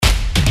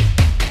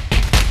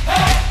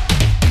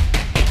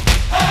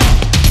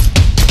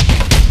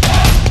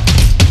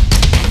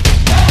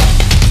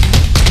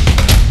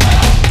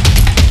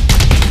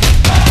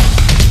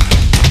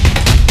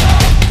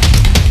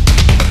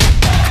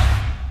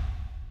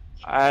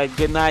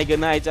Good night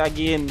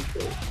again.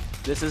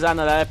 This is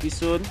another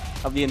episode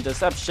of The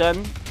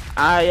Interception.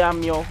 I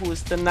am your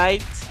host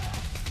tonight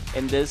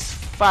in this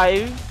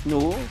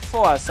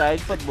 4-side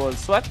football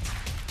sweat.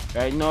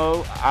 Right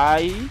now,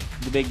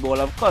 the big ball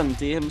of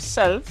Conte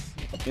himself,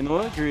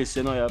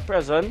 gracing your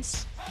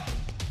presence.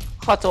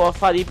 Hot off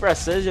for the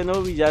presses,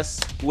 we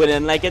just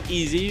winning like it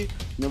easy.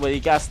 Nobody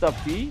can stop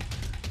me.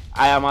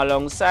 I am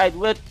alongside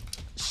with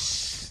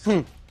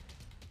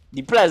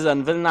the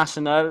Pleasantville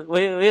National.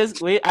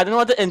 Wait, I don't know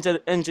what to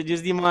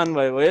introduce the man,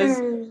 boy. Where's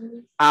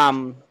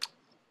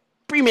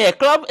Premier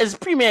Club? Is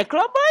Premier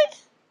Club, boy?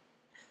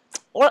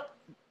 What?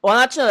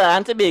 One of Trinidad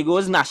and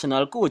Tobago's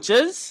national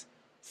coaches,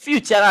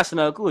 future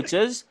national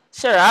coaches,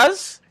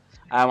 Shiraz.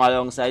 I'm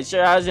alongside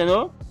Shiraz,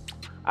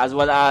 as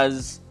well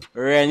as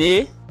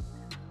Rennie.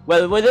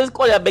 Well, we just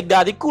call you Big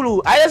Daddy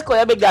Kulu. I just call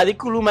you Big Daddy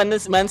Kulu, man.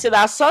 This man say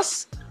that's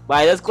sus, but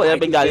I just call you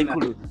Big Daddy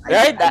Kulu.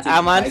 Right?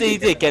 I'm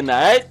taking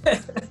that,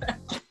 right?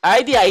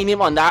 I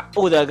name on that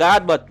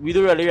Odegaard, but we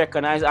don't really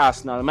recognize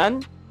Arsenal,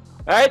 man.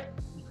 Right?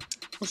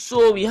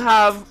 So we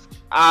have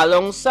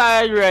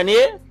alongside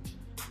Rennie,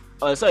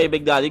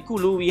 Big Daddy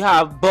Kulu, we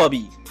have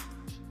Bobby.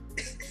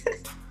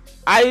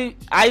 I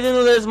don't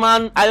know this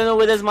man. I don't know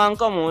where this man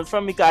come on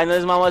from because I know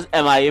this man was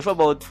MIA for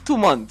about 2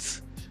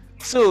 months.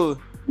 So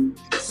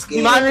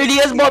the man really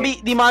is Bobby.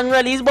 The man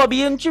really is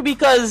Bobby into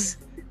because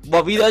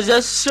Bobby does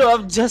just show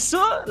up just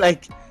so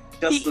like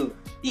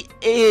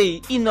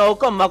he now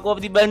come back off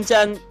the bench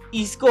and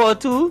he score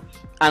 2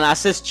 and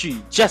assist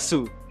 3 just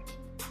so.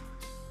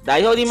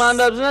 That's how the man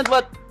does it.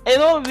 But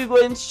we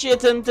going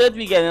straight into it.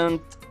 We getting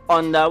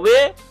on the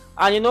way.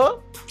 And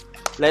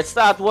let's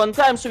start one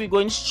time. So we're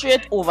going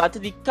straight over to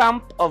the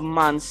camp of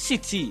Man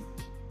City,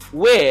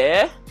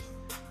 where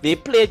they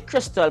played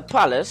Crystal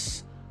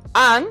Palace,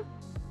 and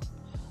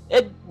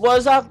it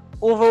was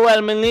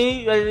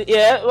overwhelmingly,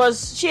 it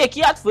was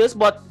shaky at first,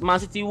 but Man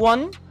City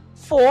won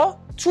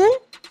 4-2,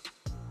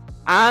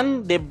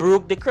 and they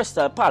broke the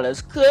Crystal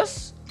Palace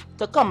curse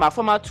to come back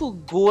from a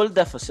 2-goal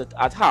deficit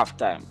at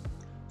halftime.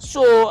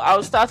 So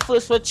I'll start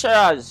first with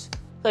Shiraz,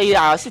 because he's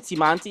a City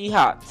man to the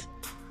heart.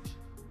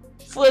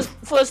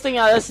 First thing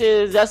I'll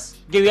say is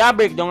just give you a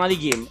breakdown of the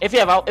game. If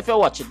you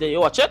watch it, did you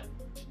watch it?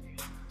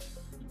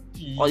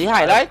 Or the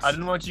highlights? I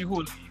didn't watch the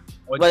whole game.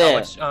 I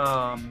watched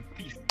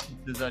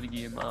pieces of the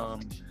game.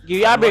 Give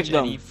you a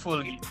breakdown. The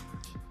full game.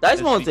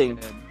 That's one thing.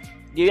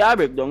 Give you a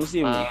breakdown,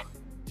 see me.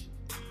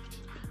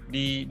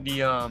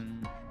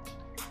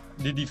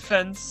 The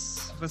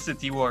defense for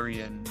City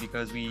worrying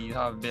because we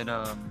have been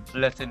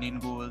letting in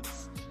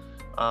goals.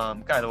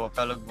 Kyle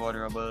Walker looked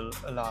vulnerable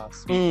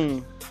last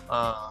week.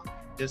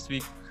 This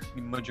week,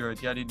 the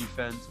majority of the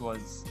defense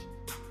was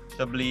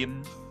to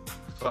blame.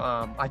 For,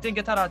 I think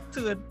it had a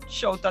third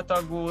shot at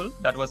a goal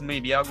that was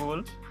maybe a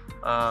goal.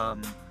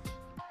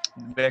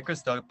 Where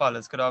Crystal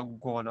Palace could have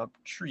gone up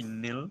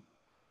 3-0.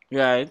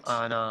 Right.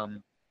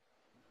 And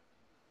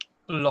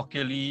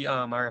luckily,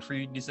 a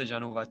referee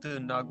decision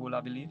overturned that goal, I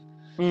believe.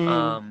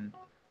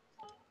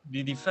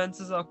 The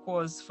defense is a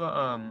cause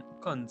for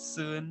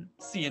concern,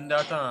 seeing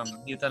that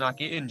Nathan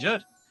Ake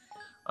injured.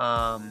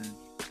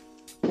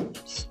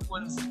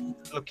 Stones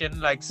looking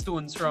like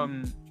Stones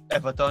from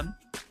Everton.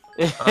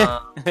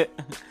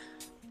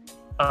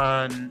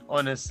 And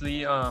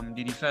honestly,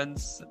 the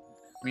defense,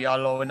 we are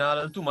allowing a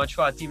little too much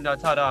for a team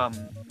that had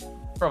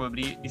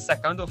probably the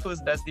second or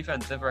first best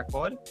defensive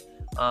record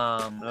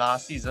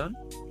last season.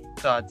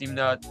 So a team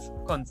that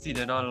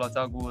conceded a lot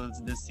of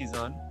goals this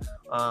season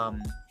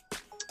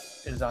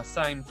is a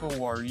sign for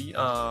worry.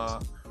 I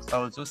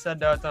also said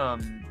that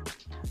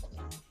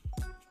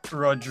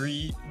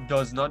Rodri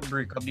does not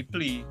break up the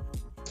play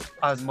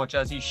as much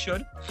as he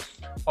should.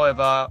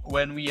 However,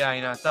 when we are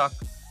in attack,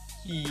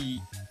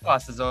 he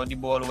passes out the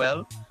ball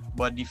well,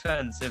 but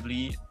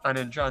defensively and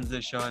in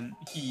transition,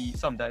 he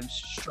sometimes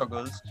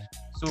struggles.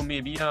 So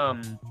maybe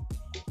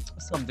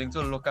something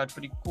to look at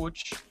for the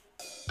coach.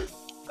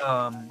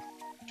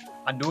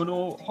 I don't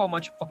know how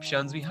much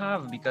options we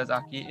have because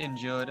Ake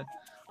injured.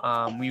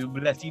 We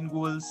let in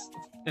goals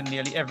in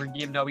nearly every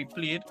game that we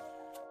played.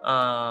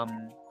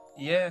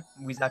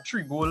 We had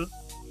 3 goals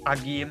a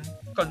game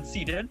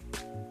conceded.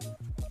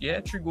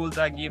 3 goals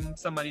a game.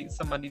 Somebody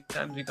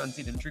times we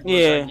conceded 3 goals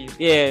a game.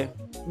 Yeah.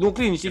 No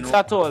clean sheets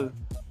at all.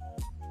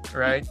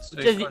 Right. So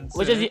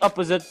which is the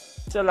opposite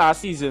to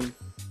last season.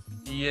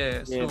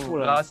 Yeah. So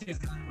last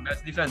season,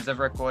 best defensive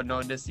record.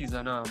 Now this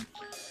season,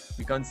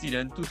 we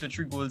conceded 2 to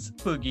 3 goals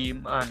per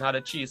game and had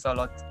to chase a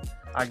lot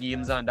of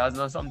games, and that's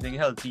not something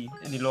healthy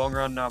in the long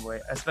run now,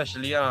 boy.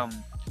 Especially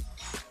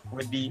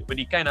with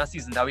the kind of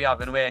season that we have,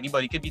 where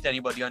anybody could beat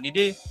anybody on the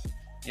day.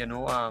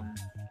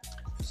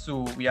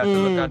 So we have to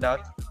look at that.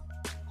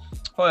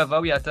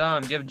 However, we have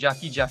to give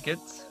Jackie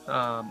jackets.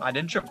 I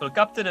didn't triple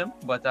captain him,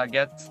 but I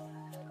get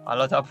a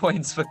lot of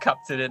points for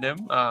captaining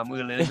him.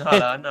 Erling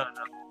Haaland and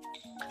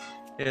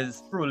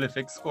his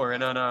prolific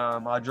scoring. And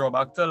I draw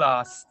back to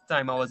last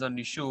time I was on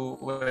the show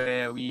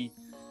where we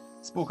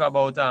spoke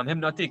about him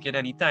not taking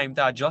any time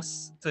to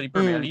adjust to the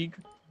Premier League.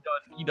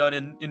 He done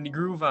in the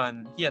groove,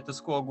 and he had to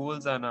score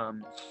goals, and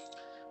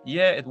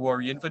yeah, it's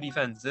worrying for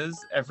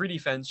defenses. Every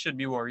defense should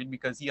be worried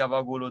because he have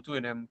a goal or two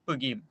in them per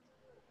game.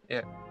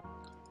 Yeah.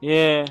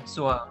 Yeah.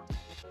 So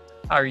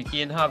Harry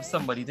Kane have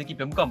somebody to keep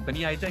him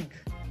company, I think,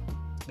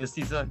 this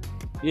season.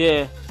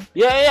 Yeah.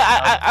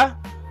 Yeah.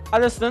 I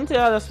listen to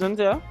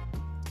you.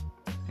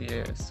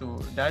 Yeah, so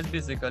that's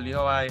basically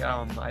how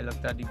I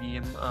looked at the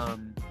game.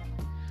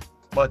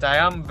 But I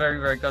am very,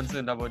 very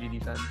concerned about the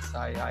defense.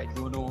 I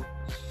don't know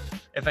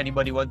if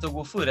anybody wants to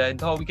go further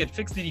into how we can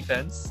fix the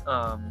defense.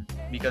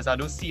 Because I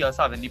don't see us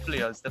having the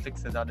players to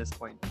fix it at this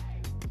point.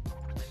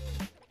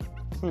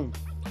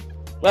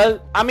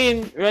 Well, I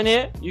mean,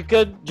 Rene, you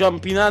could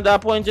jump in at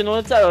that point, tell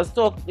us,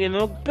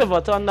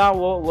 pivot on that.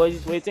 What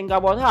you think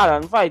about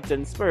Haaland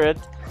fighting spirit,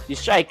 the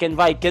striking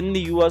Viking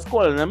you was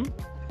calling him.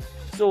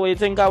 So what do you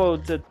think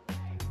about it?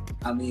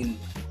 I mean,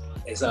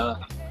 it's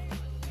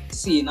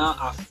seeing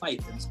a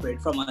fighting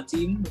spirit from a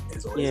team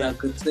is always a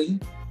good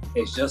thing.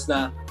 It's just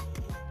that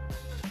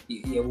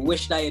you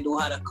wish that you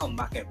don't have to come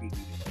back every week.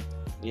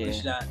 You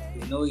wish that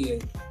you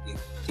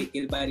take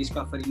it by the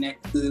scruff of the neck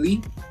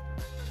early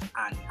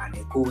and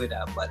you go with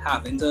that. But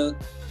having to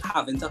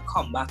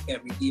come back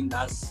every game,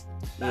 that's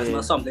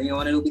not something you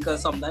want to do,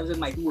 because sometimes it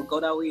might work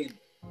out that way.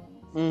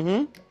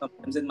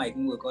 Sometimes it might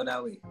work out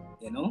that way,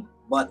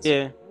 But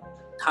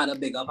had a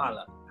big up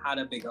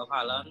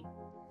Haaland,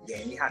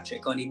 getting the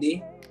hat-trick on the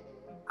day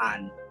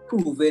and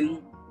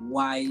proving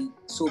why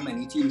so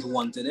many teams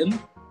wanted him,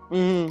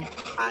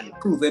 and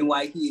proving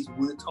why he is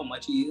worth how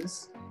much he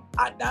is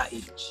at that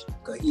age,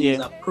 because he is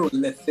a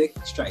prolific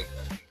striker.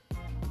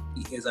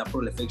 He is a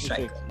prolific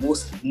striker.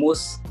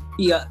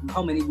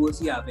 How many goals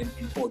he have in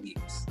 4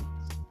 games,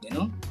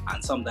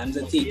 and sometimes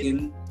they're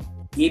taking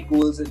 8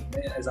 goals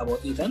is about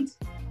 8 runs.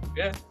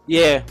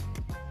 Yeah.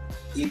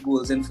 8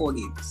 goals in 4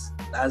 games.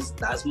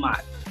 That's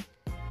mad.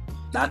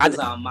 That is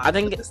a mad. I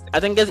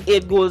think it's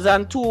 8 goals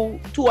and 2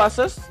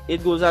 assists.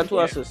 8 goals and 2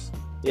 assists.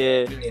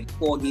 Yeah. In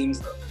 4 games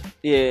though.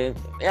 Yeah.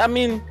 I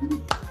mean,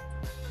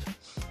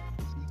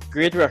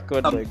 great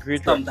record.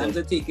 Sometimes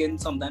they're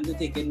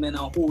taking men a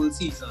whole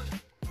season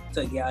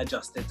to get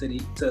adjusted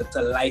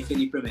to life in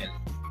the Premier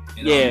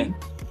League. What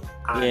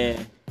I mean?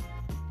 And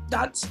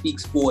that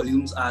speaks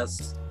volumes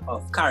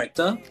of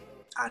character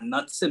and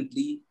not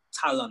simply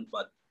talent,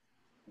 but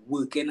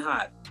working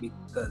hard,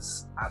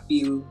 because I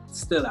feel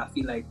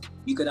like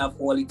you could have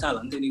all the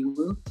talent in the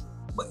world,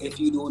 but if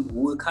you don't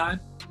work hard,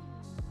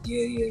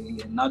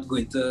 you're not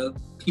going to,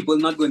 people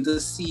not going to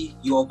see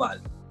your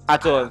value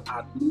at all.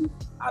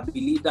 I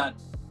believe that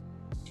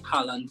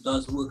Haaland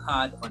does work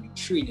hard on the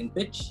training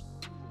pitch,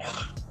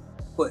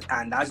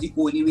 and that's the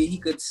only way he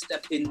could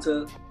step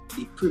into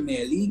the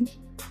Premier League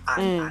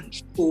and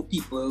show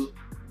people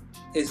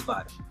his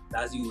value.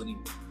 That's the only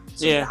way.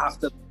 So you have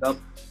to pick up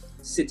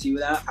City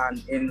with that,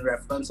 and in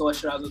reference to what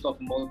Shiraz was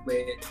talking about,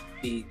 where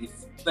the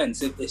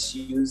defensive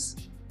issues,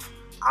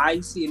 I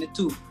see in it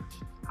too,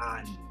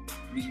 and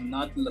we're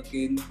not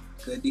looking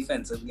good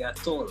defensively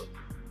at all.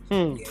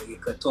 You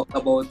could talk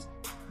about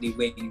the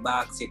wing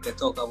backs, you could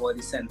talk about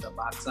the centre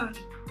backs, and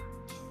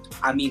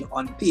I mean,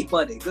 on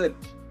paper they're good.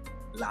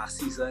 Last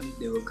season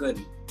they were good,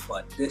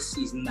 but this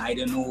season I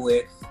don't know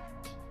if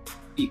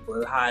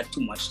people had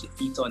too much to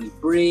eat on the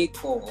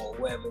break or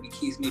whatever the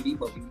case may be,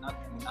 but we're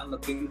not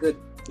looking good.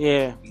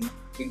 Yeah. We're not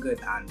looking good,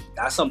 and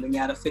that's something you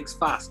had to fix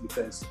fast,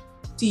 because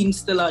teams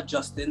still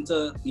adjusting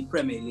to the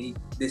Premier League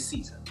this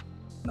season.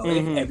 Now,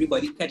 if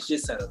everybody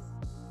catches themselves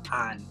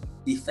and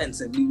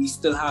defensively we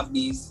still have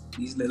these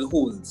little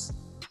holes,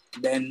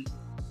 then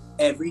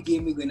every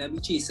game we're gonna be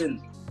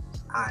chasing,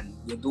 and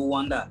you don't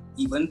want that.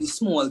 Even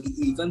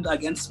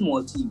against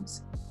small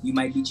teams, you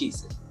might be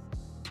chasing,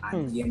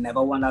 and you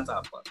never want that to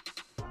happen.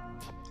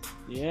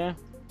 Yeah,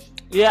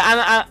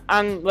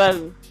 and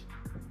well,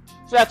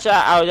 Fletcher,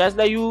 I'll just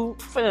let you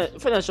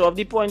finish off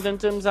the point in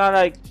terms of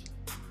like,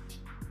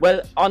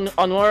 well, on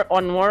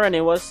Warren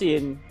I was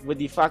saying with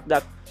the fact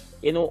that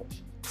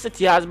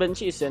City has been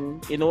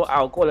chasing,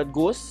 I'll call it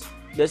ghosts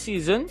this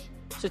season.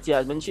 City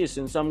has been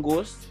chasing some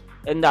ghosts,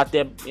 and that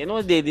the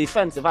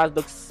defensive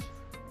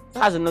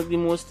hasn't looked the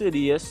most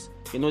sturdiest.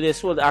 They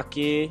sold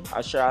Ake,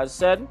 as Shiraz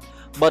said,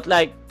 but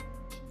like,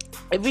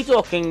 if we're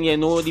talking,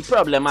 the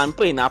problem and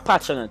putting a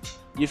patch on it,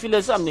 you feel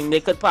there's something they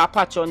could put a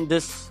patch on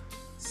this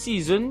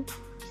season,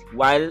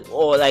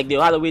 or like they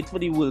had to wait for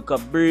the World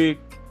Cup break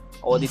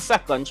or the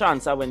second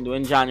transfer window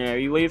in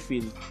January? What do you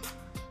feel?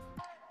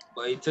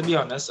 But to be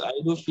honest, I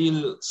do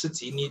feel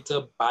City need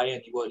to buy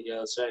anybody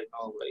else right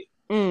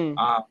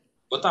now.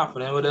 What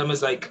happening with them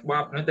is like what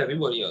happened to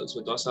everybody else,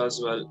 with us as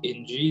well.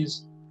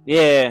 Injuries.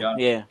 Yeah.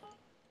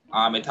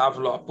 It have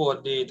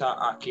Laporte,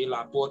 Ake.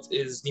 Laporte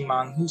is the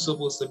man who's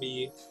supposed to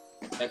be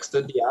next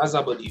to Diaz,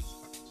 I believe.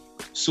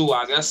 So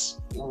I guess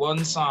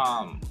once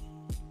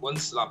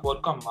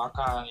Laporte come back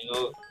and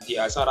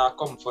Diaz had a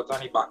comfort on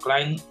the back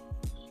line,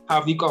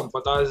 have the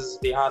comfort as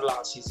they had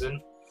last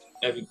season,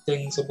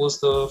 everything's supposed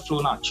to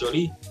flow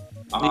naturally.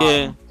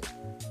 But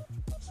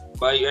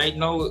right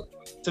now,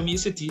 to me,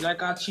 City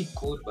like a cheat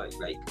code, but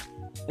like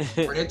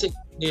when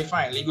they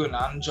finally go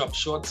and jump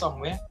short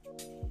somewhere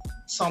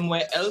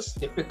else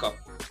they pick up.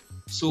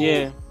 So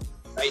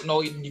right now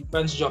in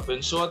defense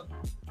dropping short,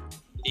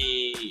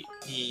 the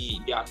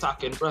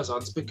attacking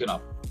presence picking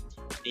up,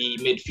 the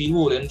midfield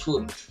holding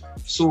firm.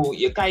 So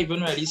you can't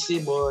even really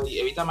say, boy,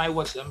 every time I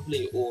watch them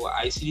play,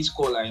 I see the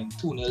scoreline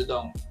 2-0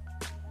 down.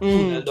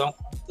 2-0 down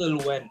until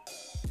when?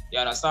 You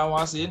understand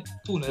what I'm saying?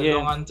 2-0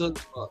 down until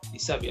the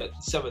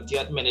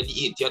 70th minute,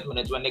 the 80th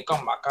minute when they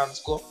come back and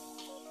score.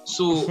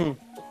 So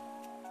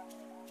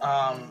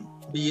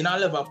being a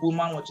Liverpool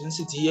man watching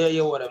City here,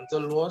 you want them to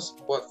lose,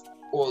 but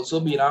also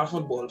being a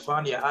football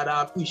fan, you had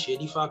to appreciate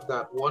the fact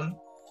that one,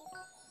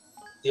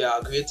 they are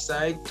a great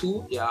side,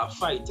 two, they are a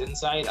fighting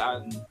side,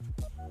 and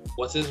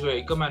what is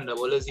very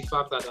commendable is the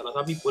fact that a lot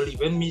of people,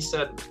 even me,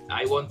 said,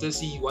 I want to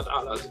see what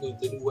Haaland's going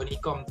to do when he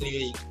comes to the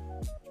league.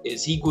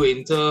 Is he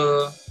going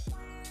to,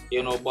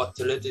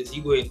 bottle it? Is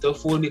he going to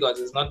fold? Because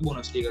it's not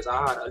bonus league, it's a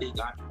harder league,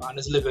 and man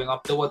is living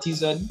up to what he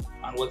said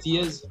and what he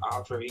is,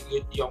 a very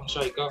good young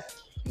striker.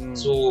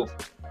 So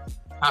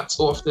hats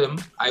off to him.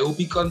 I hope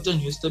he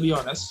continues, to be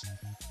honest.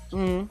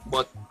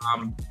 But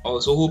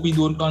also hope he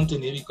don't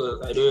continue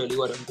because I don't really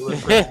want him to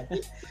win.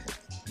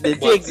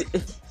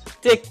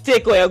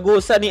 Take away your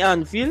goals at the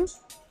Anfield.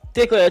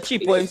 Take away your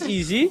 3 points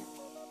easy.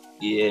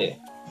 Yeah.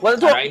 Well,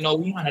 right now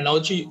we are now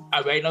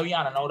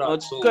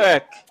that. So.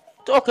 Correct.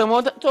 Talking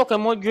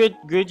about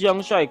great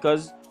young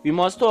strikers, we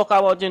must talk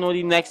about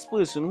the next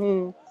person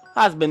who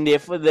has been there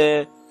for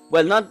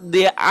not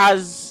there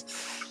as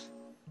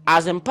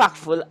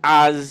impactful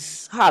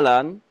as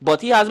Haaland,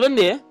 but he has been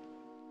there.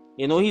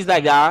 He's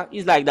like that.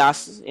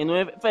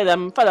 For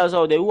them fellas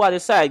out there who are the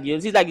side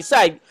girls, he like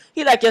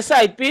your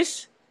side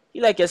piece.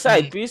 You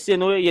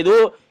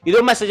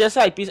don't message your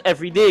side piece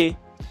every day,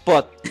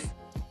 but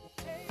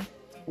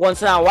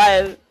once in a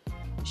while,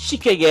 she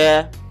can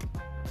get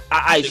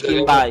an ice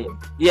cream by.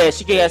 Yeah,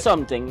 she can get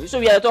something. So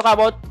we are talking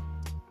about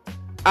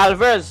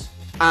Alvarez,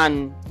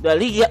 and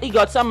he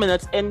got some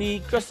minutes in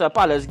the Crystal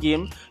Palace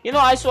game.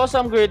 I saw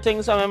some great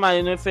things from him,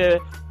 and if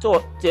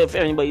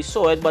anybody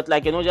saw it, but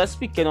just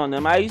speaking on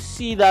him, I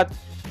see that,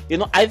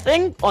 I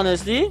think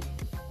honestly,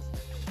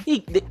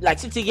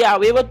 City get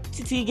away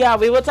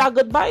with a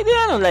goodbye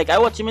there. I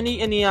watch him in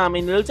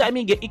the little time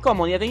he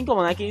come on. I think he come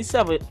on in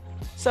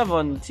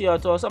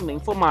 7th or something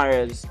for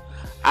Mahrez,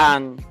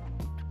 and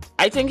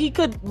I think he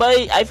could.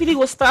 But I feel he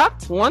will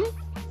start one.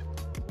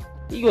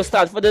 He will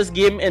start for this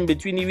game in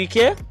between the week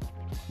here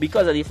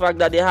because of the fact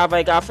that they have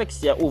a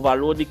fixture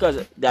overload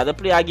because they had to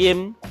play a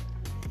game.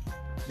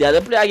 They had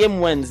to play a game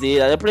Wednesday.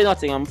 They had to play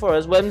Nottingham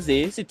Forest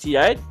Wednesday, City,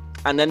 right?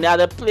 And then they had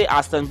to play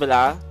Aston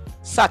Villa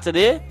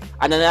Saturday,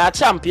 and then they have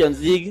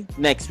Champions League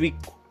next week,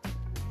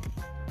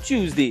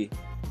 Tuesday.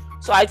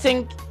 So I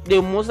think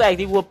they most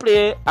likely will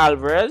play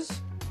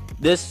Alvarez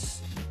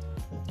this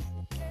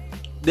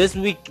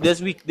week. I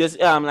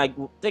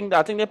think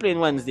they're playing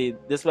Wednesday.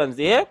 This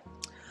Wednesday, yeah?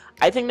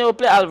 I think they will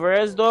play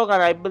Alvarez, dog,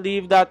 and I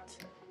believe that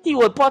he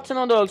will put in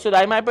on dog. So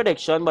that's my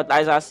prediction. But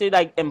as I say,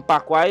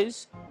 impact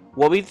wise,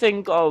 what we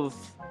think of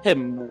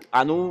him,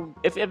 I know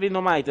if you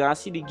know my I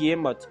see the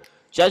game, but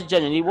just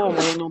genuinely what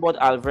we know about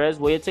Alvarez,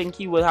 what you think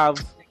he will have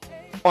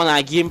on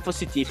a game for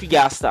City if he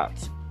gets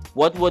start?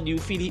 What would you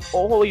feel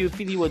how you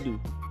feel he would do?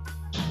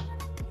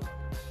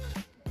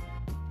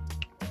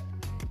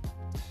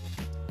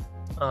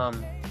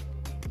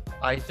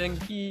 I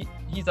think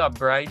he's a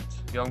bright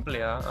young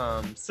player,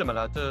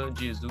 similar to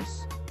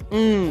Jesus,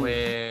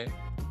 where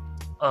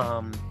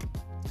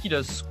he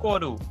does score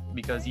though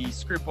because he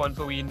script one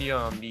for we in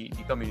the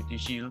Community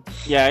Shield.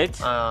 Yeah, right.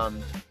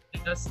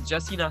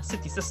 Just in a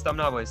City system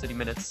now, boy, so the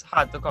minutes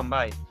hard to come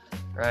by,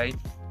 right?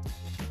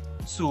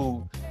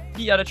 So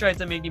he had to try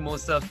to make the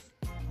most of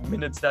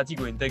minutes that he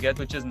going to get,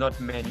 which is not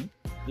many.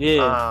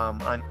 Yeah.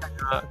 And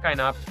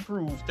kind of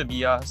prove to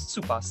be a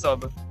super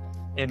sub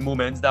in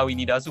moments that we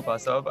need a super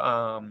sub.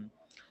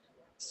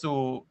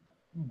 So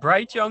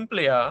bright young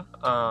player,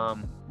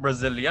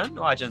 Brazilian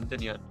or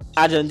Argentinian?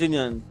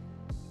 Argentinian.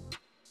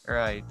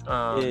 Right.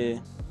 Yeah.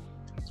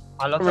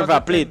 A lot From of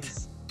River Plate.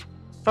 things.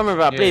 From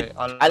River Plate.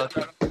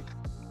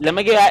 Let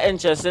me give you an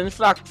interesting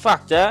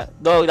factor.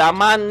 Dog, that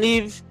man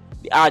leave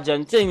the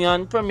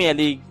Argentinian Premier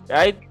League,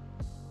 right?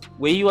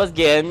 Where he was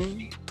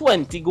getting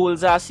 20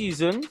 goals a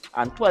season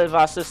and 12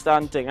 assists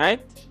and thing,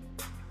 right?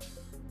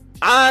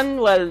 And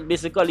well,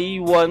 basically he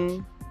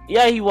won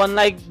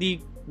like the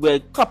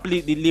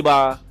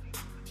Liber,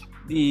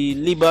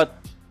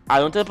 I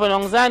don't know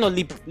pronounce that, no,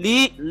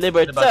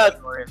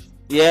 Libertad.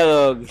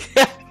 Yeah,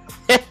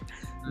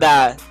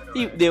 that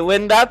they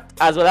win that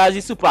as well as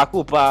the Super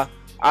Copa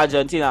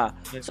Argentina.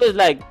 Yes. So it's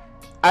like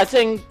I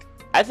think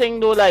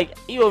though, like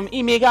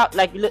he make out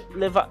like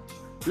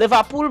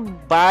Liverpool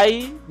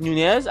buy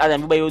Nunez, and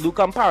everybody will do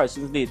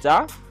comparisons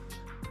later.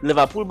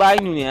 Liverpool buy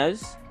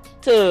Nunez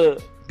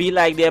to be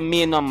like their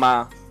main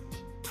number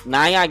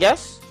 9, I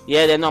guess.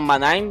 Yeah, their number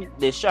 9,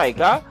 the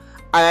striker.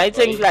 And I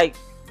think like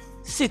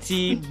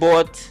City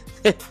bought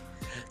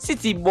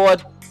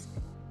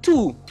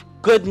two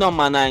good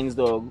number 9s,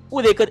 dog,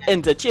 who they could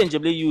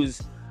interchangeably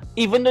use,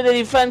 even though the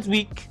defense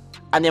weak,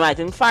 and they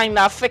mightn't find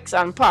that fix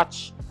and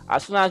patch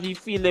As soon as we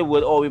feel they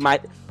would, or we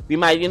might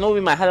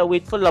have to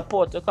wait for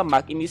Laporte to come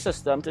back in the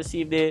system to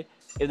see if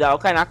they'll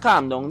kind of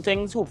calm down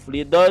things. Hopefully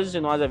it does,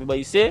 as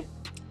everybody say.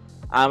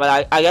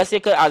 But I guess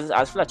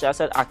as Fletcher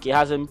said, Ake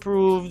has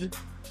improved.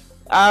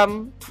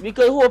 We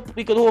could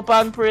hope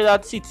and pray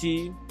that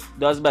City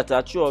does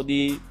better throughout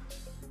the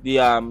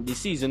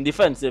season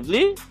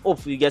defensively.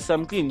 Hopefully get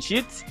some clean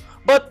sheets.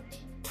 But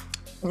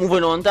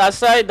moving on to our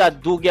side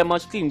that do get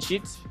much clean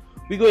sheets,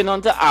 we're going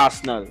on to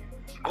Arsenal.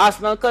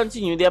 Arsenal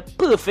continue their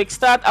perfect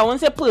start. I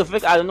won't say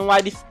perfect. I don't know why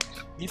the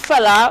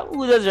fella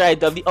who does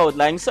write up the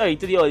outline. Sorry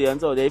to the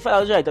audience out there. The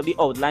fella who does write up the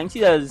outlines.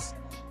 He does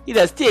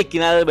take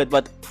in a little bit.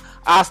 But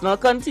Arsenal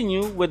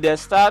continue with their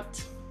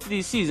start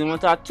this season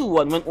with a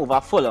 2-1 win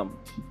over Fulham.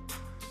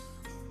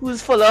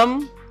 Who's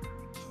Fulham?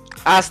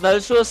 Arsenal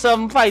show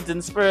some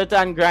fighting spirit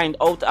and grind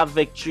out a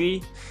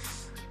victory.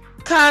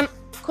 Can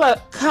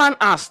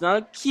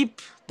Arsenal keep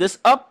this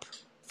up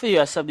for the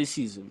rest of the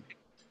season?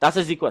 That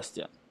is the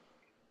question.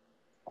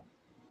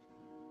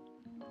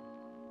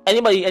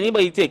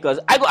 Anybody take us?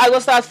 I go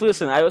start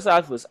first.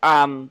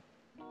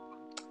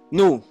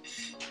 No.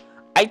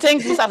 I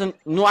think we starting.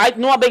 No,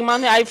 a big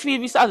man. I feel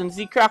we starting to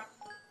see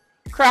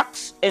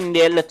cracks in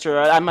their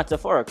literal and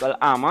metaphorical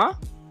armor.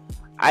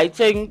 I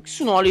think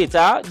sooner or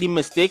later the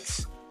mistake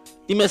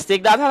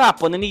that had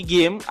happened in the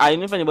game. I don't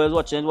know if anybody was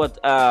watching it.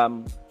 What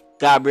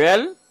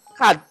Gabriel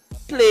had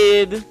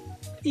played.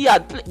 He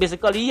had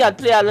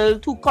played a little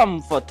too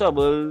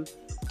comfortable,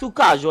 too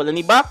casual in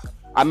the back.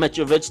 And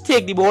Mitrovic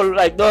take the ball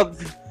like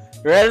dog.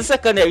 Real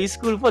secondary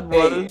school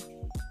football. Hey,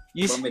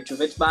 but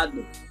Mitrovic bad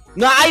though.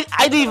 No, I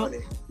didn't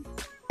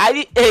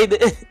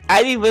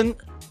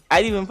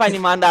even find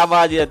him that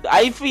bad yet.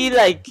 I feel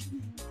like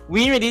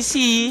we didn't really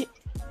see.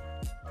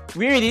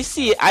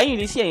 I didn't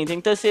really see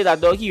anything to say that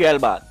dog he real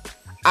bad.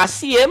 I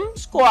see him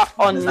score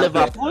on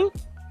Liverpool.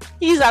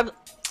 He's a.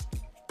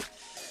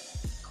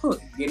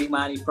 Get him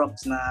money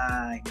props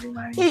now.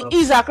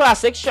 He's a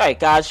classic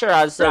striker, as sure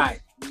as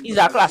right. He's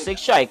a classic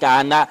striker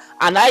and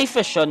I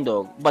fashion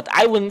dog. But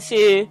I wouldn't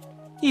say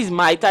he's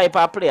my type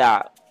of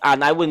player.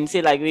 And I wouldn't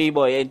say like, hey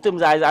boy, in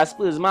terms of as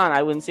Spurs man,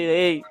 I wouldn't say,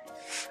 hey,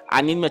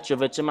 I need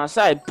Mitrovic on my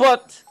side.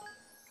 But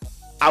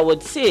I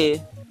would say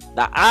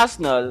that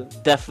Arsenal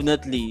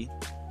definitely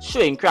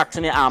showing cracks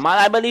in the armor.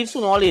 I believe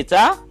sooner or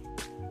later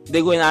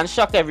they're going and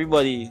shock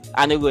everybody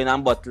and they're going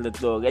and bottle it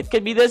dog. It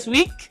could be this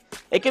week.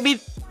 It could be.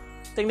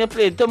 I think they're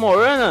playing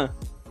tomorrow. No?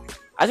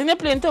 I think they're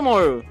playing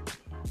tomorrow.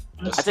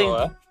 I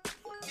think.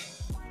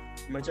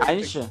 Are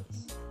you sure?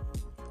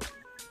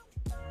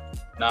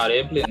 Nah,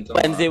 they're playing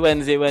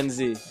tomorrow.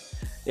 Wednesday.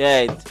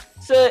 Yeah.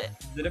 So.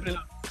 Did they play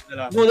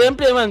last? No, they didn't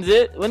play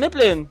Wednesday. When they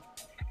playing?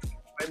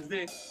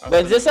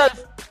 Wednesday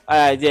self.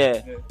 Alright,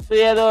 yeah. So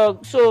yeah,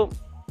 dog. So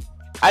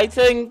I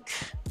think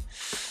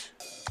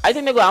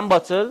they go and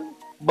bottle,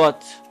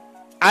 but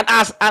and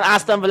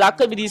Aston Villa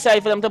could be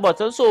decided for them to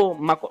bottle. So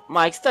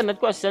my extended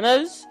question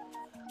is,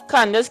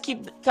 can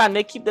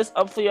they keep this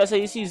up for the rest of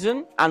the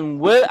season? And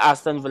will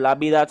Aston Villa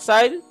be that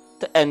side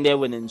to end their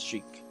winning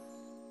streak?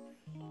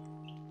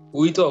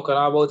 We talking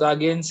about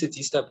again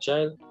City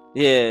stepchild?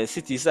 Yeah,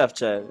 City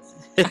stepchild.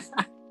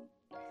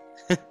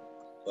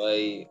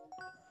 Right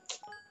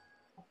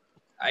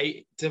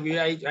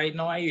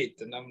now I hate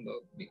them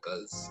though,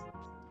 because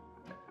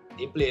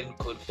they playing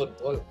good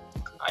football.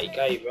 I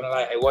can't even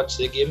lie. I watch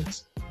the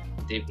games.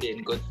 They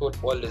playing good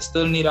football. They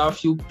still need a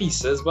few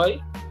pieces,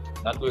 boy.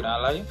 Not going to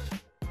lie,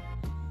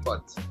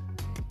 but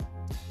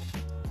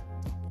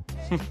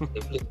they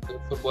play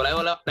good football.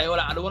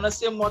 I don't want to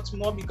say much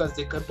more because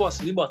they could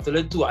possibly bottle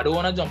it too. I don't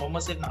want to jump on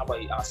and say nah,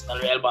 boy, Arsenal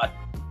real bad,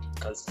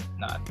 because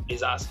nah,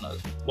 it's Arsenal.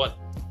 But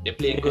they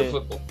playing good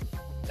football.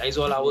 That is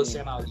all I was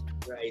saying.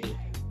 Right.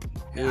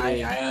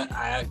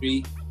 I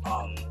agree.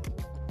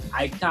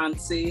 I can't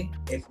say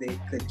if they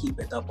could keep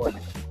it up or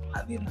not.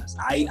 I'll be honest.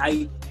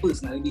 I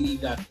personally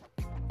believe that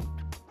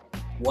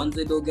once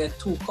they don't get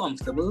too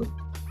comfortable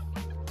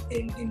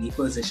in the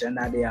position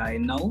that they are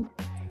in now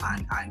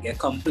and get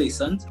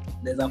complacent,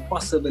 there's a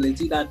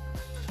possibility that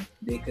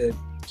they could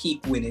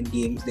keep winning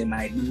games. They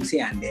might lose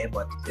here and there,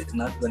 but it's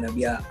not going to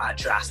be a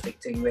drastic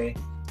thing where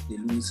they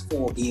lose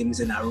 4 games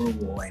in a row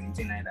or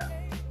anything like that.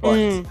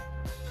 But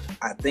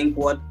I think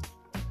what's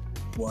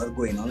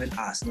going on with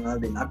Arsenal,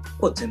 they're not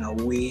putting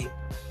away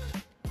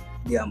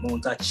the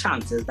amount of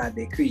chances that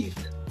they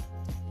created.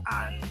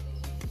 And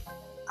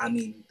I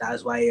mean,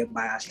 that's why you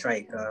buy a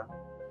striker.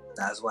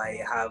 That's why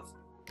you have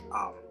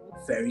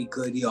very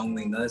good young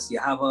wingers. You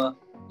have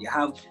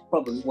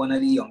probably one of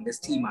the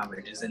youngest team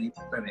averages in the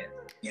Premier.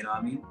 You know what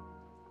I mean?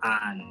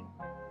 And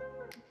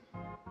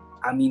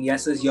I mean,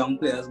 yes, it's young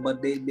players,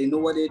 but they know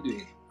what they're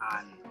doing.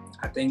 And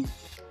I think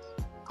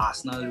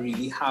Arsenal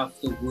really have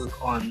to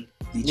work on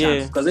the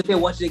chances. Because if they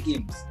watch the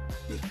games,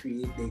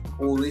 they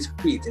always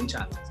creating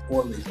chances.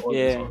 Always.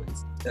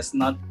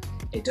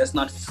 It does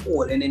not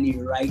fall in the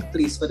right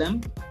place for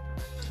them.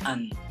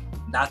 And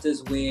that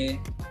is where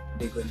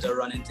they're going to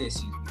run into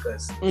issues.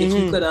 Because if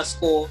you could have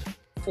scored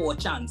 4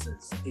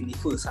 chances in the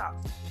first half,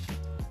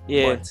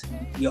 Yeah. but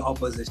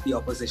the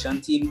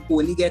opposition team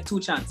only get 2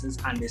 chances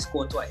and they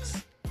score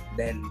twice,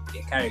 then they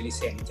can't really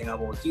say anything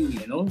about you.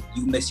 You know,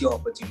 you miss your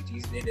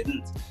opportunities, they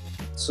didn't.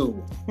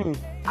 So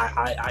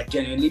I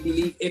genuinely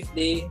believe if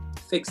they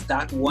fix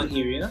that one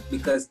area,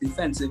 because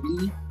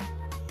defensively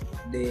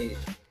they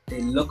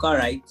look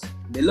alright,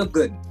 they look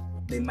good.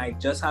 They might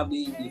just have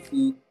the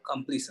few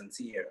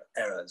complacency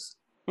errors.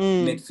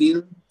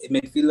 Midfield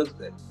looks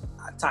good.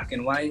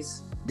 Attacking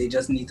wise, they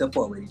just need to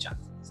forward the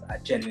chances. I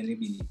genuinely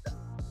believe that.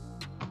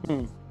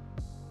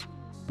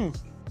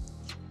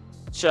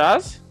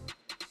 Charles?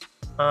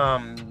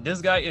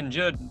 This guy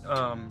injured,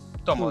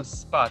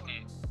 Thomas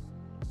Partey.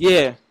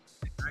 Yeah.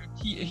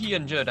 He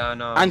injured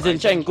and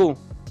Zinchenko.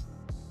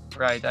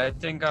 Right, I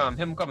think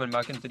him coming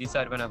back into the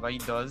side whenever he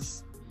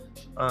does,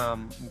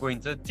 going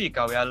to take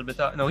away a little bit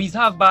of... No, he's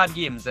have bad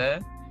games,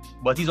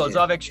 but he's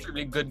also have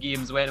extremely good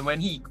games when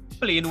he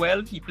playing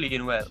well,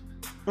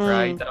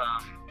 right?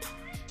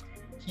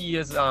 He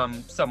is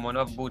someone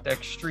of both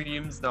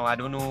extremes. Now, I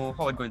don't know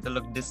how it's going to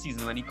look this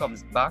season when he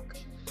comes back,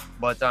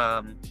 but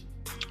that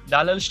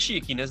little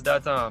shakiness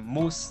that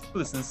most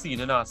persons seen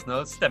in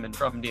Arsenal stemming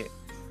from there.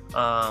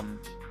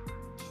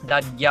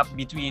 That gap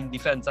between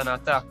defense and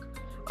attack,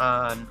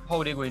 and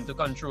how they're going to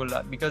control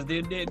that, because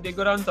they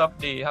go on top,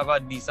 they have a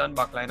decent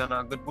backline and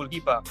a good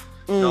goalkeeper.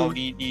 Now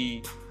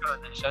the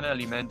transition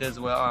element is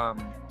where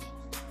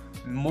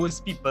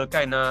most people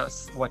kind of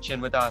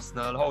watching with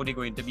Arsenal, how they're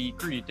going to be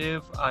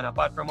creative, and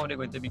apart from how they're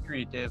going to be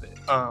creative,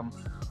 how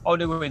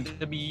they're going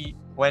to be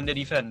when they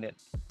defend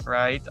it,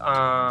 right?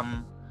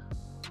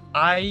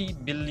 I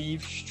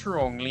believe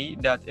strongly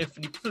that if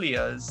the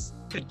players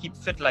could keep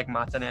fit like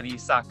Martinelli,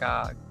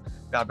 Saka,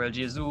 Gabriel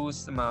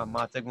Jesus,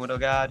 Martin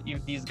Odegaard,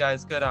 if these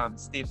guys could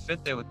stay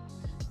fit,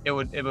 it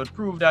would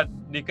prove that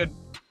they could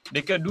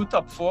do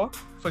top 4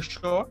 for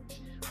sure.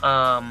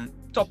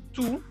 Top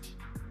 2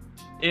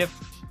 if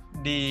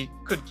they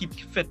could keep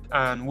fit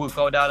and work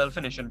out that little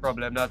finishing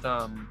problem that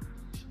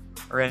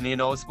Rennie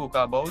now spoke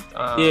about.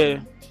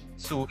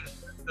 So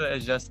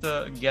it's just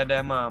to get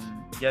them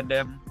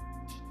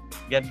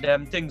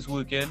things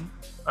working.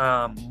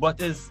 But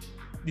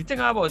the thing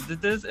about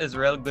it is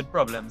real good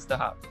problems to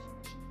have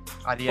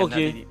at the end of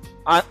the day.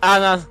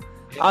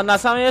 And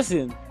that's what you're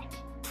saying.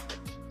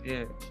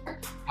 Yeah.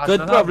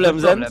 Good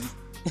problems, then.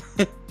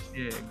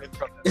 Yeah, good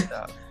problems to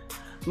have.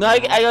 No,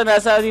 I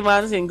understand the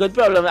man saying good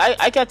problem.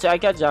 I catch your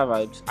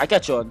vibes. I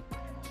catch on.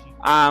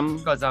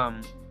 Because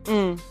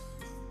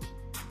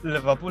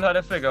Liverpool had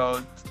to figure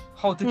out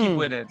how to keep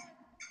winning.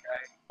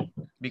 Right?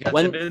 Because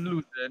they've been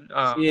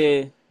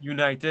losing.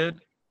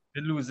 United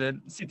been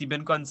losing. City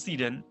been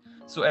conceding.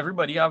 So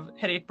everybody have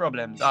headache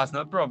problems.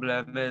 Arsenal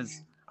problem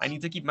is I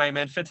need to keep my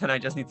men fit and I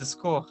just need to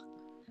score.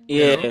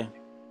 Yeah. You know?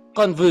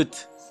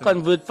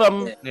 Convert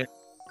from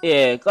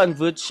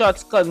convert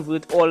shots,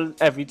 convert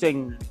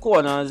everything.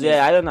 Corners,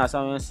 I don't know what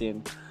you're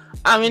saying.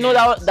 And we know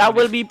that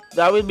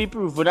will be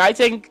proven. I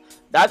think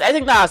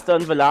the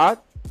Aston Villa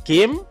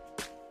game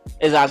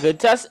is a good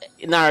test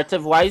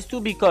narrative wise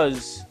too,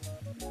 because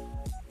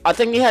I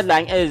think the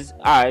headline is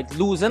alright,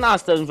 losing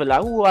Aston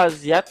Villa, who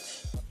has yet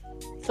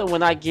to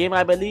win a game,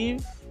 I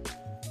believe.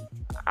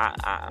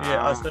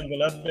 Aston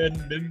Villa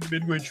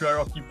been going through a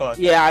rocky path.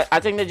 Yeah, I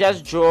think they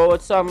just draw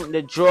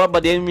they draw,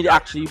 but they didn't really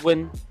actually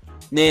win.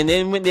 They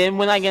didn't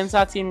win against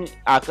that team.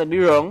 I could be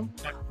wrong,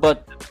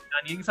 but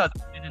Ings has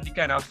been in the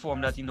kind of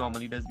form that he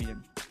normally does be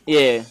in.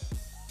 Yeah,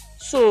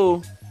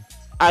 so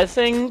I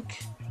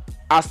think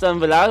Aston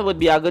Villa would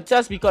be a good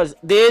test, because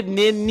they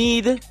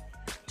need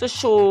to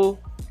show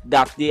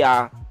that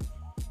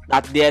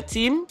their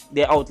team,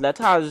 their outlet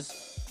has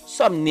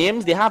some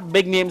names. They have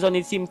big names on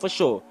the team for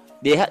sure.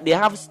 They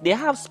have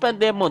spent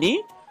their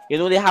money. You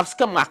know, they have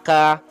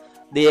Skamaka.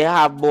 They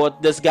have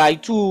bought this guy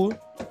too.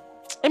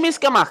 I mean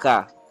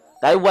Skamaka.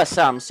 That West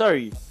Ham.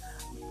 Sorry,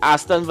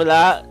 Aston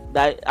Villa.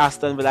 That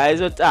Aston Villa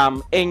is with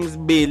Ings,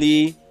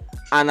 Bailey,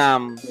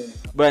 and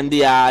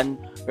Brendan.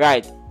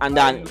 Right, and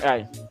then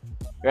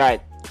right.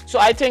 So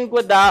I think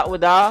with that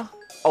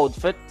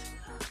outfit,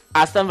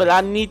 Aston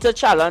Villa need to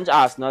challenge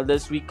Arsenal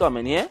this week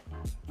coming here,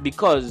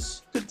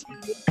 because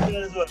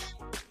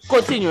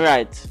continue.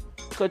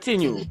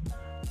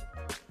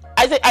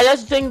 I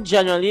just think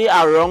generally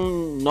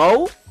around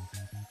now,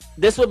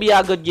 this will be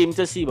a good game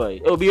to see, boy.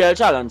 It will be real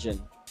challenging,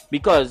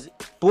 because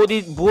both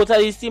of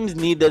these teams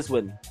need this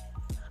win.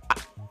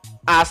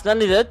 Arsenal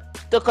needed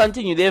to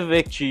continue their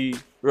victory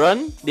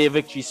run, their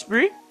victory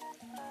spree,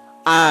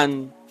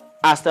 and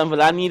Aston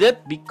Villa needed,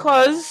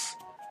 because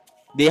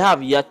they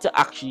have yet to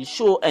actually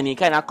show any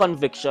kind of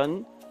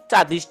conviction to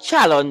at least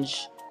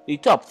challenge the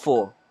top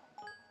 4.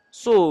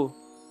 So,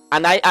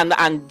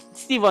 and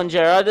Steven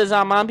Gerrard is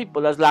a man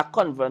people has lack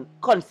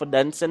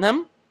confidence in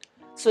him.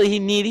 So he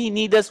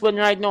need this win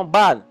right now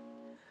bad.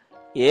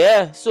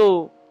 Yeah,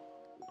 so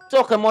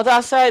talking about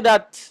that side,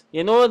 that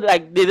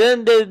like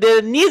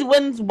they need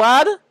wins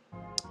bad.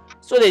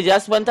 So they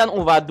just went and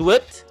overdo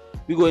it.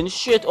 We're going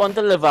straight on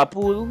to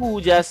Liverpool,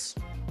 who just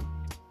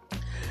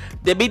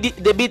they beat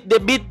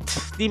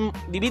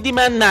the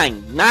man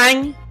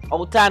 9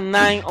 out of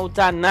 9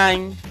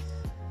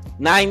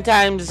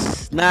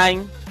 times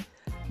 9,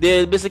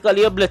 they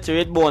basically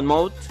obliterate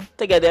Bournemouth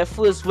to get their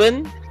first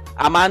win.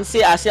 A man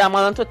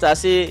on Twitter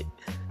say,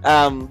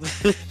 a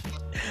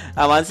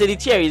man say the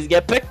cherries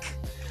get picked.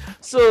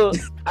 So,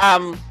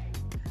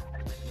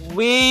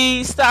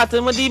 we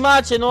started with the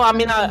match, a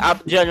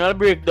general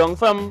breakdown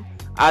from,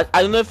 I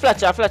don't know if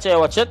Fletcher, you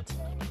watch it?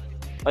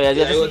 Oh yeah,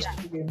 Yeah, just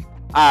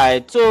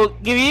alright, so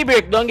give you a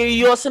breakdown, give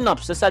you your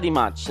synopsis of the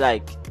match.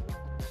 Like,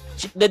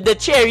 did the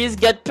cherries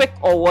get picked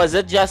or was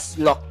it just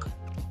luck?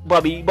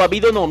 Bobby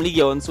don't normally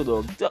get on, so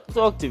dog.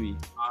 Talk to me.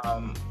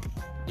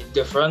 The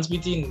difference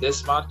between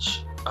this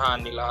match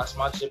and the last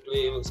match they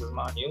played versus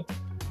Man U,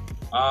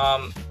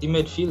 the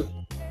midfield.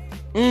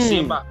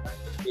 Same back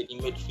with the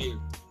midfield.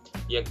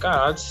 You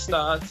cannot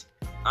start.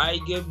 I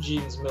give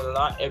James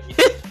Milner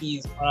everything.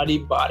 He's one of the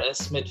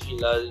baddest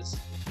midfielders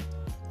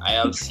I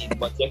have seen.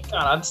 But you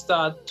cannot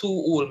start 2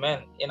 old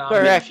men in our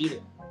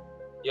midfield.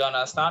 You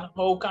understand?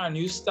 How can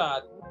you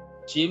start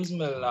James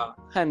Milner,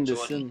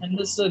 Henderson, and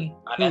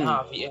then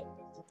Harvey?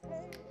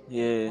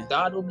 Yeah.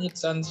 That would make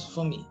sense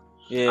for me.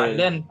 Yeah. And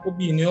then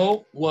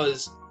Fabinho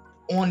was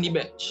on the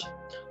bench.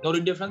 Now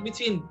the difference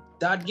between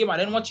that game, I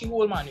didn't watch the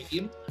whole Man U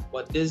game,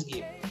 but this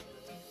game,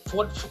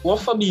 what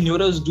Fabinho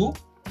does do,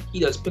 he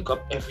does pick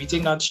up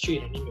everything that's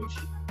straight in the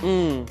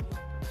midfield.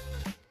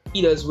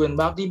 He does win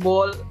back the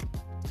ball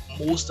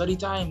most of the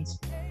times.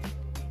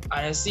 And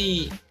I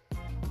see,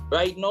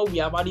 right now we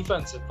have a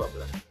defensive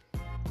problem.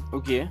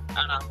 Okay.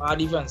 And a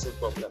defensive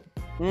problem.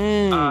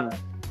 And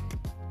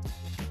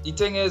the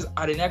thing is,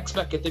 I didn't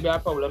expect it to be a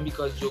problem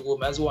because Joe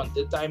Gomez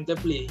wanted time to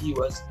play.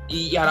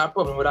 He had a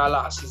problem with that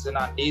last season,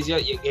 and this year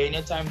you're getting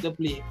your time to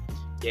play.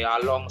 You're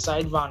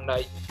alongside Van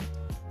Dijk.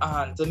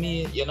 And to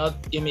me,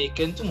 you're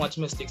making too much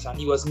mistakes, and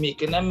he was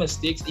making them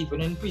mistakes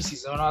even in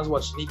preseason when I was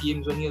watching the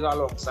games when he was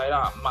alongside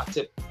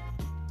Matip.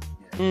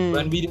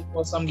 When we did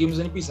some games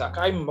in the preseason, I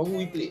can't remember who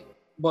we played,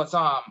 but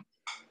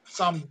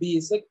some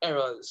basic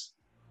errors,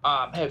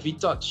 heavy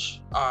touch,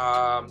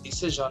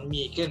 decision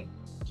making.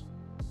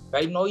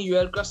 Right now, you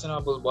are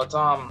questionable, but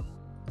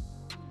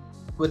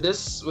with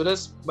this, but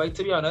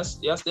to be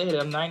honest, yes, they hit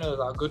him 9. It was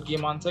a good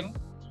game on thing,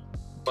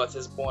 but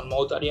it's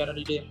Bournemouth at the end of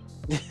the day.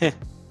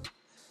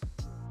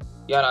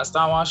 You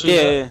understand what I'm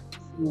saying?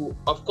 Yeah.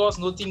 Of course,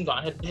 no team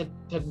gonna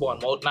hit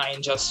Bournemouth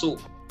 9 just so.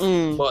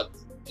 But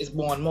it's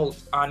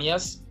Bournemouth, and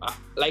yes,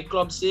 like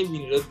clubs say, we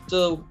need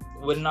to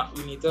win.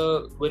 We need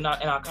to win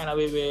in a kind of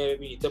way where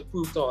we need to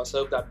prove to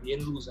ourselves that we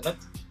ain't losing it.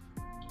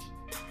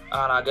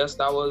 And I guess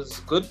that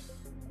was good.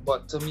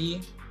 But to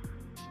me,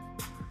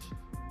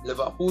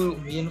 Liverpool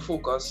main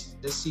focus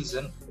this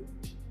season,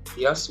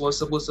 yes, was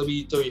supposed to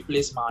be to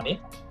replace Mane,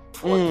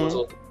 but was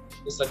also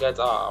supposed to get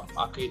a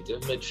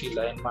creative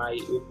midfielder, in my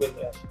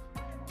opinion.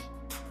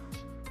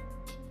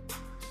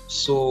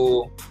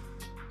 So,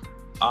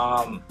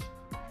 and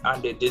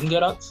they didn't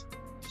get that.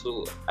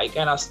 So I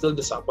kind of still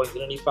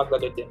disappointed in the fact that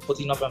they didn't put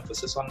enough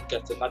emphasis on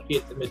getting that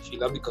creative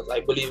midfielder, because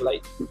I believe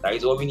like that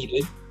is what we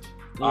needed.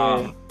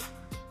 Yeah.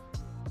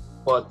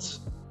 But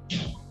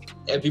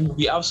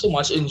we have so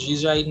much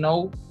injuries right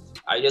now.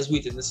 I just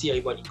waiting to see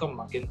everybody come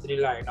back into the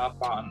lineup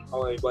and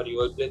how everybody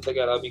will play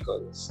together,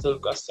 because it's still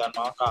question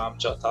mark.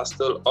 Jota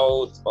still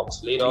out,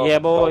 Oxlade out. Yeah,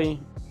 boy.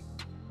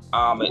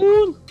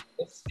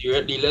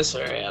 The list is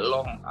very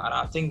long, and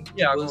I think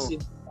we'll see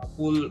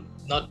Liverpool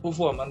not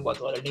performing,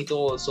 but I need to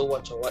also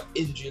watch our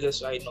injury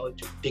list right now.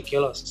 It's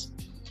ridiculous.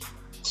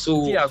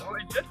 So yeah.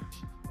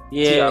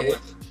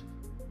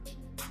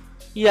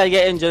 He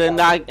get injured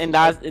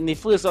in the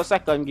first or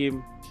second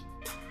game.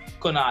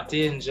 Konate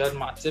injured,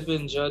 Matip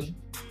injured.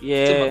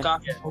 Yeah. Timber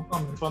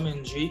coming from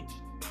injury.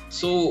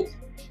 So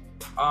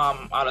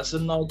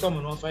Alisson now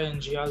coming off an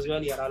injury as well.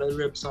 He had a little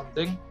rib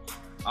something.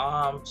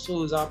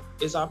 So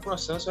it's a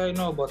process right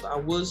now. But I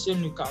will say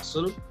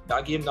Newcastle,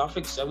 that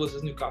fixture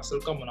versus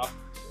Newcastle coming up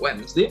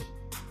Wednesday.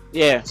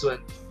 Yeah. So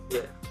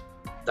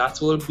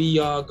that will be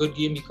a good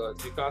game, because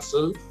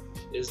Newcastle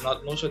is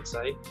not no short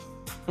side.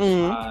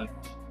 And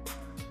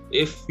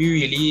if we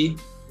really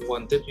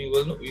want it, we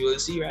will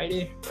see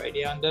Friday,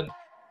 and then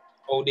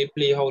how they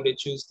play, how they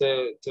choose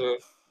to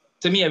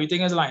me,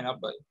 everything is lined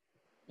up, but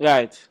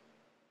right.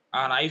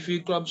 And I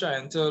feel club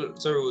trying to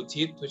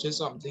rotate, which is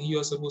something you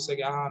were supposed to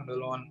get a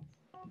handle on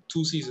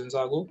 2 seasons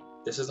ago.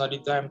 This is not the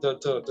time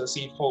to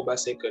see how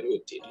best they could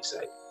rotate this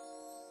side.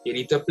 You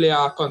need to play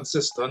a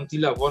consistent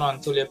 11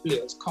 until your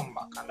players come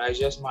back, and that's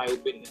just my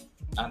opinion.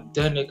 And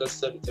then they can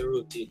start to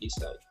rotate this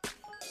side.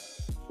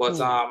 But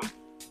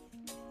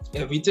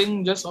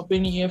everything just up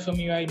in the air for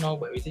me right now,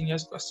 but everything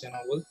is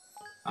questionable.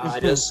 I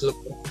just look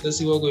to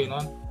see what's going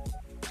on.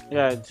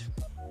 Right.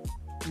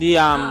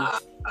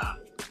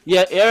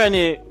 Yeah, Aaron,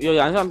 you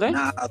got something?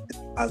 Nah,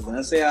 I was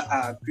gonna say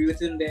I agree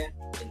with him there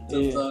in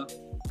terms of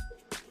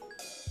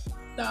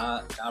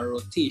the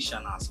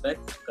rotation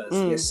aspect, because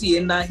you're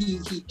seeing that he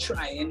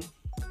trying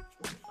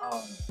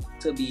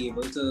to be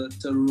able to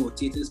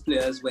rotate his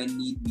players when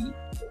need be,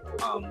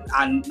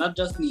 and not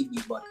just need be,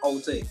 but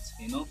alter it,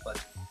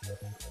 But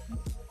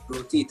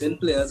rotating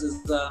players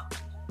is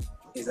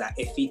is an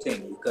iffy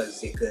thing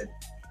because they could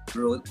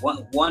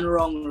one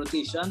wrong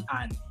rotation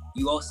and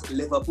you also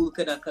Liverpool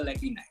could have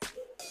collected 9.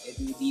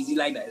 It's easy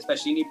like that,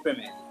 especially in the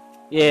Premier League.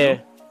 Yeah. You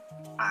know?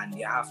 And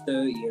you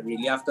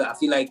really have to. I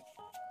feel like,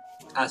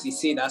 as you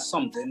say, that's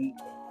something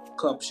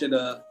Klopp should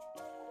have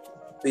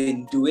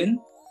been doing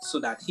so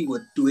that he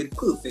would do it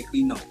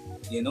perfectly now.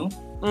 You know.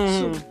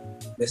 Mm-hmm. So,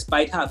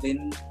 despite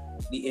having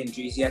the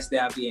injuries, yes, they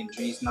have the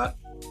injuries, not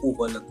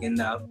overlooking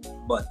that,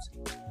 but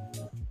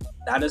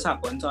that has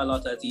happened to a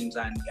lot of teams,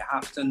 and you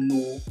have to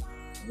know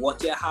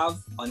what you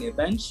have on your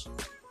bench,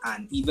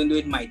 and even though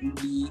it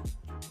mightn't be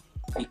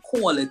the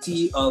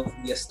quality of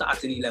your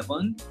starting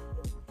 11,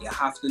 you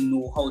have to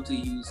know how to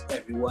use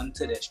everyone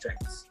to their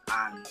strengths.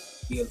 And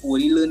you'll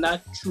only learn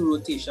that through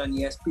rotation,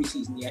 yes,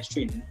 preseason, yes,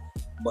 training,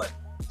 but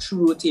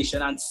through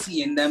rotation and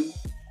seeing them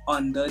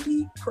under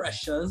the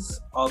pressures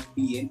of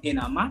being in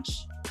a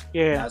match.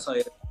 Yeah, that's how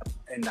you're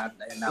in that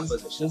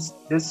position.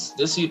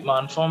 This youth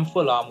man from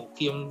Fulham who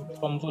came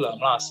from Fulham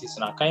last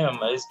season, I can't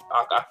remember. As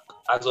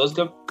I was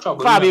getting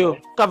trouble. Cavallo.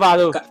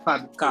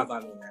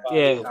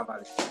 Yeah.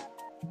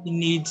 He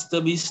needs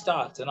to be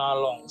starting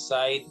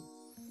alongside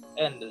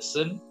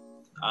Henderson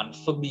and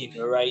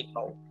Fabinho right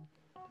now.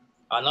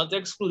 I'm not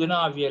excluding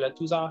Javier,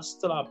 who's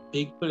still a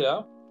big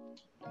player,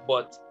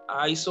 but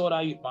I saw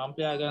that youth man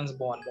play against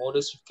Bournemouth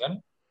this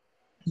weekend.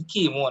 He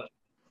came on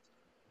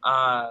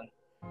and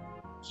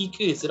he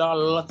created a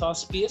lot of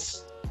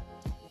space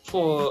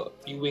for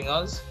the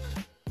wingers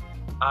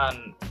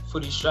and for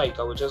the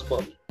striker, which is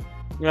Bobby.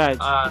 Right.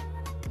 And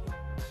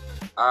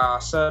I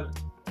said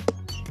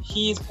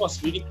he is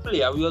possibly the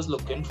player we was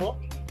looking for,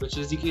 which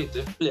is the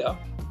creative player,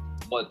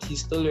 but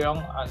he's still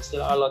young and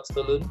still a lot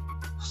to learn.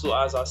 So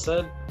as I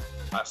said,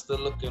 I'm still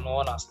looking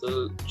on, I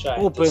still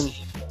trying to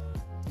see.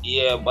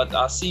 Yeah, but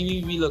I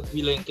see we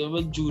linking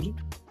with Jude.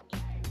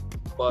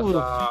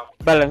 But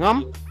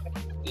Bellingham?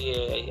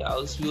 Yeah,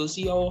 we'll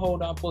see how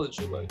that pulls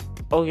you, boy.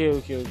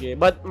 Okay.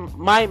 But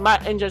my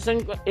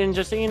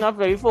interesting enough,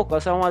 very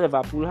focused on what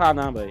Liverpool have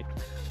now, boy.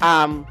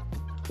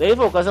 Very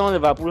focused on what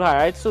Liverpool have,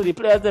 right? So the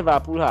players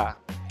Liverpool have.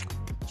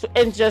 So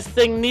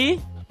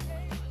interestingly,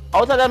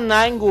 out of them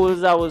 9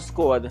 goals that was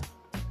scored,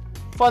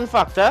 fun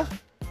factor,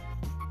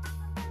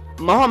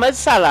 Mohamed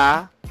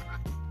Salah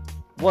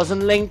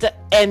wasn't linked to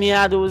any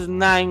of those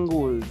 9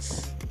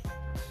 goals.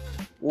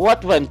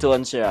 What went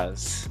on,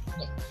 Shiraz?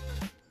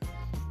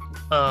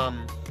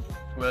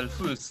 Well,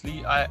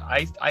 firstly,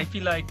 I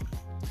feel like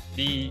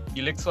the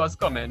licks was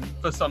coming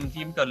for some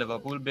team because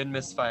Liverpool been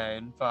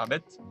misfiring for a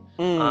bit.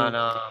 And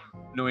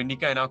knowing the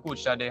kind of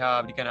coach that they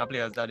have, the kind of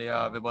players that they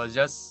have, it was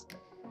just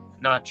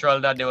natural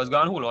that they was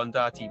going to hold on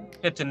to a team.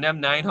 Hitting them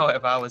 9,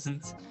 however, I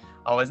wasn't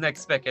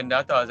expecting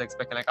that. I was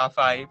expecting like a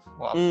 5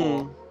 or a 4.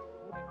 You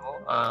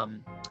know?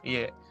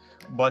 Yeah.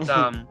 But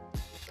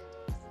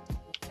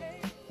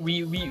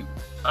we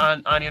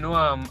and you know,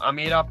 I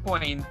made a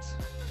point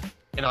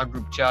in our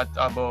group chat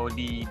about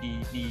the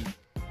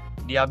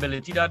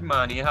ability that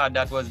Mane had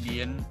that was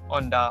being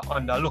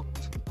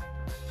underlooked.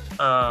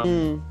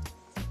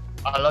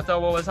 A lot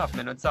of what was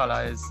happening with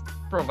Salah is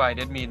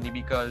provided mainly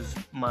because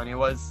Mane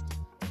was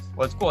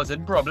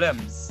causing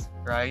problems,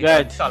 right?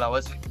 And Salah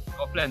was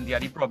plenty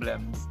of the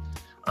problems.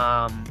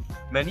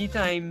 Many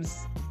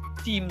times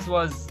teams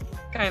was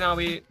kind of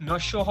not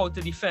sure how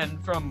to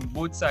defend from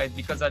both sides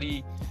because of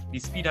the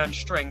speed and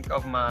strength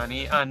of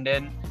Mane and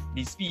then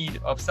the speed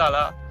of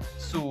Salah.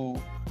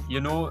 So, you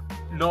know,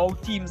 now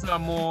teams are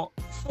more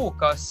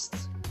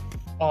focused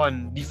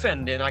on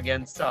defending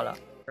against Salah,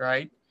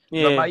 right?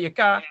 Yeah. But you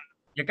can't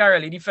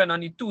really defend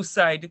on the 2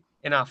 sides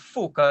in a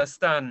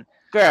focused and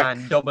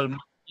double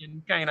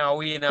kind of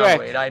way in a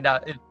way like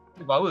that. It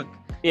never work.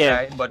 Yeah.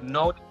 Right? But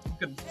now you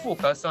can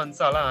focus on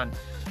Salah, and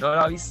now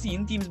that we've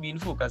seen teams being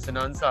focusing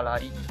on Salah,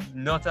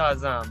 not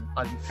as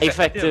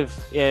effective.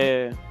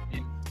 Yeah.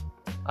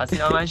 I see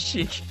a man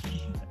shake.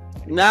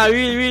 Nah,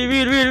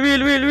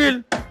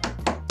 real.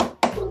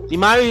 The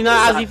man is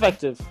not as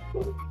effective.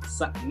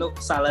 No,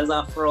 Salah's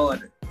a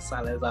fraud. It's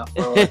not,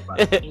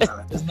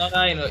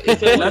 you know.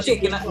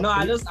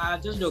 I'm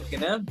just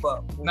joking,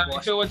 but now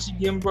if you watch the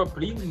game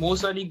properly,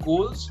 most of the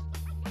goals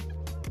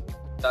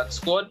that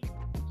scored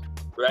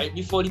right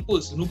before the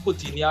person who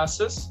put in the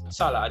assist,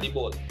 Salah had the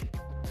ball.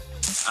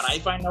 And I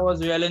find that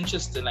was real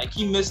interesting. Like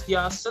he missed the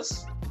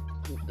assist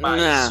by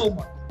so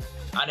much.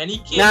 And then he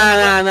came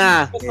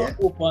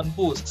open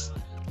post.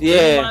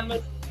 Yeah.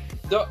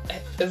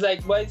 It's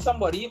like by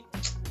somebody,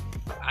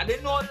 I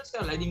didn't know this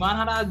guy. Like the man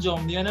had a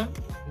jump near him,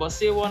 but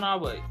say one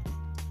boy.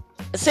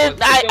 Say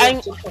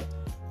I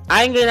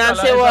ain't gonna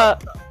say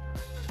what.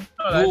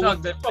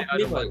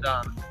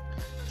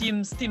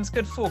 Teams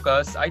could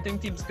focus. I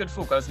think teams could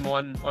focus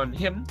more on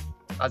him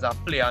as a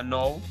player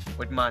now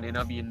with Mane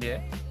not being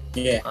there.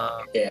 Yeah.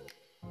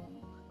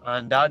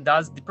 And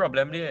that's the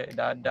problem there.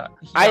 That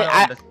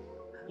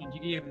he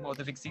game how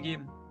to fix the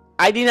game.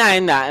 I deny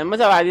that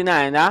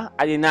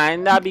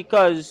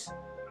because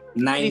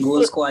 9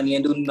 goals scored and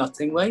you do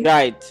nothing, right?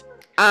 Right.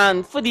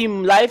 And for the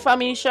life of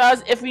me,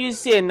 Shaz, if you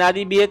say in that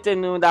debate, you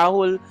know, that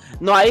whole,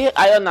 no, I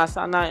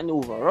understand that in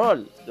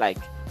overall. Like,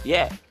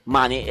 yeah,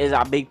 money is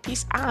a big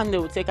piece, and they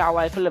will take a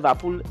while for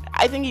Liverpool.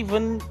 I think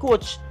even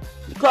coach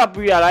Klopp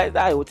realized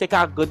that it will take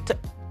a good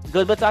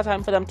bit of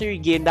time for them to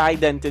regain the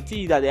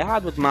identity that they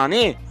had with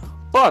Mane.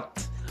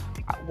 But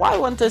what I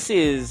want to say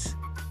is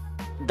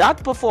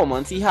that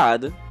performance he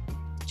had,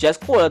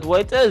 just call it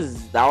what it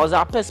is. That was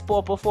a piss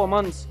poor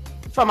performance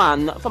from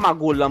a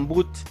golden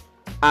boot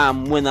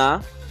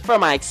winner,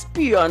 from an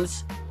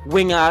experienced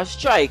winger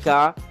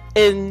striker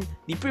in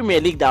the Premier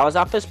League. That was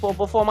a piss poor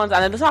performance,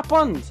 and it just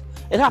happened.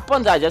 It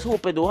happens. I just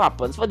hope it don't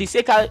happen. For the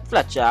sake of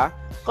Fletcher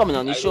coming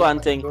on the show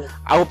and thing,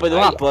 I hope it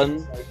don't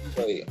happen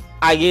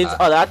against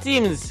other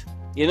teams.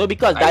 You know,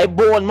 because that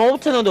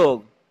Bournemouth, you know,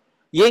 dog.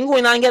 You ain't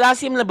going and get that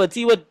same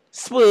liberty with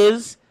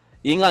Spurs.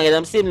 You ain't gonna get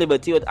them same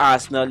liberty with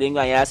Arsenal. You ain't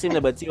gonna get that same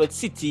liberty with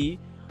City.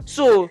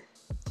 So,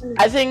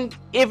 I think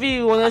if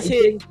you wanna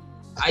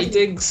I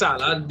think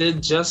Salah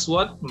did just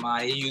what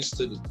Mai used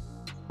to do.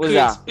 What's Create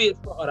that? space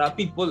for other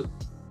people.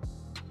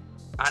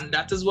 And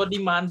that is what the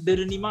man did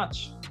in the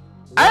match.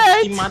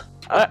 Alright.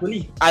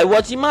 I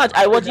watch the match.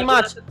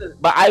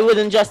 But I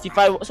wouldn't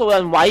justify. So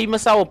then why he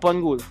missed out upon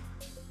goal?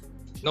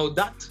 No,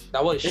 that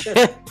was shit.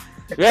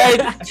 Right?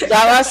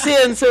 That was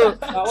saying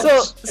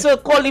so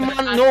call him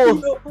man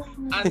no.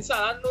 And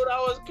Salah know that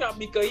was crap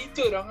because he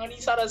turned around and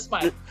he started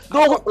smiling.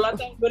 Go. A couple of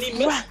times when he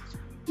missed,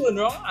 turned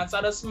around and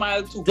started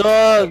smiling too.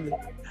 Dog.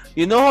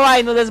 You know how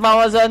I know this man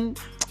was on?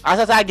 I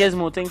started to get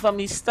more thing from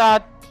the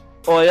start.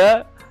 Oh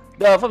yeah?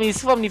 Dog, from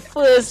the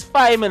first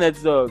 5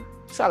 minutes, dog.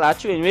 Salah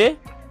train me.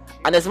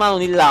 And this man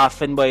only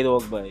laughing, boy,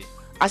 dog, boy.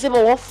 I said,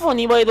 but what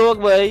funny, boy, dog,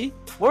 boy?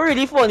 What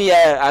really funny,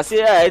 yeah? I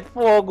said, alright,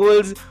 4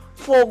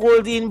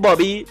 goals in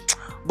Bobby.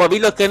 Bobby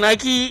looking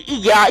like he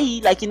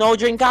like, you know,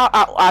 drink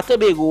a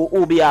Tobago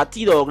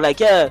OBRT, dog. Like,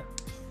 yeah.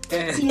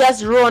 He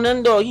has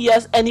running, dog. He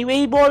has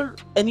anyway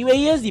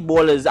he has the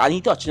ball is, and he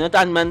touching it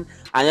and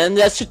then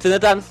just shooting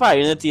it and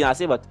firing it. I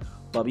say, but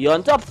Bobby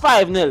on top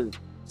 5-0,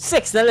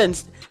 6-0,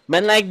 and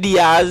men like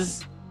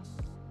Diaz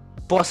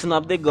busting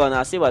up the gun.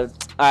 I say, well,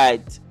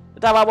 alright.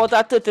 It have about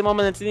a 30 more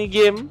minutes in the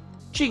game.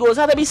 3 goals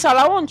have to be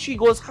Salah one. 3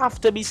 goals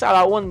have to be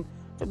Salah one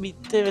to be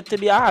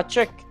a hat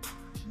trick.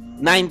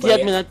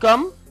 90th minute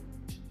come.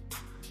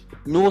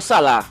 No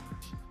Salah.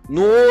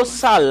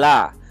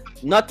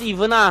 Not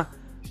even a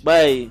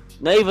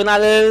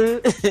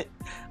little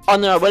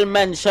honorable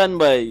mention,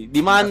 boy.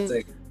 The man,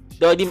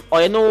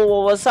 I know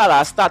what was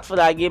Salah start for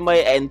that game,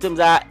 boy, in terms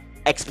of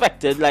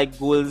expected like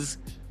goals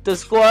to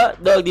score.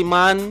 The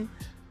man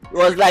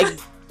was like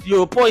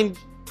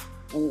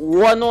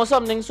 0.1 or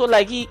something, so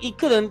like he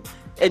couldn't,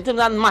 in terms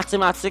of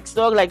mathematics,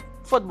 dog, like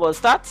football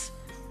stats.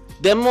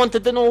 Them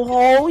wanted to know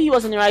how he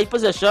was in the right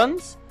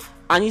positions,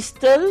 and he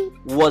still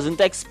wasn't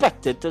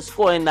expected to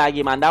score in that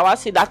game, and I would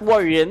say that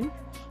worrying,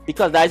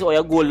 because that is all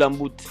your golden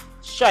boot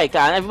striker,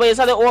 and everybody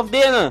said it off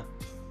there, no?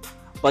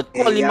 But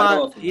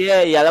Coleman, he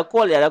had to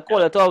call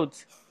it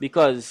out,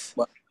 because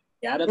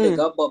he had to pick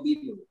up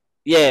Bobby though.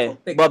 Yeah,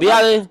 Bobby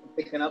had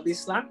picking up the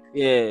slack.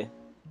 Yeah.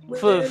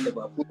 Where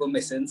Liverpool were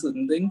missing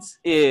certain things.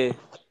 Yeah.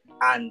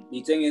 And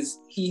the thing is,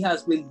 he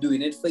has been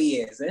doing it for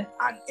years, and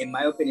in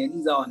my opinion,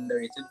 he's an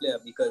underrated player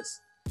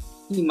because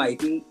he might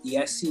think,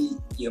 yes,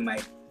 you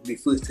might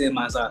refer to him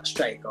as a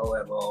striker or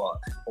whatever,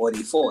 or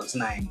the false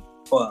 9.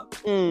 But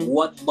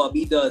what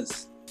Bobby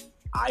does,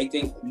 I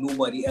think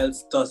nobody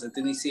else does it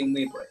in the same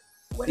way, but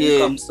when it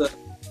comes to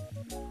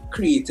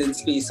creating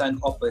space and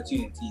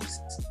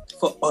opportunities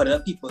for other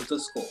people to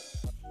score.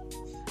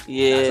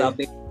 Yeah. That's a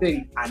big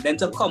thing. And then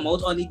to come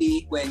out on the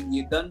day when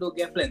you don't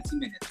get plenty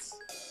minutes.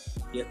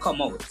 You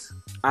come out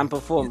and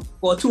perform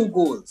for 2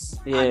 goals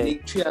and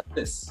make 3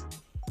 assists.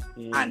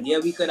 And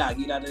we could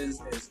argue that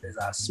is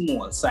a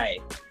small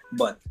side,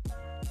 but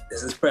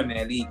this is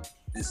Premier League.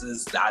 This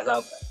is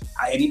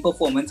any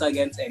performance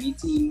against any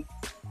team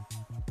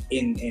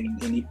in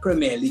the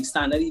Premier League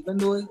standard, even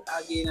though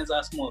again as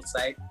a small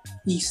side,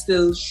 he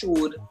still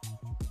showed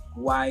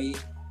why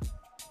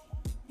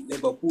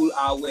Liverpool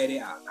are where they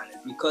are, and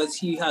it's because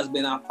he has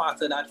been a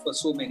part of that for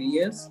so many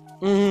years.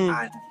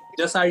 And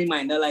just a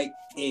reminder, like,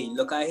 hey,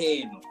 look at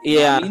him. You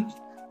know what I mean?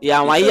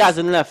 Yeah, why he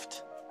hasn't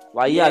left?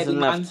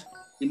 Left?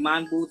 The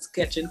man boots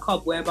catching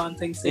cobweb and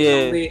things.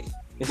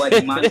 But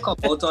the man come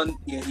out on,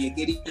 you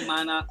get the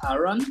man a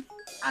run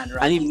and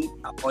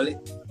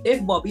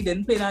if Bobby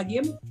didn't play that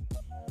game,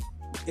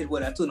 it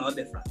would have turned out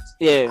different.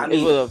 Yeah, I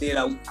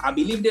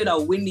believe they'd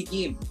have win the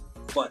game,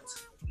 but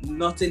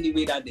not in the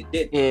way that they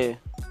did. Yeah.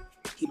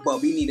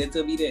 Bobby needed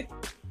to be there.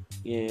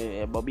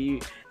 Yeah,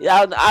 Bobby.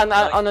 Yeah, and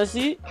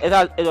honestly,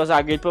 it was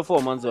a great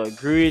performance, a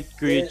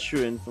great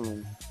showing from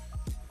him.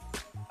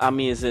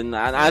 Amazing,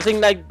 and I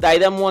think like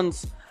them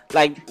once,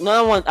 like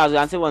not one. I was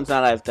gonna say once in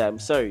a lifetime.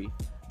 Sorry,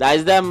 that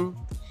is them,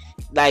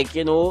 like,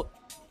 you know,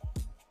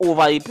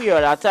 over the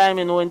period of time,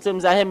 you know, in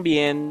terms of him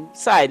being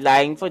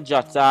sidelined for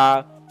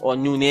Jota or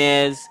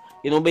Nunez,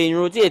 you know, being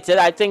rotated.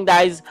 I think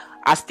that is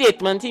a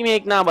statement he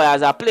make now, but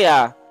as a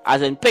player,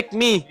 as in pick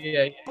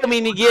me, put me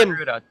in the game.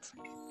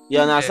 You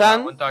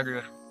understand? I won't agree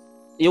with that.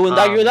 You wouldn't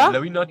agree with that?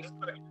 Let me not.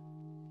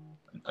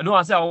 No,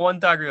 I said I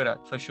won't agree with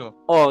that for sure.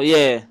 Oh,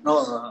 yeah.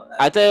 No,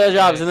 I tell you,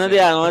 jobs in the day,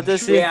 I want to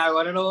see. yeah, I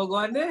want to know what's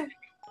going there.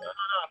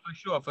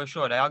 For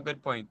sure. They are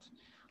good point.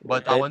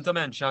 But I want to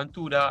mention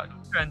too that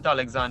Trent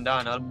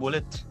Alexander-Arnold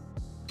bullet.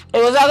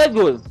 It was a good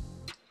goal.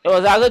 It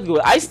was a good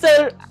goal. I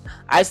still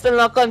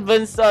not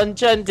convinced on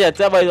Trent yet,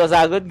 but it was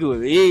a good goal.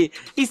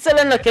 He's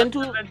still looking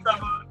to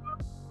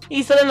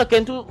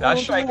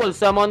hold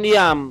some on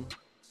the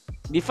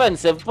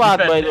defensive part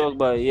by the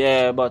boy.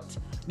 Yeah, but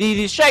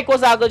the strike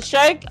was a good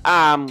strike.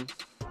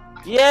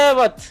 Yeah,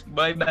 but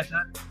By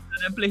better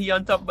than play he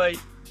on top by.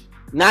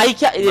 now he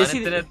can't. You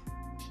see,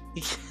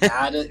 You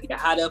had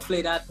to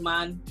play that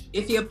man.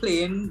 If you're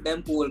playing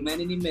them old men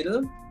in the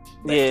middle,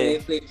 yeah,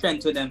 play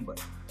Trent to them, but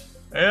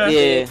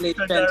yeah. play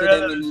Trent to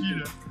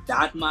them.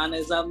 That man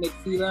is a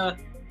midfielder.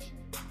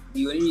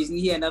 The only reason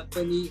he end up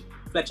in the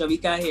Fletcher we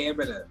can't hear,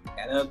 brother.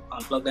 Gotta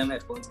unplug them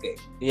headphones, kid.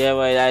 Yeah,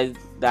 boy,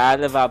 that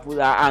Liverpool,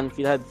 that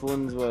Anfield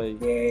headphones, boy.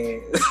 Yeah.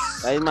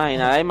 That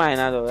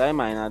minor, dog.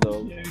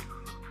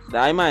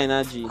 That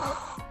minor, G.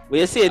 What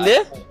you saying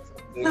there?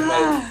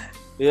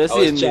 What you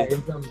saying there?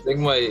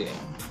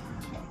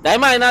 That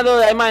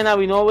minor,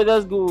 we know where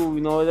let's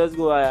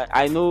go.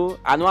 I know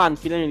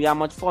Anfield ain't really have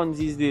much fun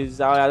these days.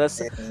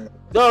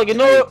 Dog, you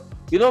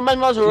know, man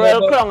was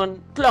real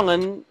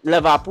clunging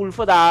Liverpool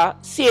for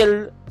that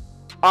sale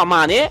of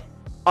money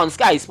on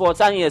Sky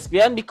Sports and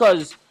ESPN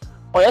because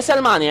you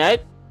sell money,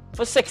 right?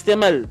 For 60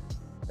 mil,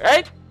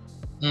 right?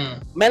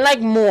 Men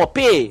like more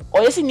pay.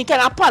 Or you see the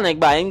kind of panic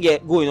buying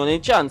going on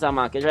in transfer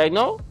market right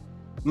now?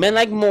 Men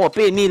like more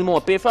pay, need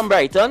more pay from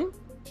Brighton.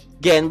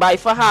 Getting buy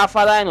for half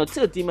a line or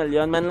 30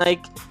 million. Men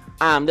like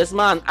this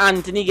man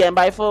Anthony getting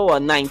buy for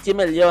what, 90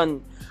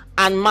 million.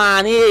 And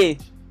money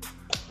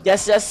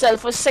just sell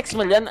for 6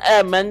 million.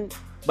 Men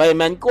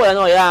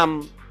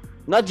calling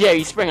not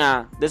Jerry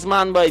Springer. This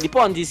man by the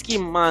Ponzi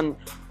scheme, man.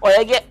 Or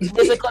you get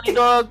basically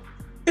dog.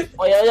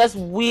 Or you just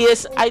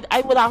waste.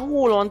 I would have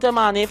hold on to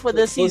money for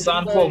the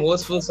season.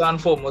 First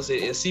and foremost,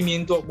 you see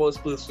me talk about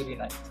Spurs for the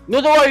night. No,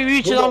 don't worry,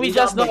 reaching on we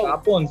just know.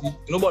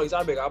 Nobody's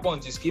a big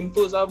Ponzi scheme.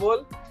 First of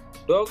all,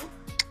 dog,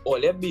 all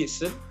your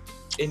basin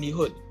in the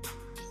hood.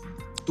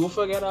 Don't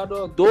forget that,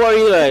 dog. Don't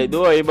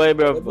worry, boy,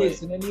 bro.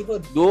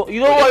 You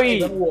don't worry.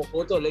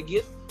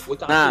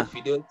 Nah.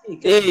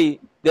 Hey,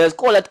 there's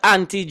call it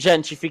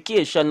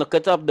anti-gentrification. Look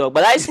it up, dog.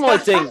 But that's small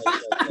thing.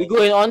 We're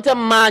going on to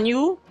Man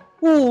U,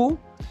 who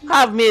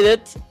have made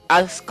it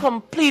as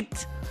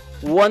complete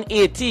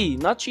 180,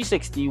 not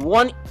 360,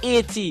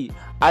 180,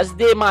 as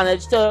they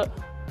managed to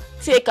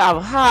take a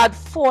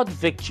hard-fought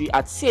victory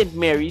at St.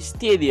 Mary's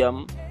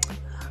Stadium.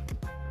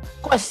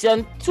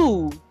 Question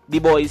to the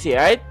boys here,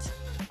 right?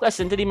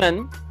 Question to the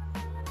men.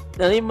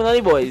 Not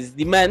the boys.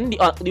 The men, the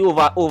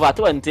over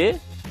 20,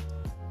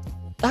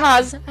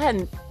 has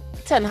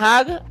Ten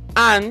Hag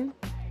and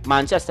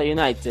Manchester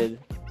United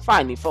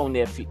finally found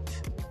their feet.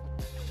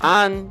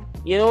 And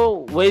you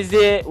know, where's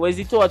the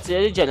thoughts,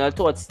 the general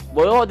thoughts?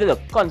 Boy, how they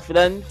look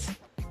confident.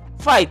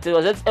 Fight. It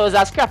was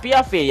a scrappy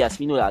affair, yes,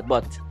 we know that.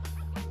 But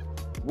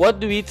what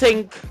do we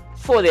think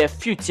for their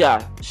future,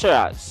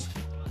 Shiraz?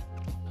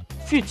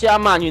 Future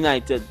Man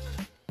United.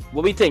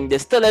 What we think? They're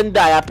still in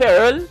dire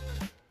peril?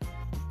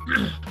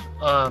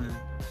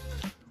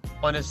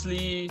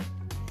 Honestly,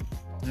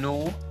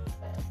 no.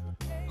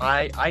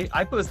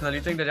 I personally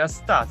think they just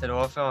started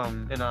off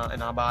in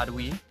a bad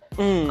way.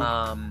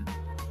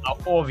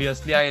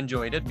 Obviously, I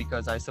enjoyed it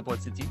because I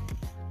support City,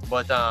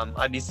 but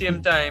at the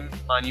same time,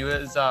 Man U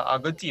is a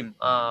good team.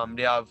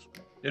 They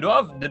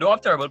don't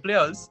have terrible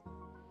players.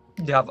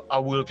 They have a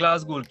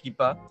world-class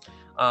goalkeeper,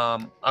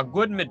 a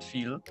good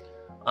midfield,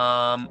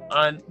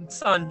 and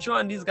Sancho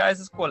and these guys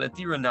is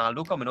quality.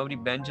 Ronaldo coming off the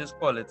bench is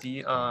quality.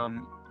 He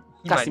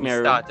might be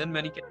starting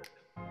many.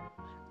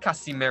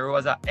 Casemiro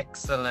was an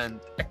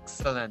excellent. I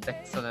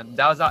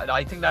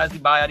think that's the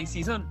buy of the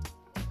season.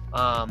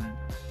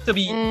 To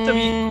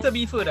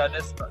be further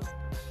discussed.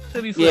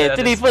 To be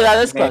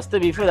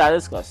further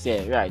discussed.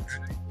 Yeah, right.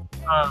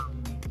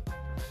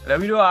 Let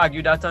me not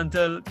argue that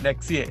until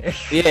next year.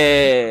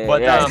 Yeah.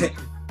 But right.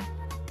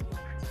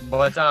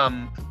 But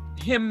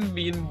him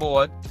being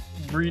bought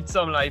breathed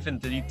some life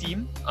into the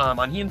team.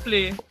 And he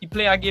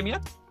play a game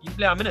yet? He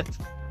play a minute.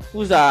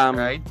 Who's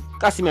right?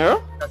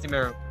 Casemiro?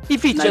 He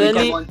featured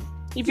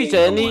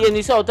in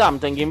the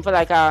Southampton game for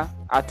like a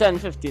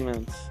 10-15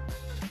 minutes.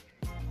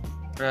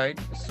 Right,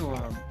 so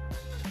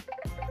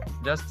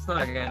just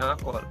not again a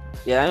call.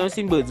 Yeah, I don't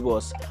see Birds,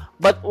 boss.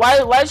 But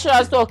while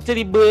Shiraz talk to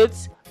the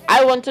Birds,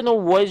 I want to know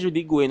what is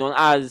really going on,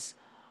 as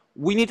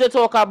we need to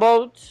talk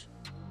about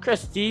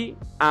Christie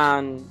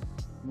and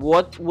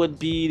what would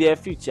be their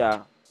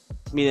future.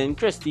 Meaning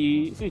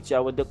Christie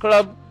future with the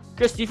club,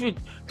 Christie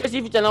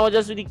future not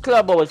just with the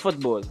club or with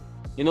football.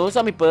 You know,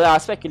 some people are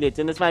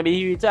speculating this might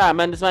be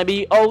retirement, this might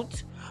be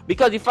out,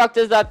 because the fact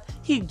is that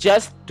he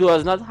just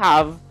does not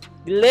have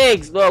the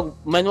legs, dog.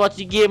 Man, watch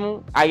the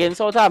game against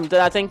Southampton.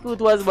 I think it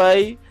was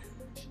by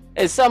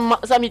some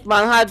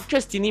hitman had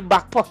Christie in the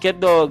back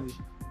pocket, dog.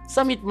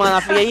 Some hitman, I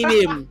forget his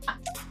name.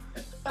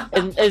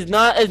 It's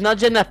not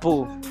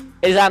Genepo.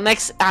 It's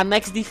our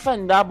next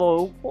defender,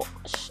 boy.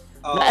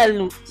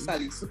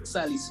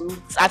 Salisu.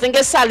 I think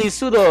it's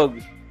Salisu,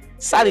 dog.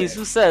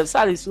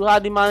 Salisu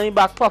had the man in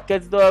back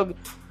pockets, dog.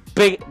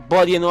 Big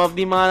body, of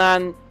the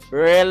man, and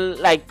real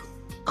like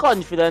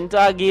confident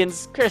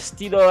against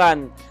Christie, dog.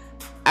 And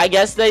I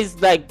guess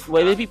there's like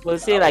when people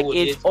say like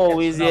age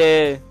always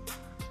that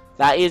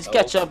age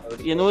catch up.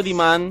 The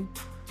man,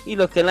 he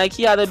looking like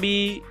he had to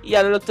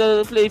look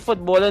to play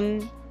football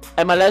in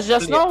MLS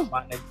just now.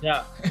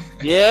 Manager.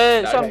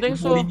 Yeah, something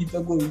so. He need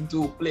to go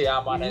into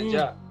player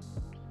manager.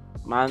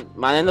 Man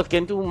ain't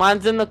looking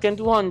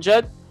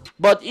 200.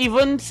 But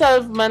even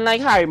self-men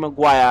like Harry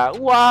Maguire,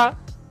 who are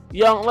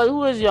young,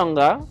 who is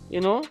younger,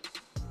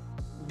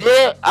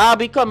 they are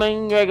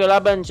becoming regular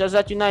benchers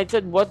at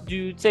United. What do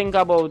you think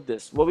about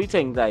this? What do you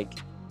think? Like,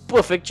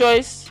 perfect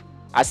choice?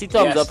 I see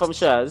thumbs up from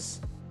Shaz.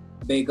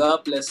 Big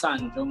up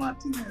Lisandro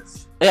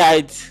Martinez.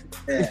 Right.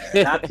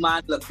 Yeah, that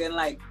man looking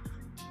like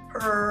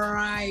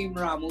prime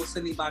Ramos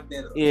in the back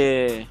there.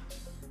 Yeah.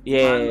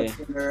 Man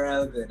looking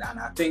real good. And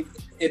I think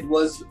it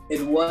was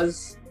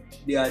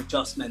the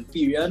adjustment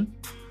period.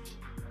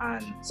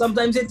 And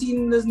sometimes your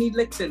team does need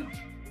licks,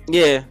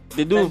 Yeah,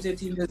 they do. Sometimes your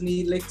team does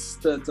need licks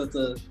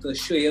to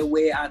show you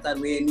where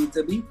you need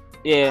to be.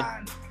 Yeah.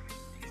 And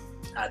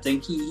I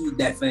think he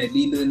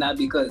definitely learned that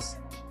because,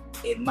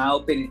 in my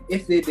opinion,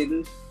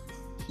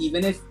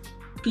 even if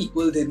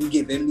people didn't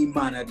give him the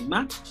man of the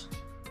match,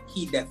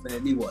 he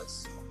definitely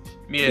was.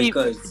 Yeah.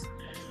 Because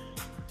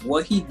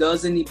what he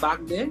does in the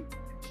back there,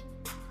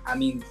 I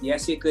mean,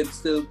 yes, you could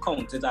still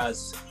count it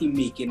as him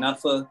making up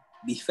for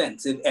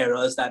defensive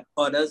errors that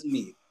others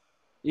made.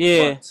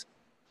 Yeah. But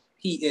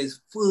he is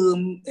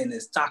firm in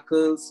his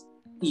tackles.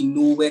 He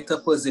knows where to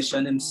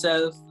position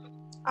himself.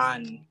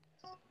 And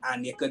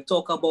you could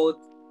talk about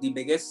the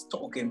biggest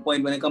talking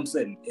point when it comes to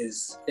him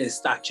is his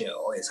stature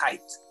or his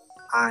height.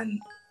 And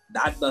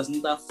that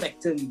doesn't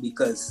affect him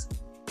because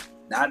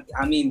as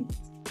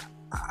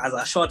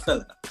a short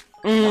fella,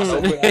 I'm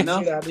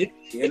gonna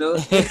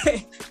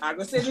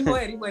say before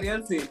anybody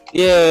else say.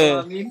 Yeah. You know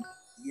what I mean?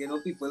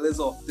 People is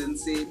often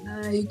saying,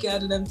 you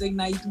can't do them thing,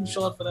 you too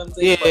short for them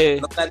thing. Yeah.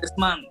 But look at this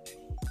man.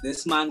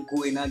 This man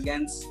going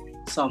against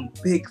some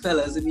big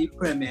fellas in the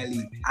Premier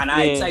League. And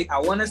I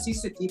wanna see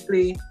City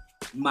play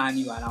Man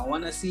U, and I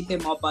wanna see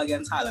him up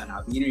against Haaland.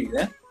 I'll be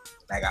real,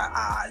 Like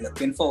I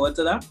looking forward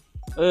to that.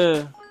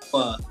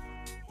 But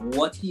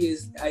what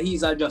he's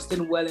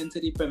adjusting well into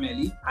the Premier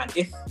League, and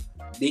if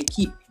he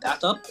keeps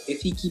that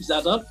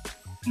up,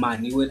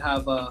 Man U would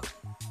have a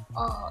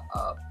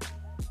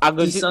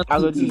decent.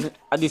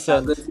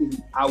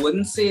 I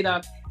wouldn't say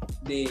that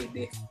they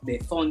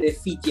found their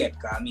feet yet.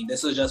 I mean,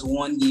 this was just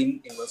one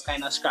game. It was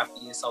kind of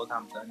scrappy in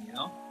Southampton,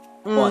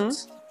 But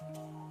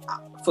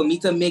for me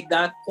to make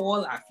that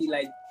call, I feel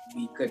like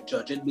we could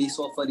judge it based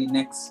off of the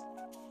next,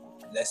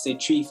 let's say,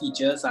 3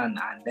 features, and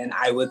then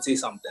I would say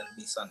something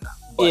based on that.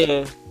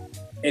 But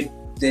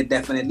there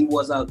definitely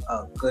was a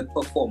good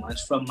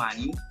performance from Man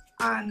U,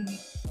 and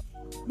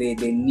they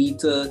need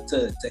to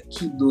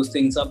keep those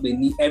things up.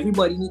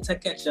 Everybody needs to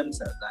catch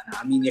themselves. And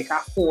I mean, you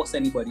can't force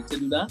anybody to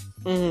do that.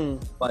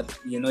 But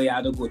you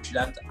have to go through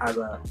that as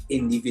an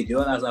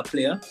individual, as a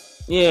player.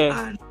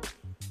 Yeah. And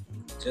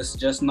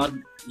just not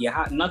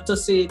to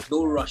say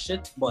don't rush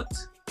it, but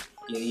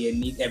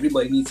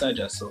everybody needs to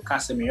adjust. So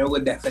Casemiro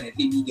will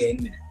definitely be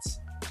getting minutes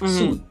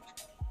soon,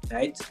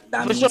 right?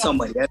 That means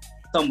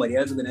somebody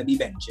else is gonna be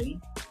benching,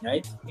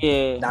 right?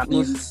 Yeah. That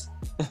means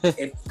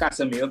if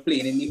Casemiro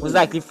playing in the was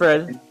likely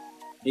Fred.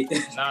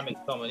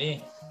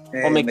 McTominay.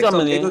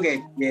 McTominay.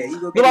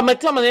 But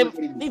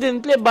McTominay, he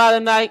didn't play bad,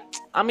 and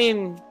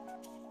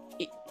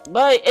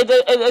but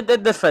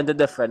it's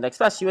different,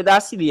 especially with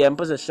that CDM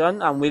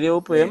position and with the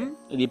open,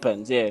 it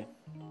depends, Yeah,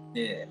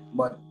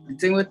 but the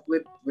thing with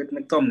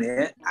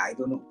McTominay, I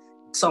don't know.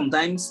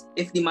 Sometimes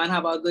if the man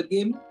have a good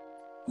game,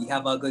 he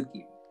have a good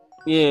game.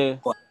 Yeah.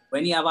 But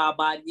when he have a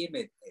bad game,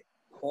 it's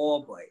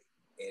real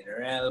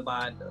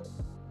bad.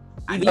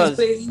 And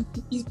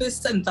he's played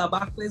centre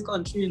back for his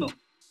country,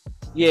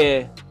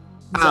 Yeah.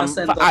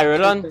 For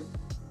Ireland.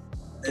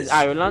 Is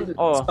Ireland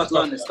or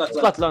Scotland?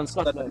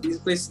 He's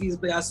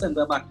played as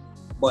centre back.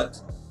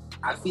 But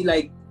I feel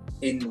like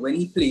when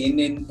he playing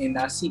in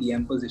that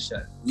CDM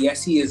position,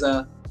 yes, he is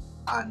an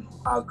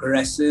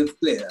aggressive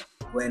player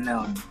when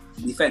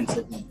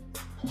defensively,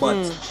 but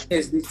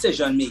his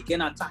decision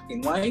making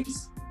attacking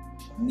wise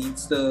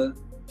needs to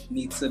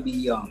be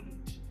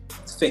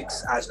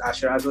fixed, as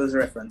Shiraz was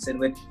referencing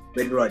with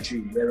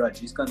Rodri, where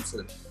Rodri's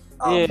concerned.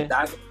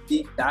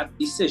 That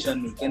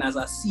decision making as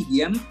a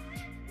CDM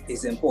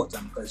is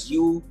important because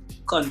you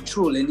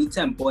controlling the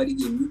tempo of the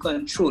game, you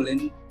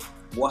controlling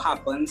what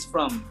happens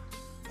from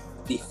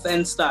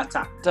defense to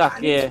attack.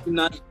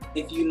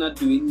 If you're not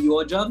doing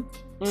your job,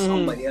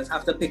 somebody else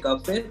have to pick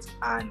up it,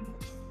 and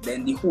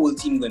then the whole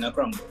team gonna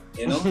crumble,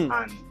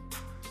 And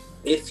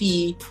if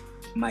he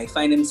might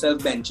find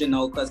himself benching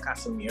now because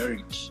Casemiro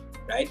reach,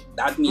 right?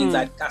 That means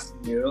that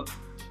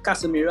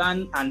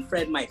Casemiro and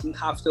Fred mightn't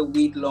have to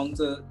wait long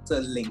to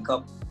link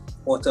up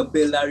or to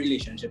build a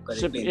relationship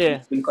because they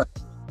play,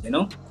 you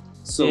know.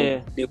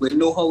 So they will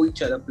know how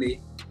each other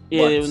play.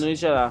 Yeah, they will know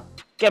each other.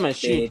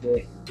 Chemistry.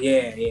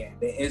 There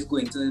is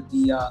going to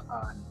be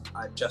an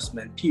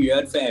adjustment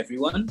period for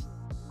everyone,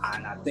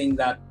 and I think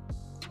that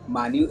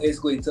Manu is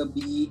going to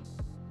be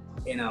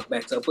in a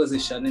better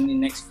position in the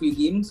next few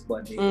games,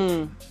 but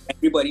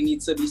everybody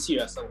needs to be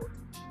serious about it.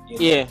 You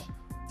know? Yeah,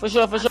 for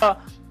sure.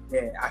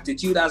 Yeah,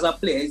 attitude as a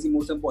player is the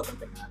most important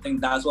thing. I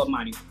think that's what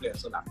Manu plays,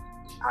 so that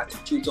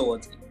attitude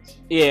towards it.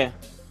 Yeah,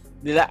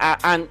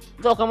 and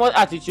talking about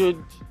attitude,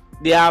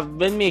 they have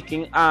been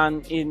making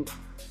an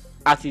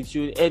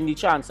attitude in the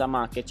transfer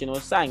market, you know,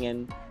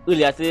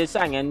 earlier today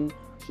signing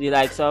the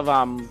likes of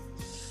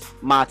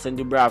Martin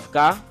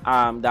Dubravka.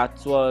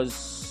 That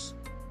was,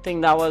 I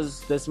think that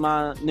was this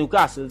man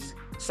Newcastle's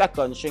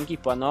second string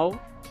keeper now,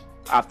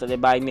 after they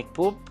buy Nick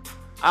Pope.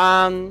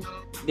 And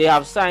they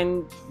have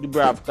signed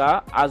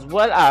Dubravka, as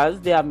well as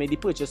they have made the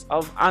purchase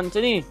of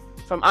Anthony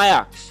from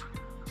Ajax.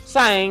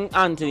 Signing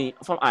Anthony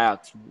from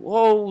Ajax.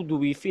 How do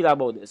we feel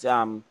about this?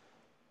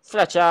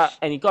 Fletcher,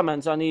 any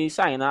comments on the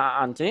signing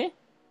of Anthony?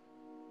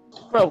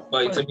 Bro,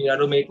 but to me that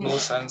don't make no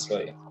sense,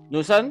 boy.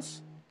 No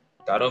sense?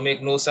 That don't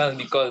make no sense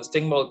because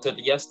think about it.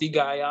 Yes, the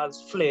guy has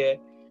flair.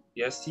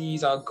 Yes,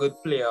 he's a good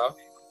player.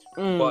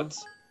 But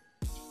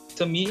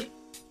to me,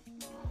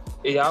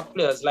 you have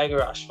players like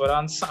Rashford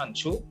and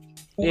Sancho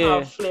who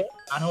have flair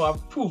and who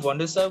have proven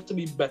themselves to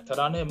be better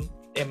than him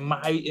in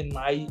my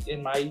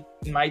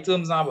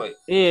terms now, boy.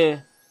 Yeah.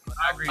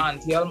 I agree.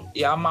 And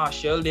you have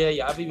Marshall there,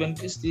 you have even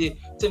Christie.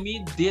 To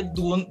me, they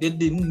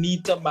didn't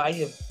need to buy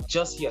him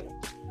just yet.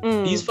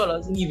 These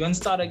fellas didn't even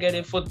start to get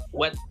their foot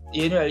wet.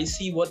 You didn't really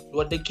see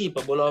what they're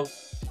capable of.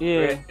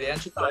 Yeah.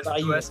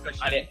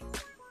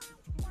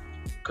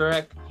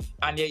 Correct.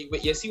 And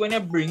you see when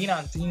you're bringing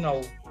Anthony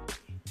now,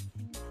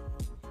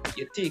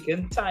 you're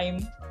taking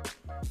time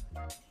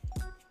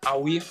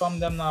away from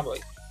them now, boy.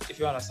 If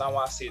you understand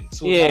what I'm saying.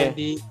 So their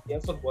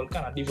football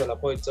kind of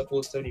develop how it's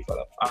supposed to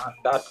develop. And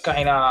that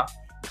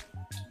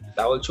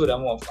will show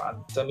them off.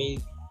 And to me,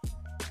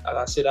 as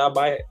I said, all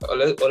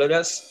of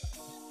this,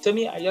 to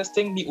me, I just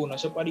think the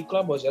ownership of the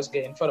club was just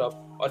getting fed up,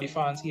 or the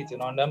fans hating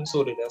on them,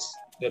 so they just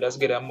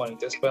get them money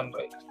to spend,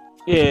 like.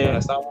 Yeah. You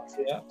understand what I'm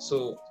saying?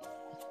 So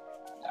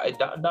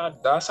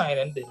that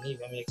signing didn't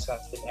even make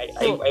sense to me.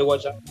 I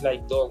watch it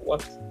like, dog,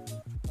 what?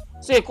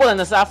 So you're calling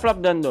this a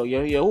flop then, though?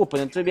 You're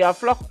hoping it to be a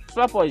flop,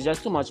 or is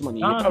just too much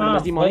money? Your problem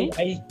is the money?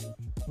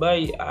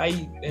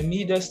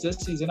 This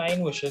season I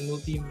ain't wishing no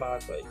team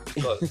bad, like,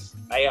 because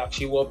I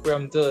actually want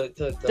them to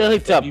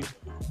hit up.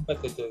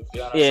 Competitive,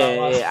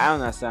 I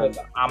understand.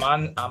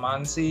 A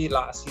man say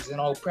last season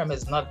our Prem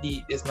is not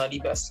the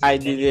best. I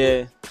did,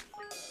 yeah.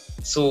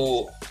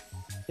 So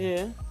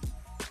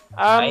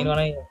I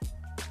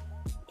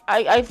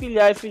feel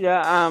ya.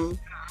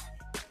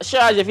 Sure,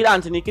 I feel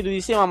Anthony could do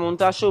the same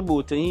amount of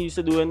showboating he used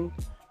to do in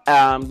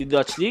the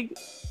Dutch league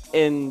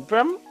in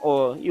Prem,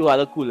 or you had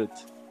to cool it?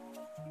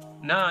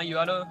 Nah, you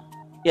had to.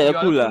 Yeah, the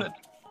cooler.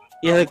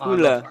 Yeah, the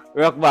cooler.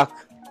 Rock back.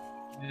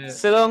 Yeah.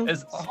 Sit down.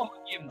 It's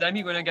game time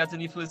you're gonna get in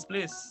the first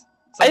place.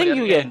 I think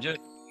you get.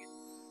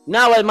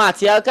 Now, well,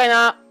 Martial kind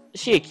of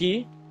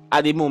shaky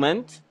at the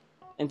moment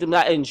in terms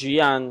of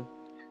injury, and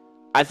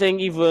I think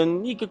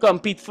even he could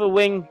compete for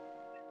wing.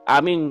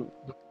 I mean,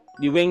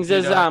 the wings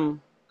is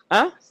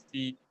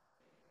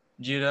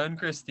Jadon,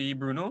 Christie,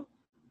 Bruno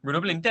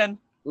playing 10.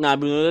 Nah,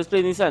 Bruno is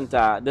playing in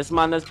center. This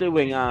man does play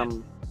wing.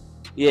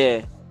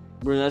 Yeah,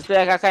 Bruno is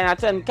playing like a kind of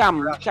 10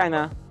 cam, kind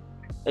of.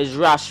 Is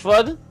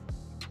Rashford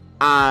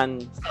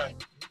and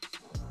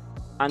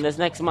this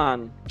next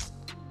man,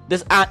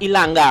 this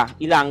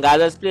Ilanga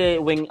does play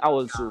wing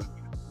also.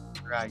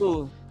 Right.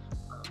 So,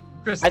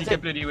 Christie can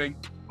play the wing,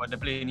 but they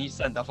play in each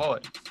center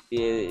forward.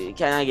 Yeah,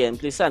 can again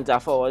play center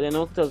forward. You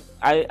know,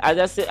 I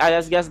just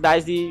guess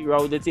that's the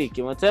route they take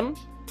him with him.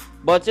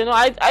 But you know,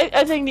 I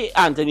think the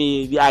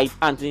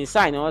Anthony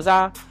signing was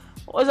a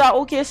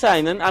okay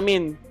signing. I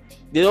mean,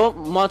 they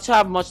don't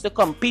have much to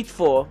compete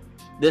for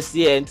this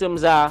year in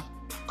terms of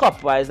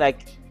cup wise,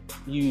 like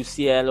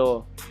UCL,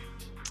 or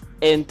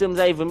in terms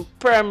of even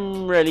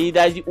Prem. Really,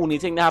 that's the only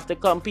thing they have to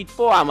compete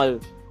for.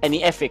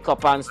 Any FA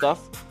Cup and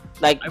stuff.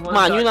 Like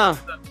man, you know.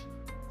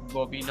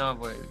 Bobby, no,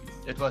 boy.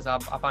 It was a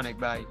panic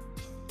buy.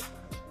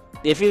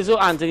 They feel so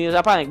Anthony was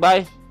a panic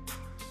buy?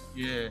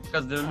 Yeah,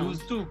 because they lose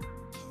too.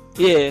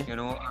 Yeah. You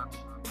know,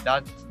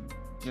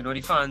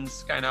 the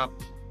fans kind of...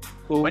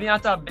 When you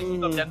have to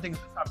big up them things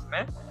to happen,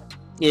 man.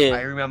 Yeah.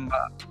 I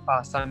remember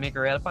Pastor make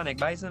a real panic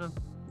buys, you know.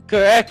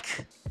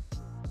 Correct.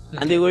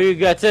 And they will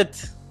regret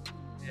it.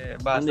 Yeah,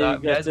 but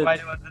that's why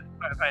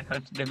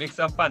they make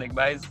some panic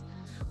buys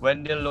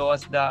when they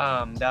lost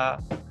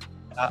the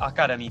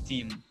academy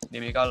team. They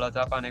make a lot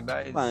of panic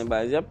buys. Panic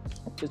buys, yep.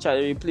 They try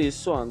to replace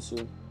so and so.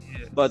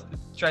 Yeah, but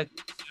try to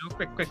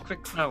quick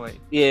now way.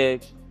 Yeah,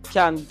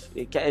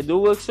 it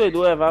don't work, so it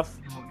don't ever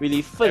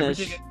really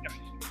finish.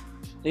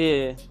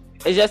 Yeah.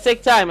 It just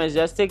take time.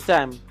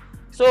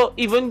 So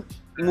even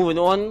moving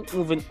on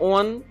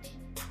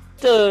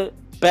to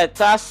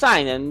better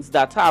signings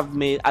that have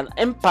made an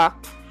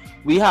impact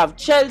we have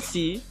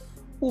Chelsea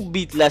who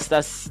beat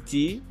Leicester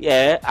City.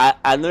 Yeah,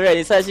 I know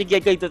already. So she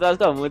get to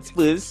come with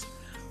Spurs.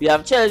 We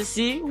have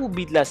Chelsea who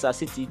beat Leicester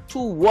City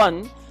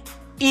 2-1.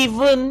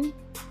 Even,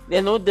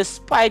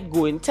 despite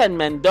going 10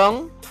 men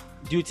down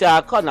due to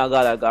a Conor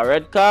Gallagher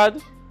red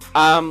card.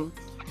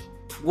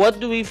 What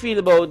do we feel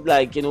about,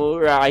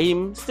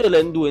 Raheem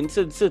Sterling doing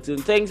certain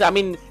things? I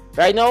mean,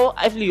 right now,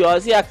 if you all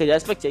see, I can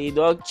just picture you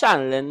dog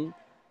channeling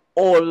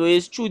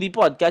always through the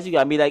podcast. You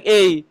can be like,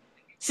 hey,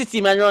 City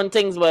man run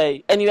things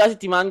by anywhere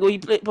City man go, he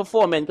play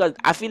performing. Because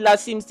I feel that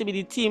seems to be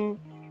the team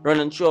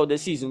running throughout the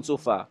season so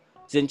far.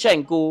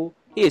 Zinchenko,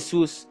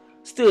 Jesus,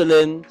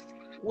 Sterling,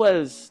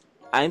 Wells.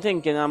 I ain't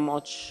thinking how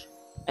much.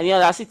 Any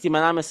other City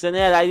man, I'm saying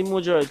like the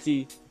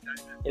majority,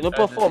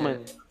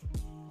 performing.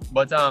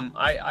 But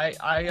I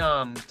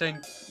think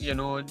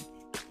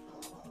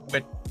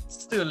with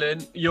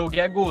Sterling, you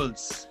get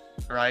goals,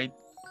 right?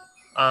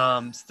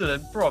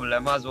 Sterling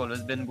problem has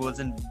always been goals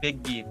in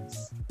big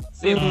games.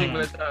 Same thing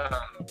with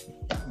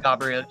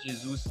Gabriel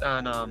Jesus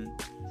and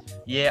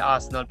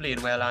Arsenal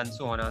playing well and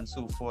so on and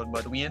so forth.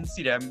 But we didn't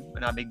see them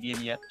in a big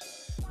game yet.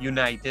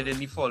 United in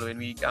the following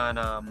week, and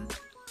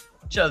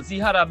Chelsea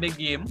had a big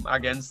game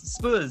against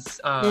Spurs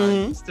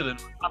and Sterling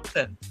was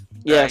absent.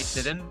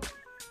 Yes. Right?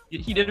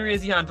 He didn't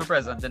raise his hand for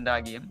present in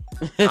that game.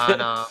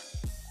 And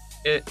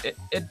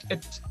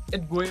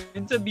it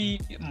going to be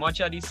much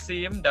of the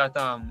same that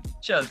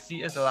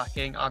Chelsea is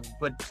lacking a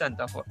good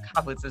centre for.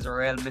 Havertz is a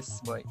real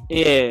miss boy.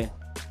 Yeah.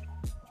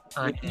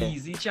 And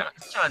easy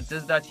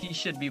chances that he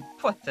should be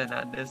put in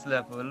at this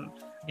level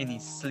in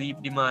his sleep,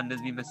 the man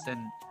is be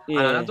missing. Yeah.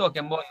 And I'm not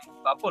talking about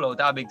pull out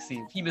a big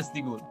save. He missed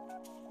the goal.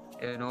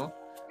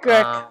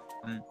 Correct.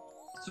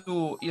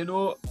 So,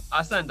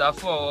 a centre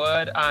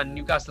forward and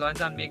Newcastle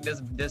can make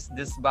this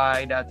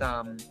buy that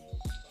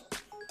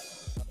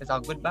it's a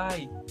good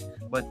buy.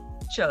 But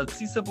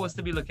Chelsea's supposed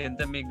to be looking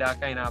to make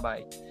that kind of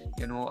buy.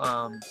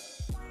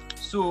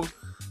 So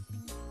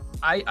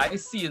I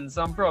seen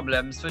some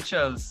problems for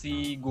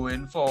Chelsea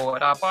going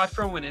forward. Apart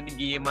from winning the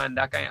game and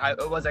that I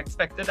was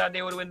expected that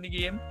they would win the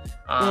game.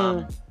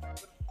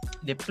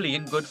 They're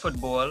playing good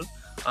football.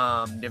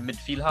 The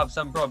midfield have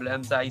some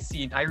problems. I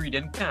read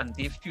in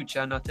Kante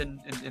future, not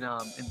in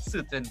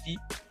certainty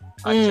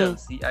at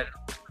Chelsea. I don't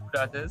know who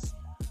that is.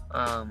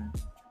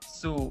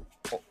 So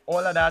all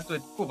of that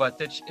with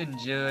Kovacic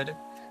injured.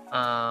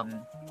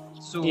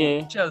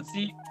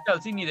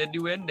 Chelsea needed the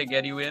win. They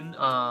get the win.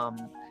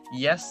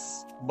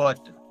 Yes,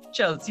 but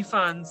Chelsea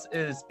fans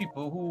is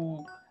people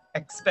who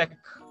expect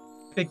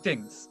big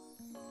things,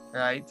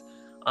 right?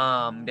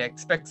 They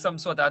expect some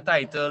sort of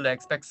title. They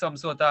expect some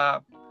sort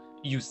of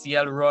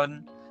UCL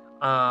run.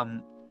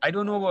 I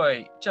don't know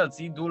why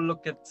Chelsea don't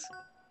look at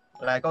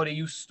like how they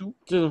used to.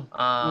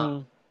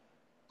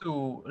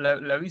 So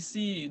let me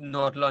see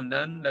North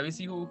London. Let me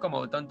see who come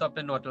out on top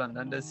in North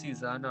London this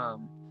season.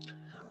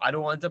 I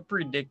don't want to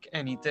predict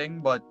anything,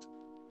 but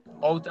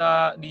out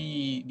of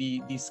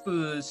the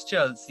Spurs,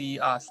 Chelsea,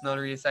 Arsenal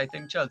race, I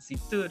think Chelsea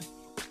third.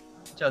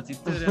 Chelsea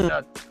third in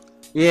that.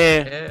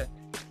 Yeah.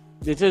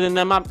 They third in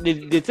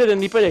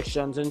the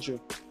predictions, isn't true?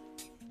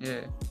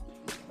 Yeah.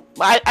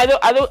 But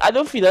I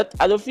don't feel that.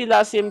 I don't feel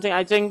that same thing.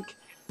 I think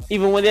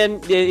even when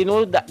they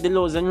the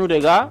losing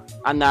Rudiger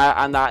and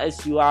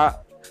SU are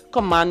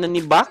commanding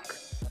the back,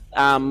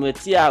 with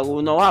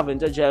Thiago now having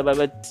to gel,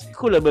 but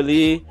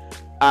Koulibaly,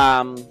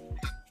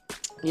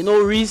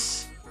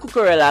 Reece,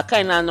 Cucurella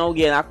kind of now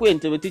getting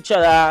acquainted with each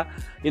other.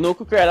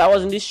 Cucurella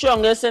wasn't the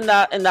strongest in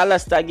that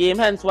Leicester game,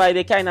 hence why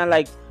they kind of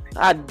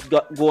had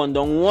gone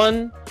down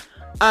one.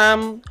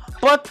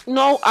 But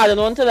now adding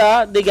on to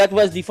that, they get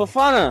Wesley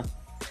Fofana,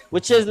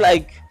 which is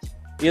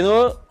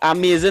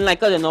amazing.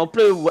 They now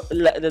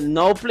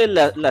play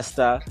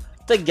Leicester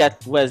to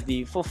get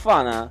Wesley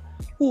Fofana,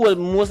 who will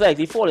most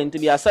likely fall in to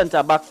be a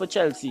centre back for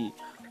Chelsea.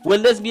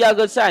 Will this be a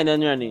good sign,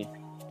 Rennie?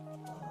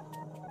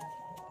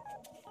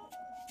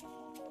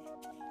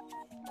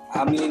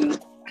 I mean,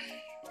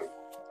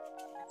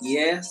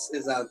 yes,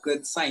 it's a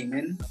good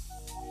signing.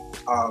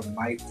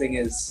 My thing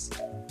is,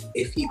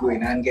 if he go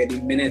in and get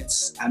him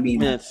minutes,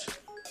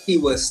 he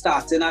was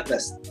starting at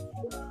Leicester.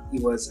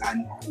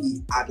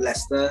 At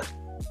Leicester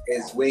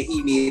is where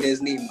he made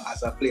his name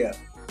as a player.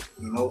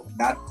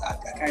 That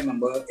I can't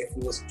remember if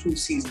it was 2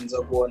 seasons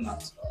ago or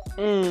not.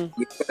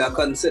 You could have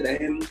considered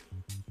him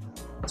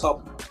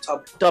top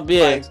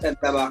 5 centre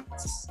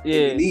backs in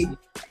the league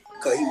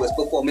because he was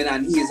performing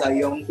and he is a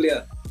young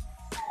player.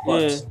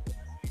 But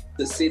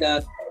to say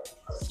that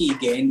he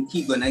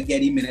gonna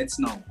get him minutes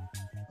now,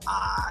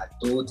 I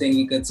don't think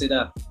you can say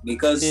that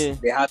because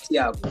they have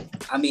Thiago.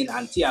 And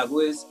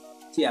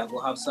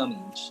Thiago have some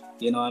age.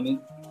 You know what I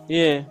mean?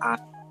 Yeah.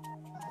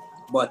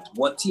 But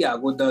what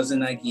Thiago does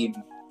in a game,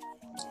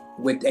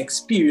 with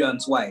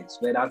experience-wise,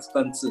 where that's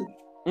concerned,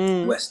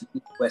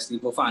 Wesley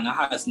Fofana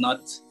has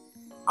not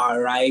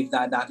arrived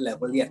at that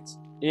level yet.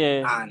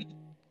 Yeah. And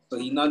so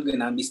he's not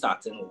gonna be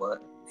starting over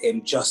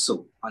him just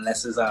so,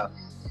 unless it's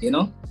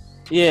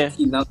Yeah.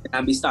 He's not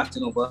gonna be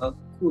starting over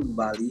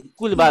Koulibaly.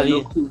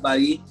 Koulibaly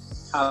Koulibaly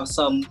have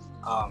some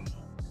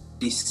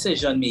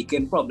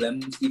decision-making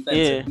problems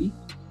defensively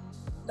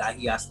that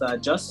he has to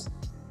adjust.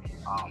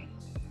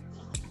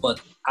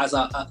 But as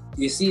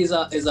you see, is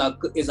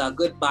a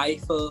good buy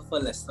for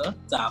Leicester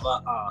to have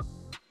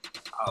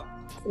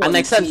a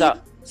next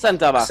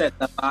centre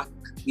back.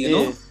 You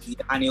know,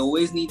 and you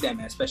always need them,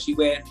 especially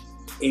where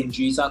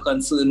injuries are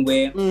concerned.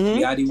 Where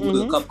we have the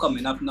World Cup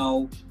coming up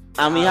now.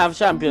 And we have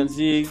Champions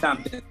League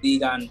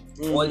and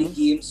all the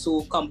games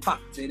so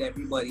compacted,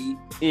 everybody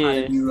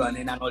and be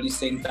running and all these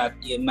things that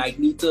you might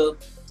need to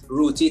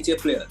rotate your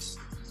players.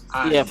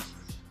 And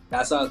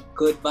that's a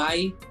good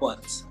buy,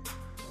 but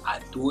I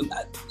don't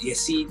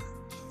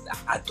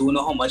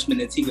know how much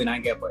minutes he's gonna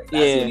get, but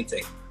that's the only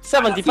thing.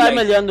 75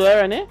 million though,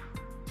 isn't it?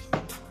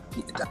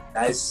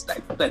 That's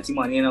like plenty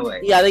money in a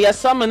way. Yeah, they get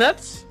some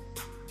minutes.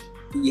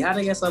 He had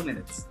to get some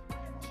minutes.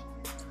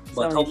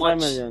 But how much?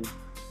 Million.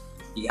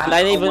 And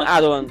I didn't even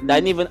add on.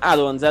 That even add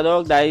on. That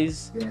all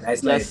guys. Yeah,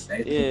 that's nice.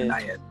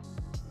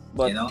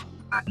 But you know,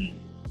 and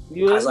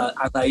as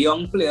a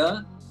young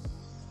player,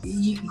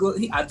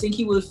 I think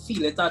he will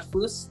feel it at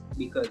first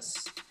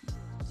because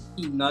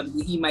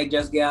he might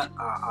just get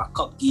a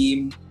cup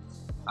game,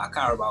 a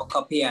Carabao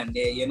Cup here and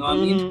there. You know what I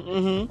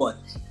mean? But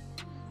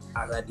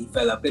as a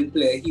developing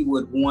player, he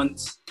would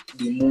want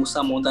the most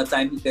amount of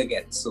time he could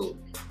get. So,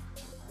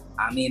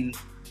 I mean.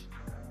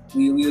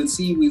 We'll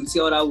see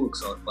how that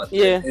works out. But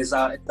it's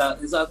a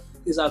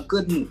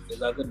good move. It's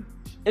a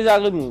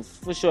good move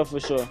for sure.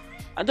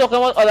 And talking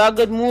about other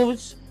good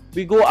moves,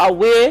 we go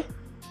away,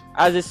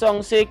 as the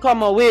song say,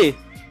 come away.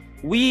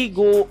 We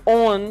go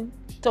on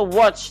to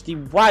watch the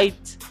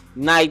White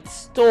Knight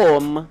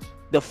storm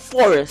the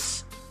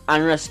forest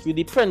and rescue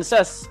the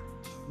princess.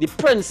 The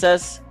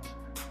princess,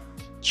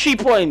 3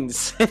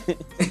 points.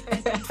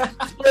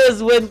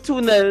 Spurs win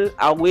 2-0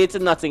 away to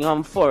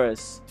Nottingham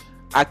Forest.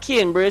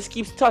 Cambridge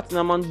keeps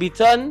Tottenham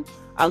unbeaten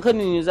and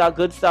continues a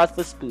good start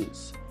for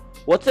Spurs.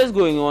 What is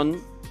going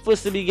on?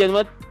 First to begin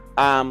with,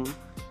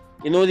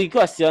 the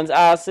questions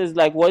asked is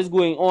like, what is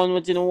going on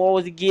with, what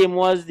was the game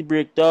was, the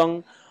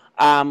breakdown.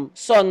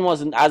 Son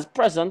wasn't as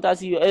present as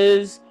he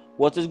is.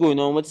 What is going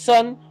on with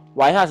Son?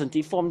 Why hasn't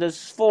he formed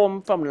his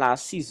form from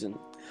last season?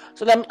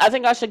 So then I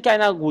think I should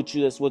kind of go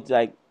through this with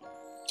like,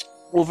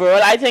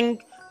 overall, I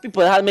think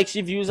people had mixed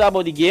views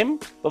about the game,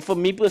 but for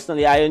me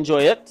personally, I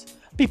enjoy it.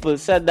 People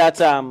said that,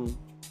 some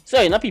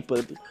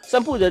people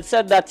that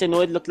said that, it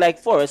looked like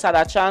Forest had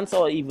a chance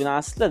or even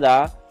a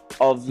slither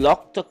of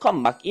luck to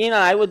come back in,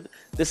 and I would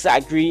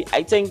disagree.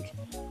 I think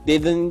they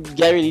didn't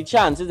get really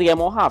chances, they get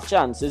more half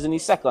chances in the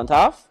second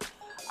half.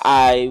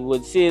 I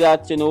would say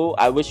that,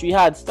 I wish we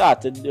had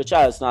started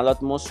Richarlison a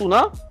lot more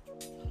sooner.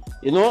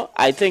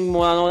 I think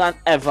more now than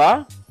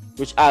ever,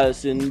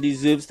 Richarlison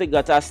deserves to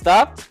get a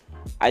start.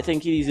 I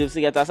think he deserves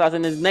to get a start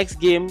in his next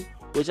game,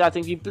 which I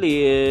think we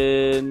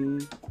play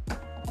in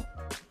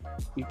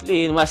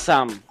West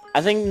Ham.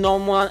 I think no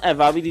more than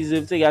ever he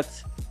deserves to get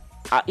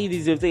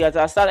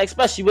a start,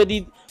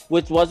 especially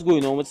with what's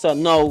going on with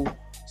Son. Now,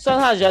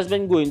 Son has just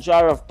been going through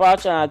a rough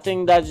patch, and I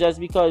think that's just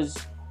because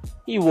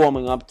he's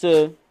warming up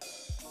to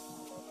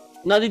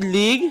not the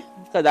league,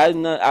 because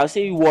I'll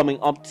say he's warming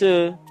up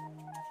to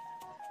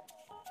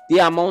the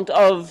amount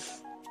of,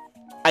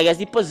 I guess,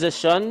 the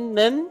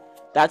positioning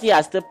that he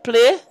has to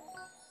play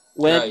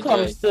when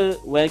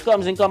it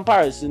comes in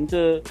comparison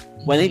to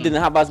when he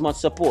didn't have as much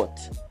support.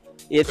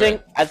 I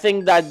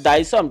think that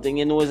is something,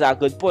 is a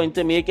good point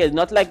to make. It's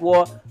not like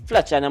what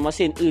Fletcher and I was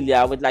saying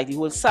earlier with like the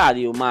whole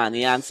Sadio,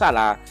 Mane and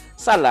Salah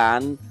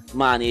and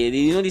Mane.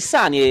 The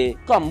Sane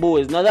combo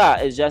is not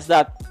that. It's just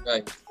that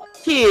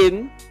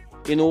Kane,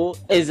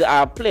 is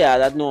a player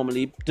that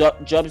normally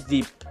drops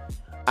deep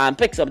and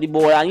picks up the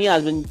ball, and he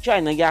has been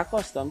trying to get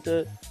accustomed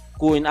to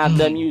going at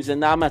them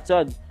using that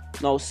method.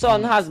 Now,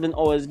 Son has been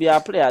always be a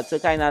player to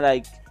kind of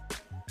like,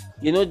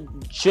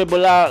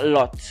 dribble a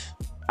lot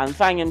and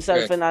find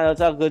himself in a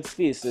lot of good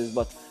spaces,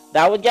 but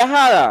that would get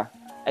harder,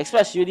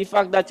 especially with the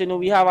fact that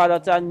we have a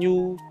lot of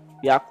new.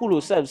 We have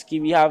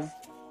Kulusevski, we have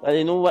our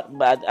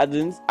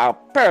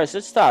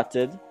Perisic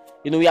started.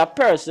 We have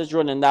Perisic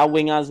running that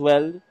wing as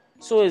well.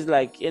 So it's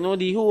like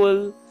the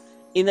whole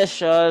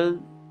initial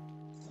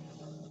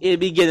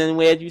beginning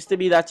where it used to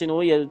be that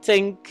you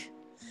think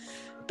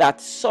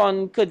that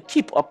Son could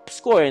keep up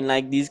scoring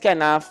like these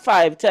kind of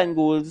 5-10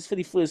 goals for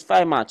the first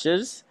 5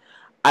 matches.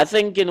 I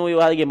think you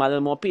have to give him a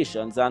little more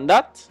patience than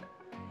that.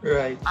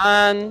 Right.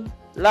 And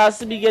last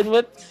to begin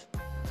with,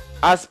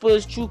 are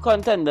Spurs true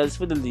contenders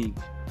for the league?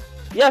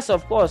 Yes,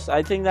 of course.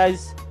 I think that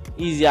is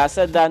easier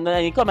said than done.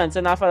 Any comments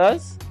on that,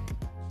 fellas?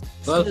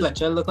 Well,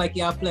 Fletcher, look like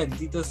you have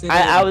plenty to say.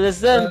 I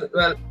was listening.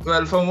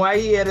 Well, from what I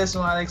hear this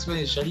one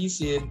explanation, he's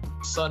saying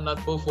Son not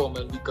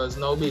performing because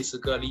now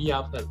basically he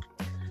have help.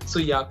 So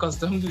you're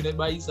accustomed doing it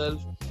by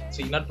yourself. So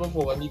you're not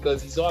performing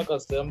because he's so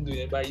accustomed doing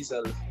it by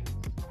yourself.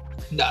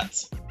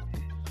 That's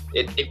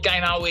it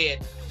kind of weird.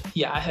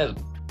 Yeah, help.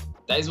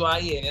 That is why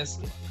I hear this.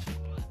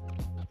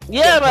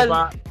 Yeah,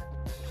 but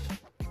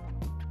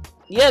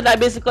that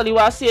basically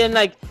what I'm saying.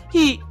 Like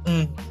he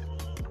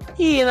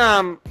in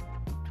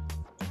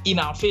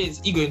our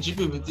face, he going to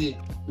puberty.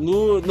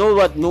 No,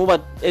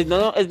 but it's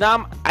not.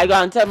 I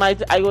go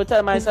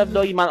tell myself,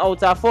 dog, man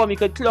out of form. You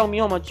could clown me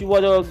how much you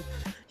want, dog.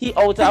 He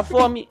out of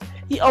form.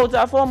 He out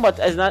of form, but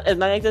it's not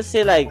like to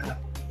say like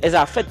it's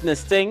a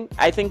fitness thing.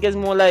 I think it's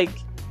more like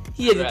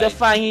he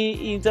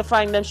need to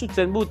find them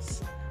shooting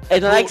boots.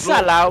 It's not like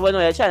Salah when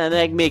you're trying to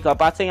like make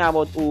up a thing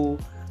about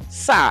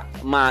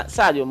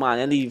Sadio man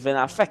and leaving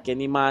affecting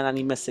the man and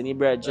he missing the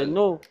bread.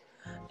 No,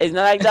 it's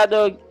not like that,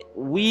 dog.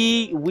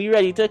 We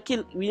ready to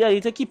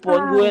keep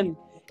on going.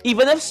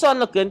 Even if Son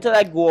looking to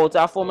like go out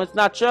of form, it's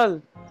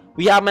natural.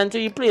 We are meant to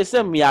replace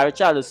him. We have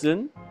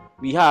Richarlison.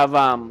 We have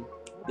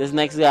this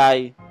next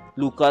guy,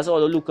 Lucas,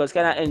 although Lucas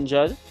kinda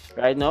injured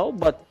right now.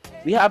 But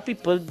we have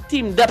people,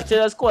 team depth in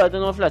the squad, I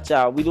don't know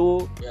Fletcher. We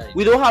don't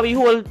have a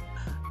whole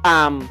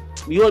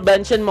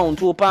bench and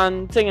mount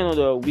open thing, you know,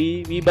 though.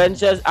 We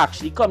benches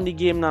actually come the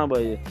game now,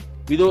 but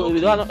we don't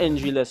have no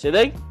injury list, you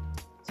think?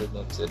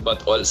 That's it.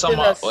 But but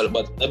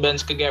the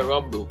bench could get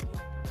robbed though.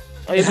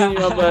 Oh, you think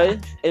you're boy?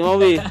 In what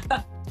way?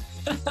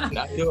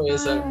 Not your way,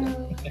 sir.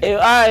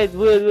 Alright,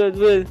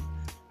 good.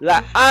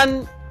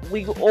 And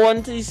we go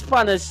on to the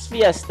Spanish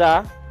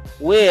Fiesta,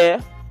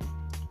 where,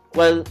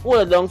 well,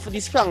 hold it down for the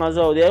Spangers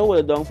out there, hold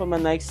it down for my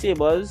Nike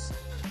Sabres.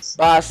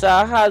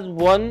 Barca has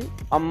won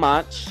a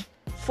match,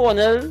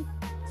 4-0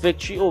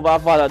 victory over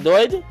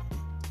Valladolid.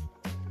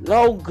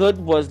 How good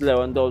was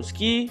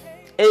Lewandowski?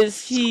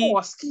 Is he...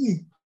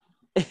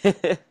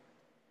 That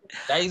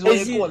is what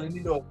they call it,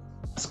 you know.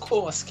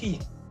 Skorski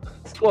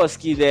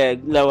there,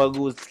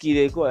 Lewandowski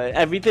they call it.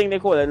 Everything they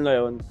call it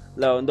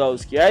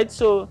Lewandowski, right?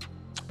 So,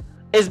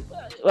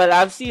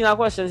 I've seen a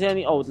question here in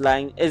the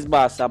outline, is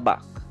Barca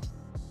back?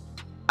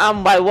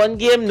 And by one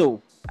game,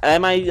 no. I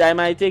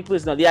might take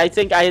personally. I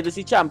think I had to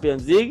see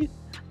Champions League.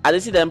 I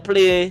did see them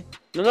play,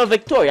 no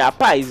Victoria,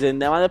 Pisen.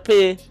 They want to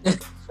play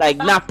like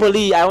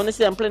Napoli. I want to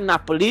see them play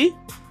Napoli.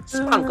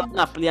 Spank up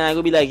Napoli and I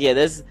go be like, yeah,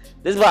 this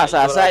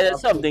Barca side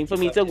is something for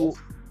me to go.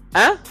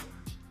 Huh?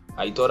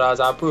 I thought that was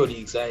a Pro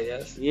League side,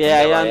 yes?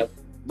 Yeah,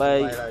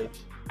 but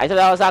I thought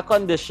that was a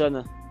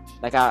condition,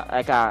 like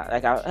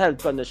a health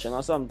condition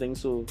or something.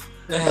 So,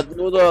 but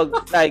no,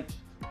 dog, like,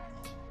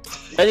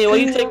 anyway,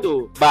 what you think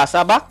though?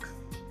 Barca back?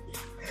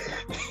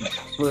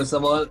 First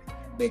of all,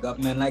 big up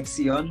men like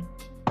Sion.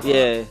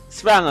 Yeah,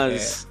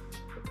 Spangers.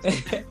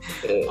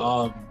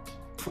 Yeah.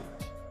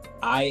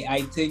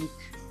 I think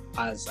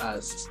as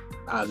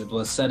it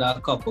was said a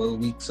couple of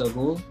weeks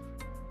ago,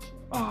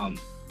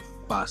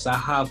 Barca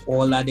have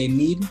all that they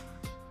need.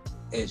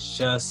 It's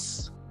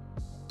just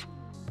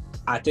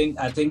I think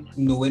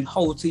knowing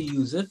how to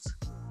use it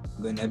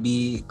gonna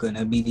be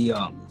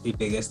the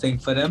biggest thing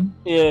for them.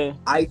 Yeah.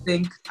 I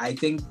think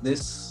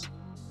this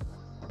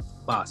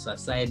Barca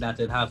side that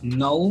it have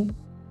now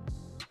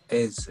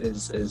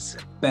is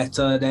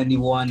better than the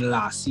one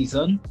last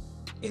season,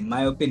 in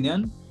my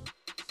opinion.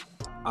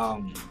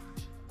 And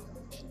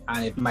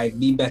it might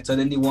be better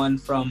than the one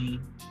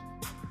from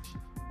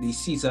the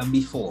season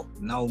before.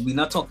 Now, we're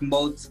not talking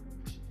about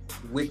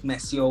with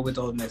Messi or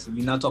without Messi.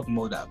 We're not talking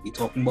about that. We're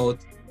talking about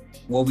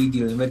what we're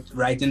dealing with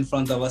right in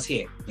front of us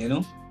here, you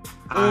know?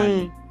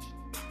 And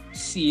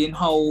seeing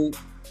how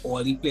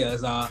all the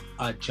players are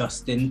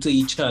adjusting to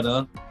each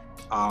other,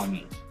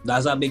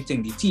 that's a big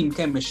thing. The team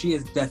chemistry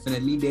is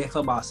definitely there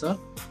for Barca.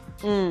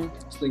 So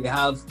you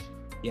have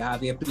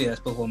your players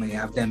performing, you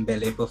have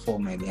Dembele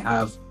performing, you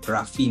have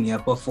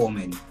Rafinha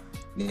performing,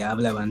 you have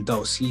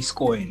Lewandowski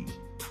scoring,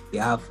 you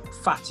have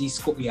Fati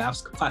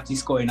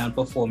scoring and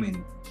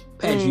performing,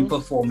 Pedri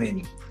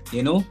performing,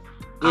 you know?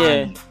 Yeah.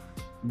 And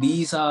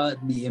these are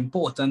the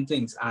important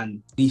things.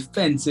 And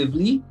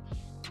defensively,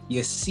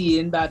 you're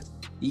seeing that,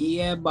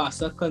 yeah,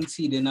 Barca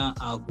conceding a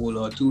goal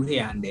or two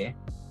here and there.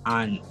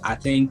 And I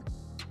think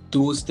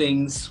those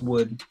things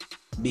would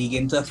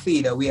begin to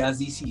fade away as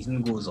the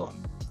season goes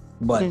on.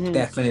 But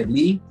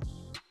definitely,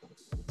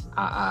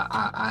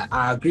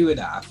 I agree with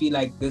that. I feel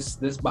like this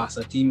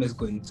Barca team is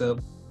going to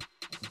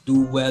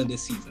do well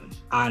this season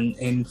and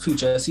in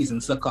future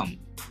seasons to come,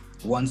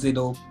 once they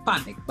don't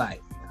panic buy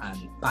and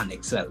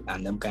panic sell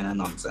and them kind of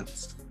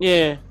nonsense.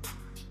 Yeah.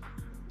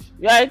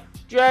 Right.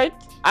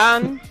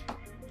 And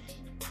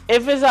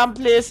if it's a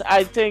place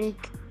I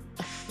think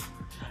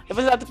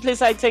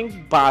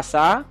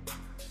Barca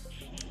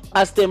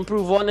has to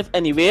improve on, if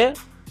anywhere,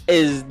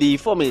 is the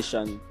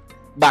formation,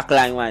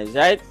 backline wise,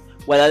 right?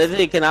 Whether they're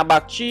taking a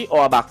back 3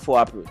 or a back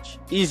 4 approach.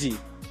 Easy.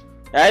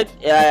 Right?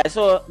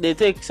 So they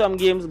take some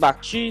games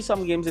back 3,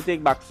 some games they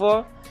take back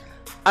 4.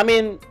 I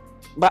mean,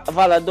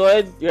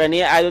 Valladolid,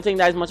 I don't think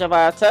that's much of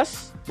a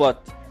test,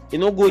 but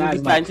going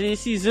into the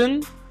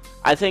season,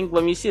 I think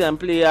when we see them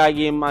play a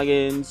game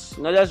against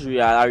not just a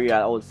real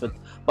outfit,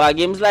 but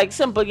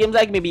simple games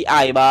like maybe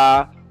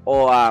Aiba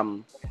or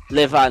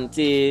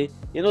Levante,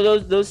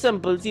 those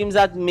simple teams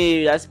that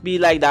may just be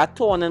like that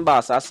torn in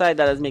Barca side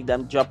that does make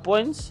them drop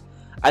points.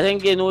 I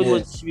think we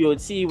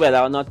would see whether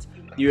or not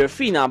the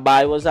Rafinha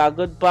buy was a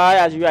good buy,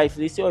 as you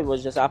rightfully say, or it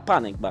was just a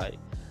panic buy.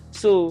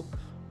 So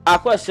our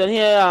question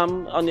here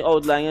on the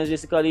outline is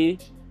basically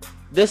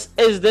this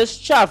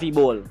Xavi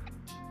ball.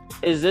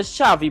 Is this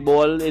Xavi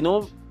ball,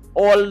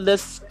 all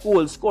this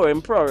goal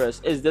scoring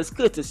progress is this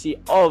courtesy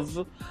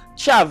of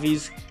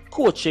Xavi's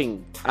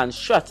coaching and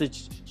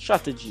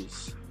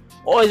strategies?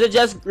 Or is it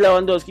just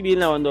Lewandowski being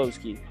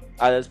Lewandowski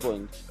at this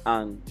point?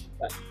 And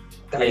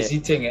that is the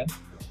thing, eh?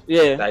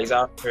 Yeah. That is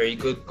a very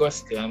good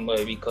question,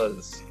 boy,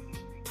 because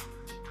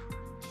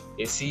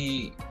you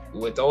see,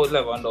 without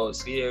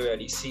Lewandowski, you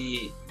really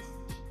see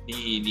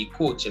the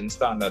coaching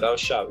standard of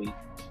Xavi.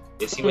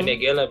 You see, when they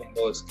get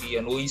Lewandowski,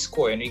 you know he's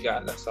scoring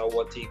regardless of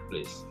what takes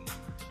place.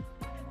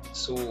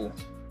 So,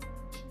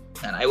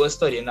 and I was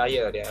studying that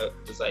year, I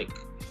was like,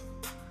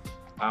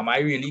 am I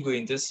really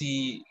going to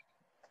see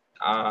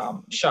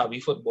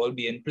Xavi football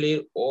being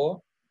played,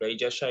 or do I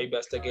just try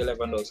best to get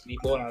Lewandowski the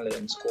ball and let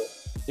him score?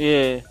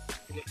 Yeah.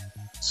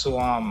 So,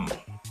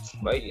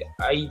 but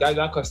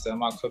that question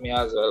mark for me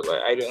as well,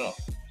 but I don't know.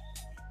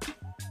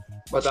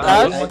 But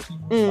I know what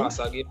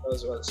Barca gave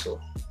as well, so.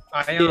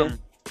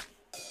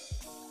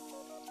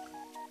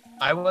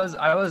 I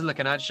was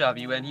looking at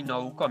Xavi when he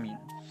now come in,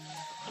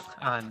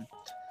 and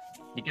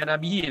the kind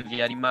of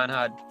behavior the man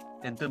had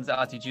in terms of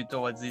attitude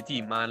towards the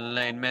team, and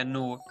linemen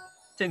know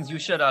things you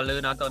should have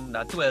learned at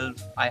under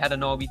 12. I had to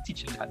now be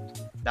teaching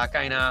that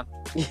kind of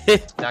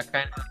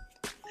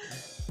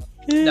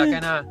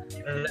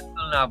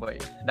level now, boy.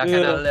 That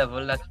kind of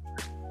level that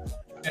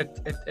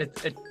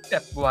it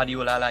Pep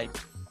Guardiola like.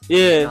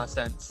 Yeah. In a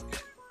sense,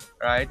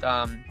 right?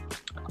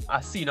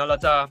 I've seen a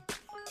lot of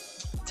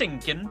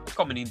thinking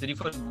coming into the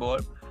football,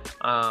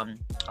 a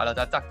lot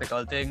of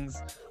tactical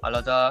things, a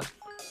lot of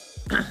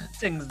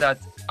things that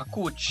a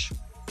coach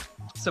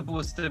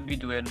supposed to be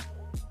doing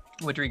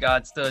with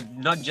regards to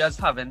not just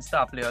having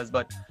star players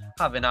but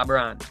having a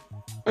brand,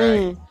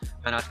 right?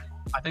 And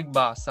I think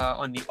Barca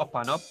on the up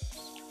and up.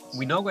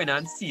 We're not going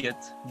to see it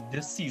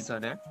this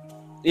season, eh?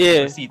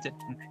 Yeah. We'll see it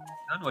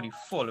or the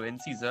following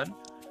season.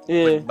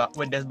 Yeah.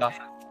 With this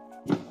Barca.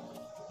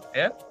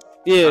 Yeah?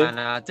 Yeah. And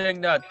I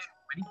think that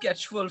when he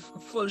catch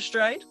full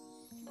stride,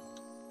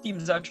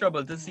 teams are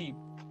trouble to see.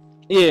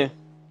 Yeah.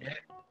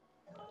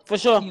 For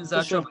sure. Teams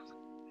are trouble.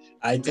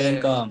 I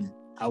think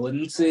I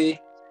wouldn't say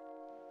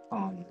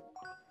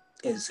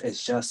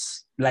it's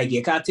just like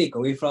you can't take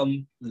away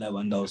from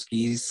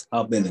Lewandowski's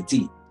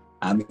ability.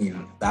 I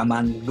mean, that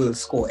man will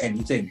score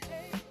anything.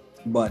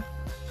 But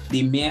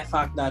the mere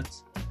fact that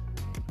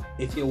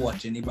if you're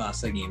watching the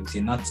Barca games,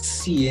 you're not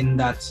seeing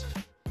that,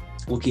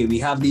 okay, we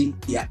have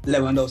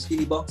Lewandowski in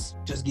the box,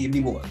 just give the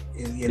ball.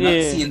 You're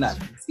not seeing that.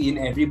 You're seeing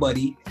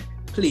everybody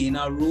playing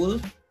a role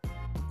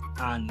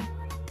and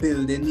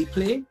building the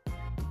play.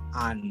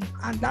 And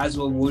that's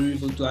what we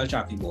refer to as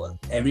traffic ball.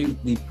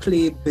 We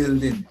play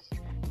building,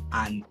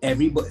 and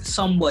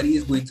somebody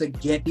is going to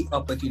get the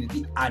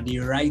opportunity at the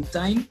right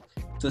time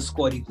to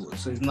score the goal.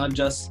 So it's not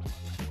just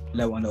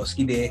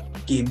Lewandowski there,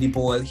 game the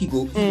ball, he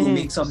go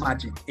make some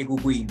magic, he go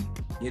in,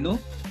 you know?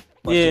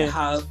 But you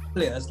have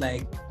players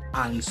like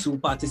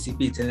Ansu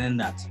participating in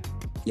that.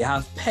 You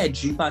have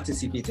Pedri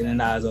participating in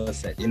that, as I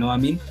said, you know what I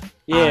mean?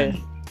 Yeah.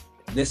 And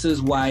this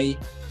is why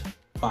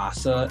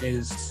Barca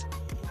is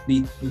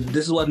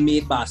this is what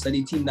made Barca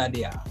the team that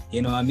they are.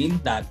 You know what I mean?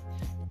 That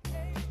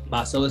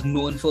Barca was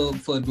known for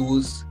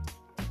those.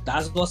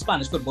 That's what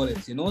Spanish football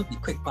is, you know, the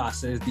quick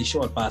passes, the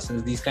short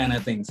passes, these kind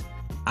of things.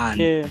 And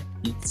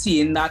you're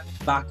seeing that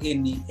back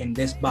in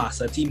this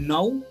Barca team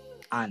now,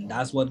 and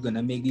that's what's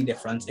gonna make the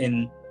difference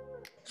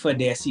for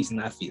their season,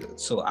 I feel.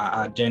 So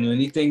I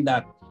genuinely think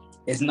that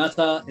it's not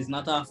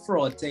a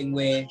fraud thing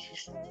where,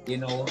 you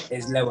know,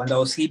 it's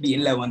Lewandowski being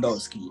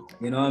Lewandowski.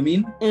 You know what I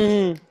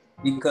mean?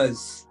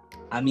 Because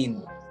I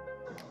mean,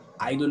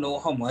 I don't know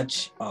how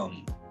much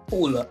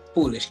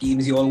Polish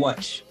games you all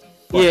watch.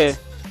 But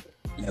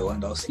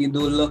Lewandowski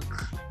do look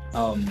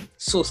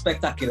so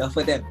spectacular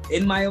for them,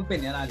 in my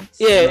opinion, at least.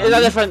 Yeah, it's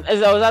a different.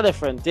 It's a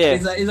different. Yeah,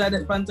 it's a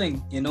different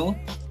thing, you know.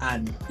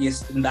 And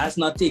yes, that's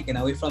not taken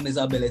away from his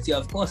ability.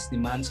 Of course, the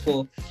man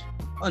scored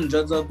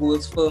hundreds of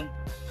goals for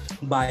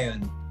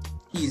Bayern.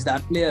 He's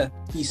that player.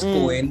 He's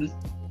scoring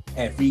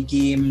every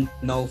game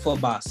now for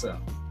Barca.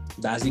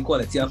 That's the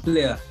quality of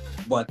player.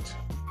 But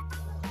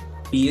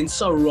being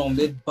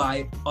surrounded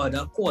by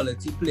other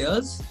quality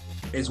players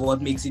is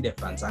what makes the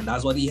difference, and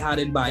that's what he had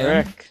in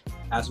Bayern. Correct.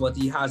 That's what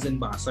he has in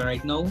Barca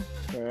right now.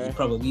 Correct. He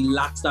probably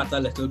lacks that a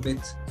little bit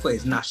for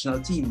his national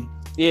team,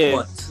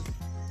 but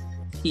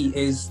he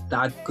is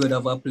that good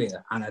of a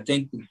player, and I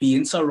think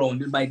being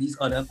surrounded by these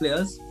other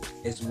players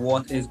is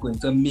what is going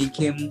to make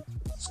him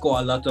score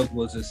a lot of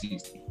goals this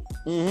season.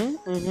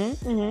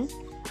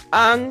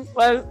 And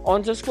well,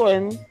 on to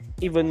scoring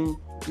even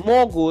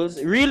more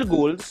goals, real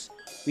goals,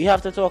 we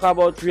have to talk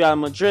about Real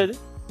Madrid,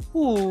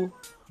 who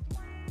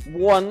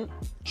won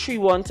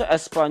 3-1 to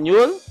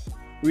Espanyol.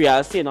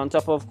 Real staying on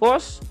top, of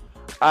course.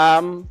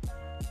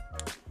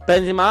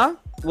 Benzema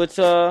with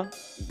a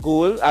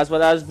goal, as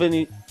well as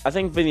I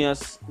think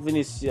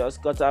Vinicius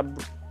got a.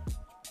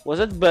 Was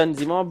it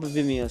Benzema or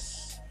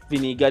Vinicius?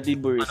 Vinny got the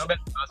brace.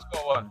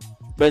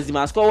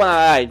 Benzema scored one,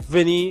 alright.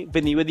 Vinny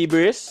with the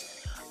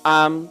brace.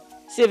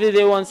 Save the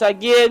day once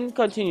again,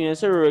 continuing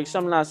to work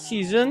some last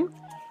season.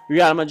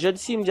 Real Madrid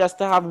seem just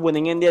to have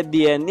winning in their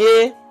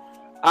DNA.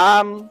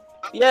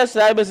 Yes,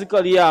 I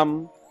basically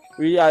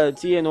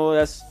reality,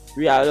 that's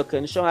we are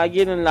looking strong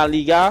again in La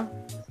Liga.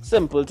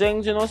 Simple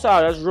things, so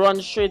I just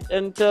run straight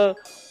into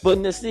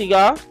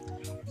Bundesliga.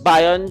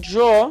 Bayern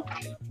draw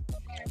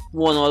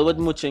 1-1 with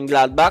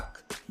Mönchengladbach,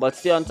 but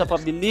stay on top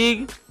of the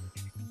league.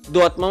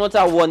 Dortmund with a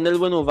 1-0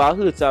 win over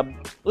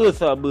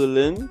Hertha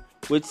Berlin,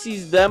 which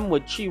sees them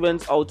with 3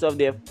 wins out of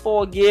their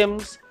 4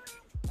 games.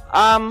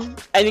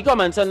 Any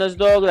comments on this,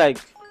 dog? Like,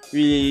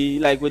 really,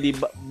 like with the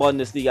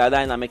Bundesliga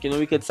dynamic,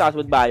 we could start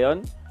with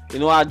Bayern.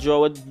 Our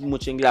draw with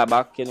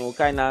Mönchengladbach,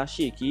 kind of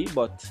shaky,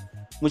 but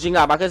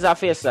Mönchengladbach is a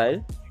fair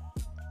side.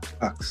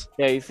 Facts.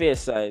 Very fair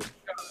side.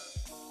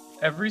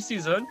 Every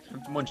season,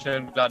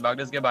 Mönchengladbach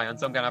does get Bayern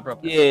some kind of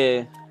problem.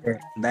 Yeah.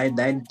 That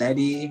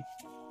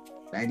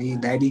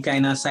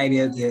kind of side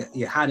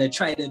you had to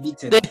try to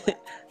beat it.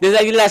 There's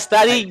like the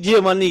Leicester, the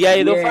German League,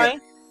 you don't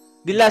find?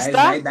 The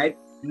Leicester?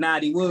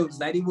 The Wolves.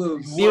 The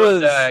Wolves.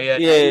 The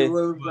Yeah.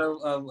 Wolves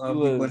of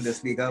the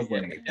Bundesliga.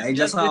 They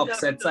just have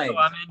upset side.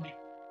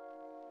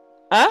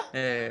 Huh?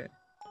 Yeah.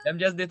 Them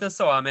just did a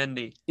sour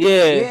Mendy.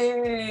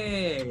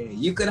 Yeah.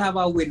 You could have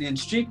a winning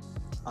streak.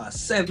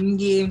 7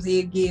 games,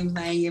 8 games,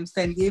 9 games,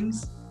 10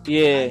 games.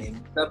 Yeah. And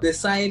you up the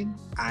side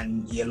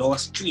and you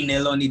lost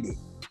 3-0 on the day.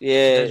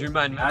 Yeah. Just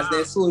remind me. That's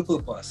their sole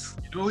purpose.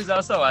 You know who's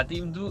our sour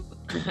team do?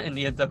 And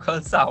the other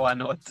called Sour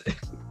Nut.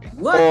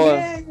 What? Oh,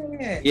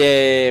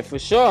 Yeah. for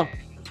sure.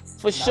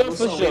 For That sure.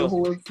 was our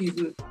whole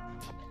season.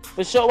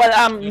 For sure.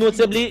 Well,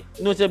 notably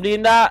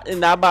in that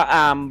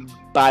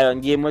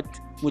Bayern game with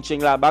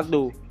Mönchengladbach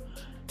though.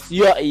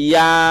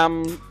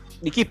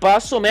 The keeper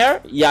Sommer,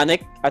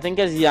 Yannick, I think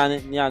it's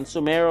Jan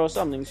Sommer or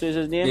something. So is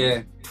his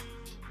name?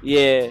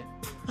 Yeah.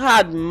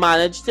 Had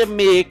managed to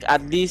make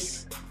at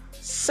least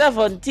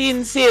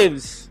 17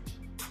 saves.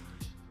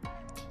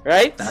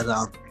 Right? That's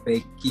a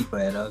big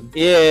keeper, dog.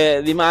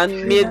 Yeah, the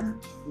man made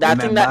that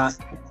thing that.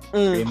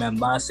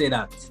 Remember, I say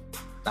that.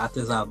 That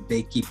is a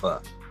big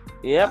keeper.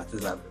 Yep. That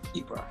is a big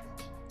keeper.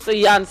 So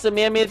Jan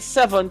Sommer made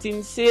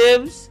 17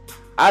 saves,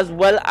 as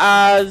well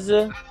as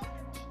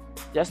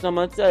just no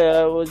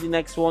matter what was the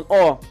next one.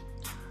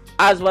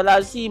 As well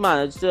as he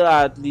managed to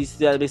at least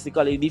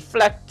basically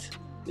deflect,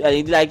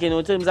 like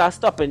in terms of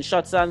stopping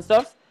shots and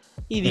stuff.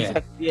 He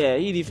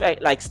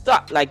deflect, like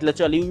stop, like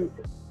literally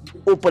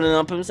opening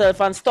up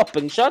himself and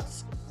stopping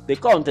shots. The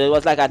counter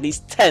was like at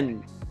least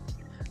 10.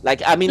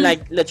 Like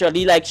like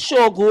literally like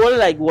show goal,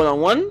 like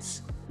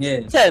 1-on-1s.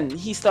 Yeah. 10.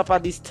 He stopped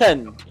at least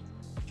 10.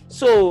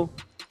 So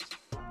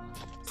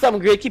some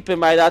great keeping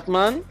by that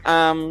man.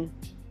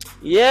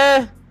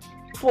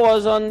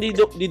 Pause on the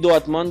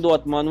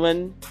Dortmund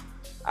win.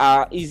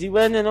 Easy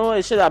win,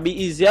 it should have been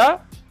easier.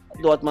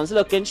 Dortmund's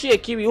looking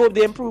shaky. We hope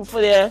they improve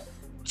for their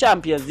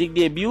Champions League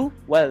debut.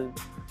 Well,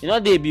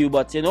 debut,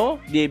 but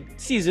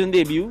season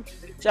debut.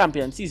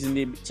 Champions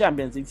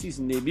League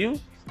season debut.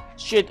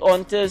 Straight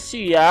on to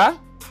Syria.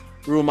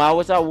 Roma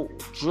with a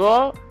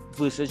draw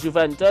versus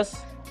Juventus.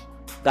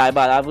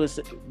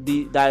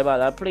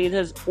 Dybala played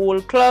his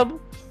old club,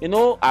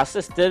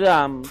 assisted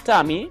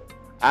Tammy,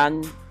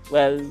 and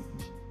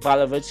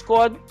Vlahovic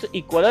scored to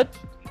equal it.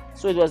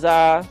 So it was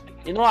I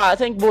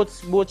think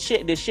both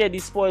they shared the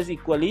spoils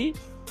equally.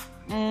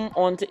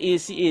 On to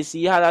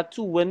AC had a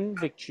 2-0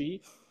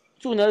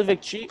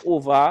 victory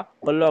over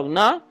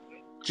Bologna.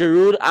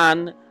 Giroud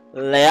and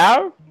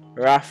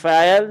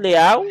Rafael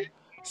Leao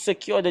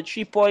secured the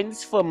 3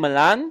 points for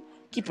Milan,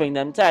 keeping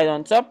them tied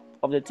on top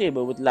of the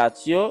table with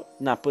Lazio,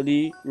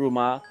 Napoli,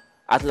 Roma,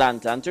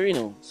 Atalanta, and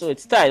Torino. So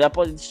it's tied up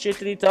straight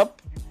to the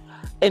top.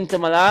 Inter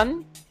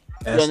Milan.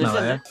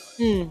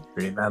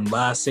 Remember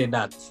I said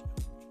that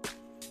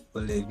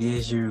Olivier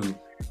Giroud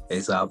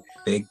is a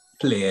big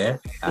player.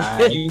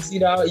 You see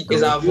that?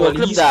 Is a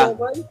volley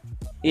boy?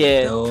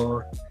 Yeah.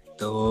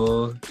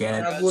 Don't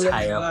get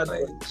tired.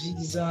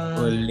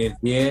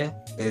 Olivier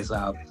is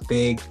a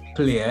big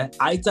player.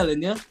 I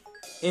telling you,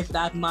 if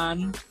that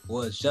man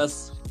was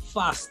just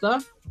faster,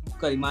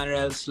 because the man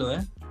real slow,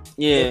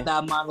 if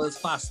that man was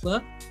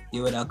faster,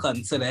 you would have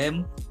considered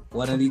him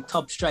one of the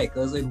top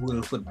strikers in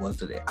world football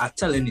today. I'm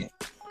telling you.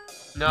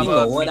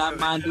 Because what that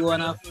man do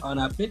on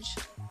a pitch,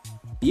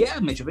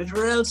 Mitrovic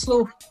real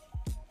slow.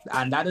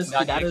 And that is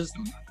that is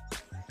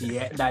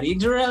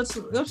real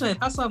slow.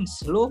 That's some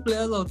slow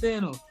players out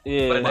there,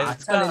 Yeah. But I'm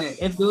telling you,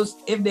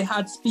 if they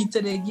had speed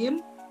to their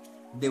game,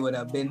 they would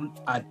have been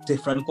a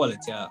different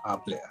quality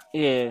of player.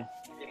 Yeah.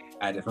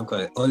 A different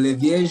quality.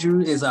 Olivier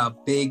Giroud is a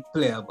big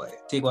player, boy.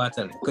 Take what I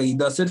tell you. Because he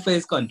does it for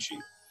his country.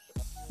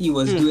 He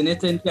was doing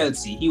it in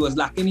Chelsea. He was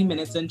lacking in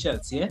minutes in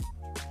Chelsea,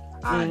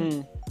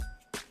 and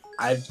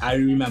I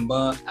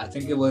remember. I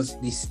think it was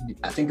his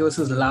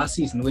last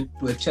season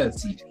with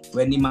Chelsea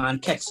when the man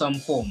kept some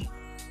form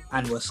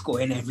and was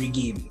scoring every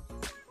game.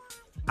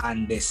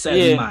 And they sell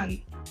the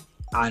man,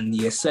 and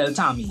you sell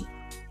Tammy,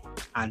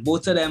 and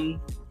both of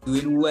them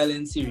doing well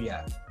in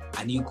Syria.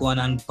 And you go on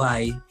and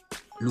buy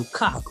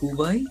Lukaku,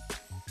 boy.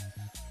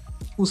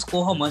 Who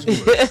score how much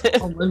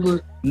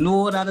goals?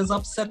 No, that has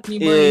upset me,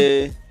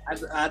 boy.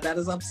 That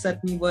has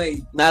upset me,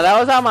 boy. Now that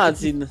was a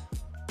Martin.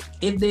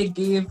 If they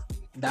gave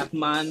that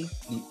man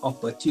the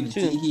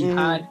opportunity he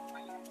had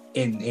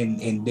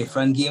in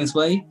different games,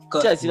 boy.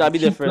 Chelsea will be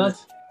different.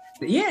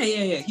 Yeah.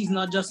 He's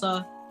not just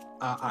a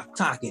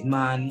target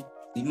man.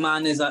 The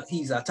man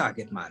he's a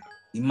target man.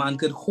 The man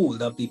could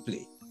hold up the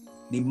play.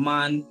 The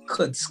man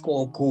could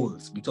score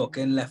goals. We're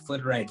talking left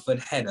foot, right foot,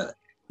 header.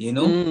 You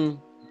know?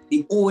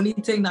 The only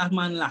thing that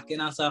man lacking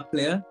as a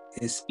player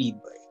is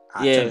speed, boy.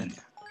 I'm telling you.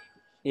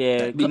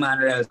 Yeah. The man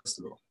real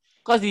slow.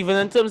 Because even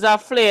in terms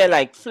of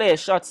flare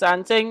shots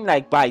and thing,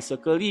 like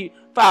bicycle,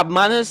 for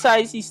man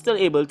size, he's still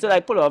able to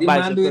like pull off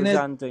bicycles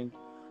and thing.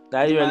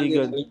 That is really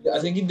good. I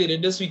think he did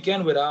it this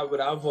weekend with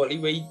our volley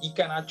where he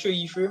cannot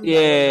tree for him.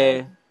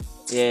 Yeah.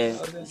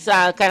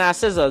 So kind of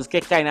scissors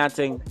kick kind of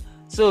thing.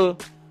 So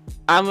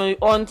I'm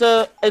on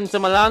to Inter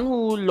Milan,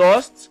 who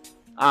lost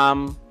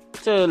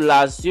to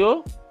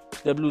Lazio.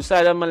 The blue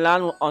side of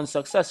Milan were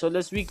unsuccessful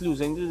this week,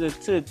 losing to the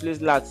third place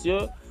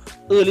Lazio.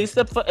 Early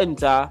step for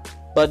Inter,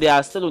 but they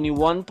are still only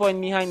 1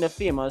 point behind the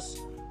famous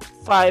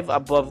 5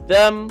 above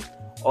them.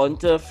 On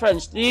to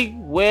French League,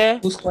 where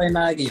who's playing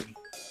that game?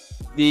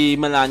 The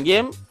Milan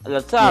game,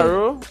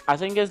 Lautaro, I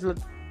think it's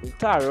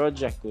Lautaro or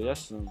Dzeko,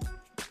 yes.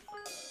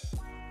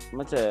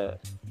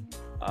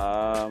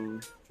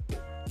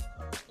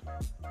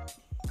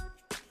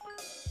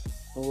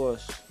 Who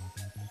was?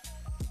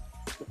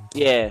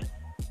 Yeah.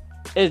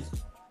 It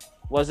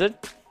was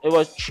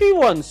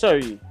 3-1,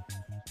 sorry.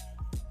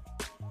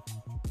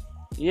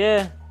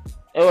 Yeah.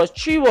 It was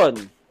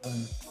 3-1.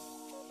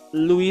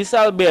 Luis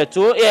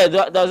Alberto. Yeah,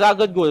 that was a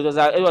good goal.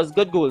 It was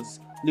good goals.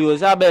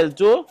 Luis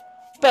Alberto,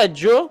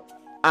 Pedro,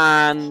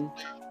 and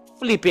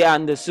Felipe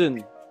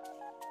Anderson.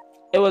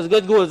 It was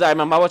good goals. I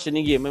remember watching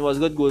the game. It was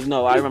good goals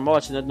now. I remember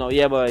watching it now.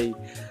 Yeah, boy.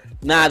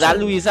 Nah, that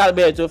Luis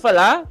Alberto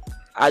fella,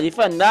 a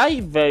defender,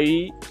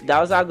 that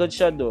was a good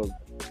shot, though.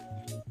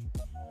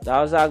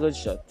 That was a good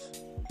shot.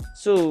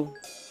 So,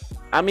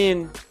 I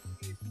mean,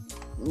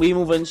 we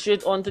moving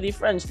straight on to the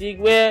French League,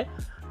 where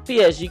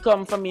PSG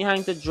come from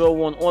behind to draw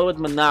 1-1 with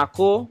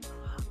Monaco.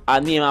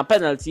 And name a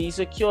penalty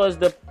secures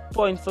the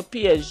point for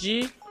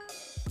PSG.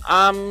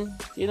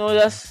 You know,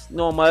 that's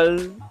normal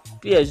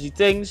PSG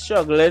thing,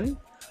 struggling.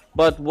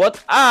 But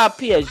what are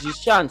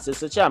PSG's chances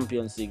for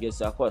Champions League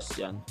is a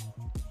question.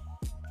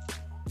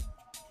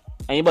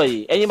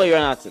 Anybody run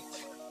at it?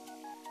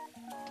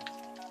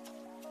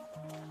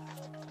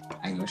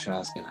 I'm not sure I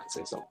was gonna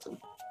say something.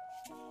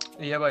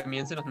 Yeah, but me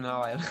and say nothing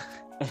now. I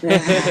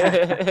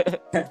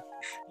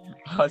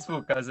was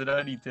focused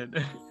on it.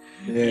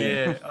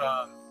 Yeah.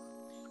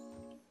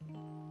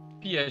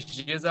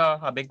 PSG is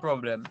a big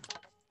problem.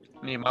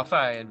 Name a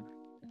fine.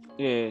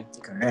 Yeah.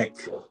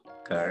 Correct.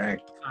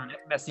 And if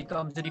Messi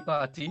comes to the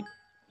party,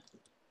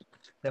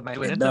 they might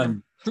win it.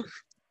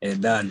 It's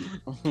done.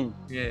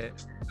 Yeah.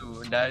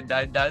 So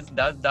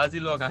that's the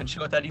long and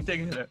short of the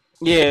thing.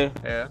 Yeah.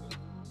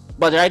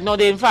 But right now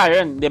they're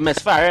firing. They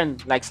misfiring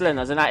like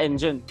cylinders in that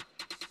engine.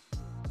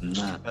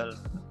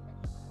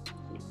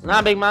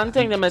 Nah, big man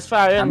thing, they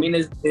misfiring. I mean,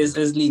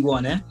 it's League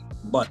One,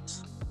 but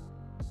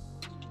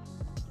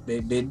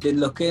they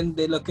looking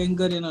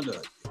good, you know.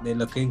 They're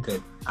looking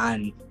good,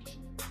 and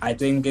I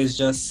think it's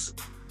just.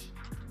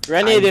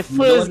 Rennie, the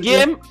first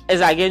game is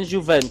against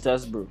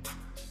Juventus, bro.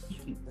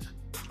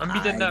 I'm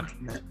beating them.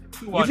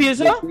 You feel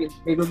so?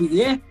 They will be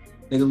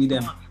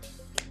them.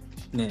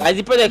 Yeah. What's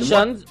the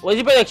predictions? You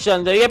get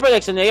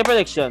predictions.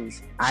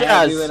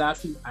 I agree with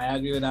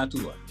that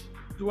 2-1.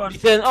 2-1. You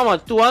saying how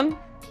much? 2-1?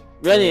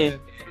 Rennie?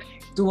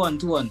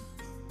 2-1.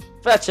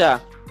 Fletcher?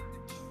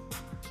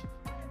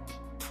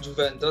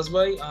 Juventus,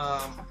 boy.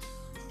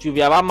 Juve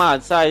have a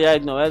mad side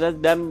right now.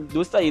 Them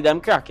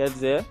crackheads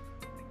there.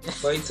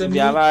 Juve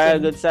have a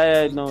good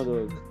side right now,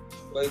 though.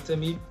 But to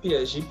me,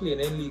 PSG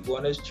playing in League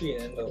One is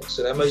training now.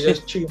 So them are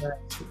just training.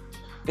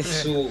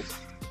 So,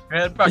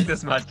 well,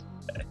 practice match.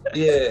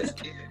 Yeah.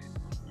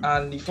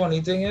 And the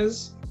funny thing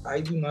is,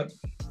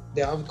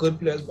 they have good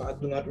players, but I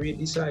do not rate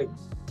the side.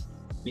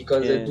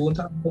 Because they don't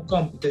have no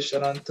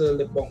competition until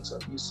they bounce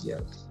up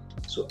UCL.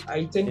 So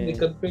I think they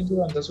could bring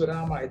Juventus with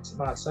my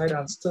side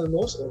and still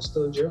lose or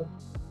still draw.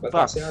 But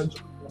I say I'll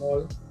draw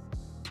all.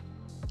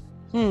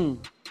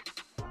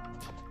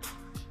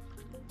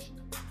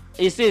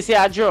 You say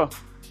a draw?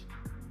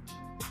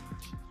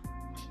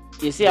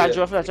 You say a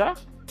draw, Fletcher?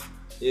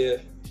 Yeah.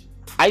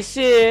 I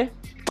say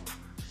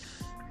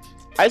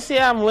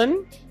I'm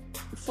win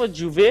for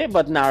Juve,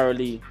 but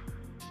narrowly.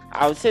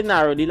 I would say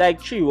narrowly,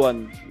 like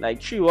 3-1. Like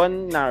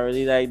 3-1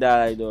 narrowly like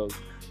that, dog.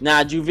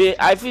 Nah, Juve,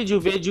 I feel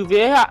Juve,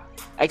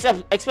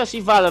 except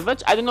especially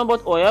Vlahovic. I don't know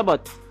about Oya,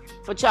 but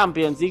for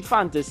Champions League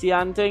fantasy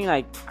and thing,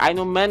 like I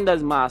know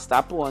Mendes master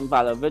on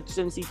Vlahovic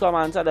since he come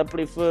and started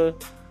play for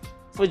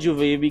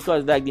Juve,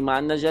 because like the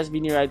man has just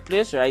been in the right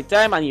place, right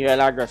time, and he's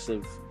real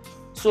aggressive.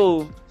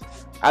 So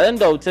I don't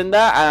doubt in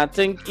that, and I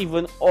think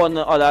even on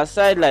the other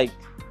side, like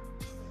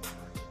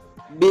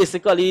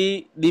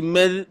basically the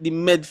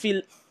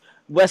midfield,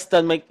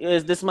 Weston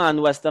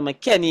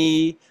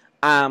McKennie,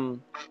 the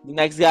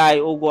next guy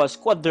who was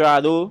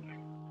Quadrado,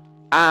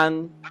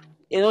 and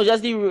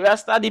just the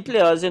rest of the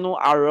players,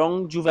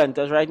 around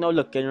Juventus right now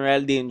looking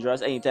real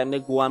dangerous anytime they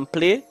go and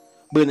play.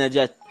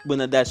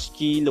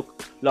 Bernardeschi,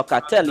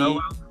 Locatelli.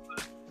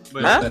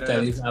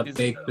 Locatelli is a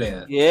big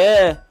player.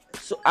 Yeah.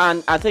 So,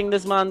 and I think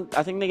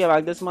they get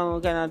back this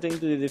man kind of thing to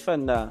the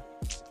defender.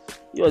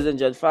 He was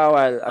injured for a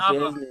while. I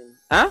feel his name.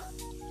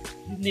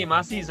 His name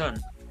last season.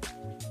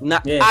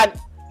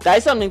 That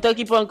is something to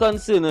keep on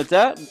concerned with,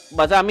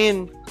 but I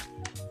mean,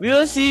 we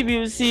will see.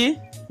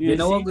 You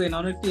know what's going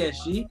on with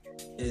PSG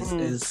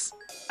is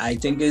I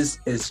think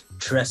is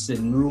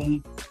dressing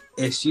room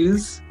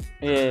issues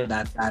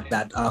that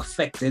are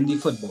affecting the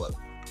football,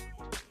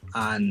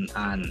 and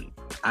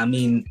I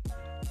mean,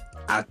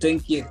 I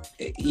think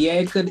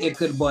it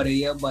could bother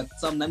you, but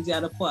sometimes you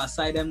have to put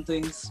aside them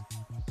things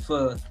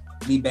for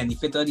the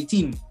benefit of the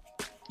team.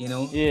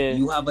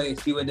 You have an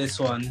issue with this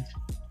one,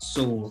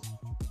 so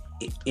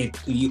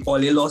you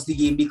only lost the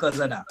game because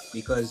of that,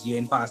 because you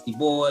ain't pass the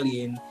ball,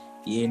 you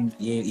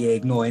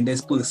ignoring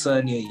this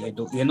person,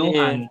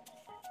 and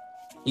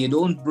you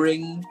don't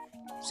bring,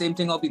 same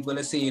thing how people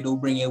say you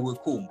don't bring your work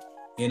home,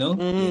 you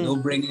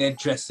don't bring your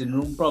dressing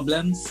room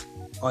problems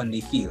on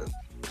the field.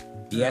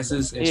 Yes,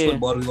 it's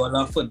football, we all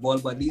love football,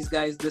 but these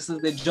guys, this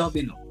is their job,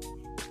 you know?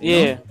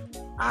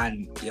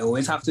 And you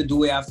always have to do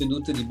what you have to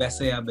do to the best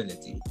of your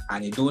ability,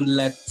 and you don't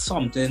let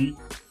something.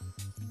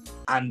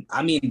 And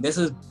I mean, this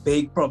is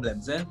big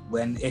problems, if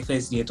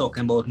you're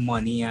talking about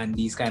money and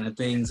these kind of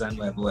things and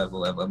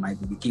whatever might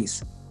be the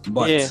case.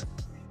 But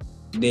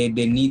they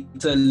need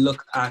to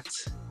look at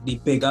the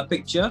bigger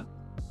picture,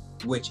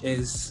 which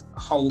is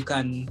how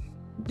can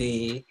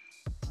they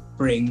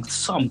bring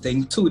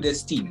something to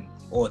this team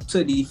or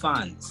to the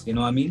fans, you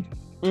know what I mean?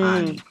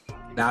 And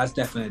that's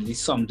definitely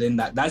something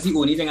that's the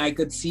only thing I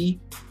could see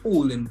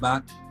holding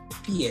back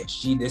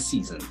PSG this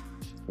season.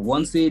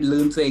 Once they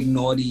learn to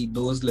ignore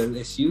those little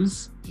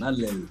issues, not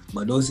little,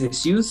 but those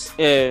issues,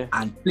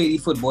 and play the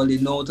football they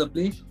know how to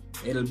play,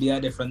 it'll be a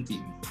different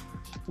team.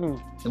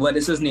 But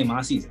this is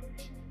Neymar season.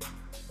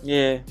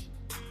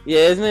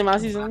 It's Neymar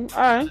season.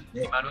 Alright.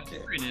 Neymar don't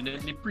train in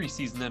the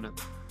preseason,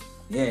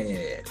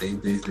 They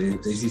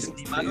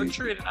Neymar don't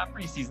train in that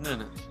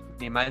preseason,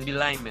 Neymar is the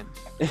lineman.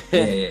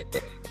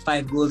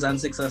 5 goals and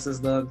 6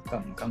 assists, dog.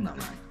 Come now,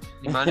 man.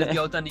 Neymar is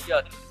the out on the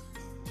yard.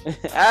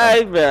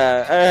 Alright,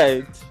 bro.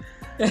 Alright.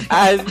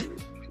 And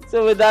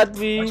so with that,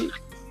 we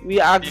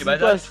ask the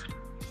question.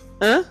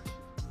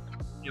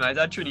 Neymar is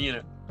a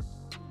trainee,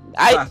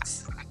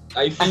 Facts.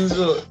 I feel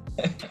so.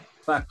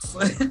 Facts.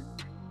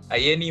 I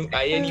hear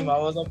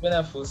Neymar was up in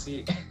a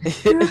fussy.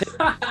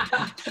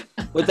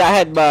 With a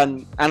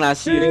headband and a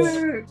shield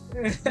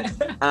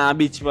and a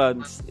beach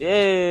pants.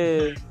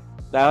 Yeah.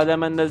 That's how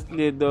them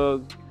understand,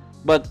 dog.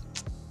 But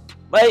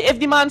if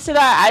the man said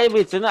that I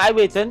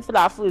waiting for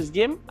that first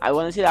game, I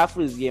want to see that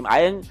first game.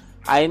 I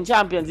in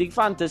Champions League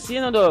fantasy,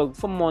 dog,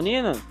 for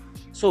money,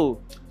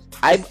 So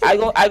I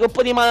go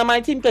put him on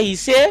my team because he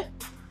say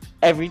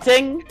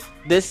everything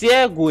this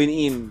year going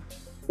in.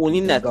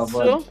 Only net.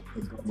 So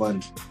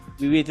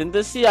we waiting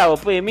to see. I will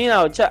put him in.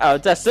 I'll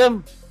test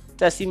him.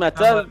 Test him at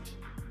all.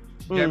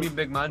 Jeremy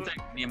big man take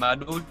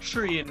Neymar don't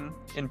train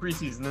in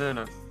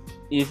preseason,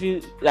 If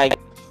you like,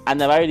 I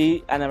never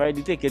really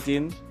take it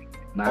in.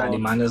 Nah, the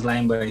man is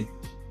lying, boy.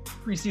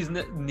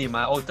 Preseason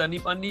Neymar out on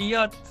the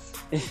yacht.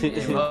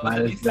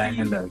 Man is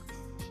lying, dog.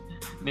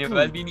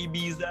 Neymar be the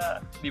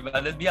visa.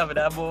 Neymar let me have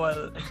that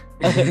ball.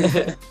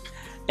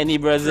 Any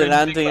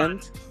Brazilian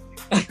things?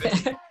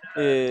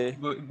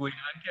 Going on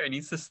carrying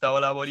his sister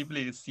all about the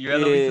place. You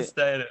love his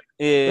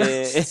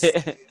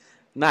sister.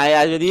 Nah, I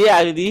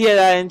already hear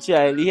that in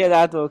child. You hear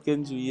that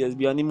talking to you.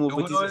 Be on the move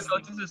with his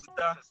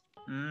sister.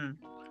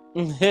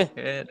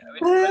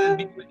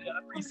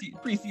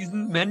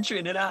 Preseason men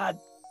training hard.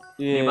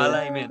 Neymar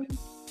lie, man.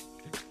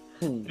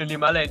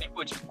 Neymar lie, the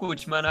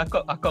coach man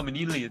are coming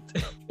in late.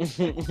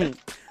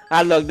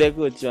 I love the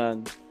coach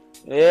man.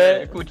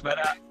 Coach man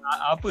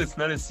are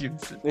personal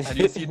issues. And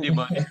you see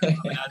Neymar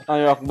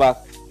on rock back.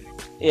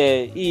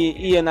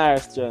 He in our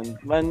restaurant.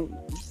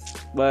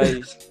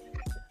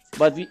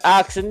 But we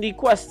asking the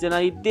question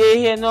of the day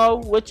here now,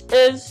 which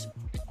is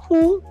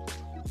who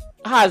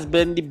has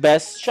been the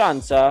best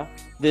transfer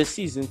this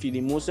season for the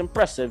most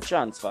impressive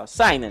transfer?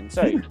 Signing.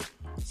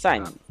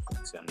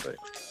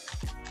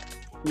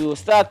 We will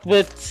start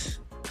with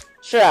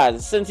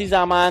Shiraz, since he's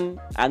a man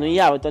and we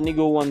have it only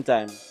go one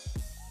time.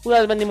 Who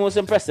has been the most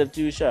impressive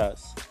to you,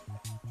 Shiraz?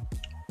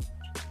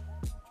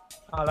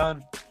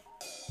 Haaland.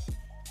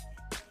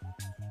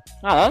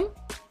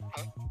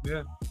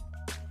 Yeah.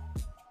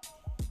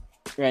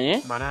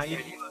 Rene? Man,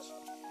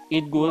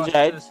 It goes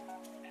right.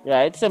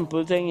 Right,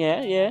 simple thing,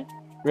 yeah.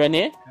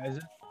 Rene?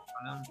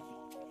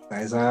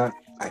 I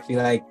feel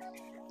like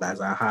that's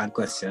a hard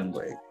question,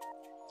 boy.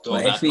 But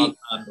when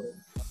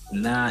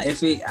I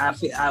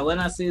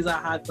say it's a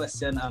hard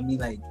question, I mean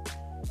like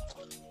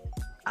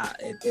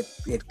it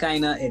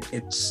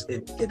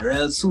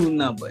real soon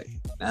now, boy.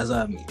 That's what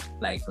I mean.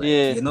 Like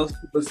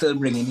people still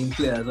bringing in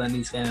players and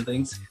these kind of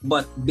things.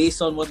 But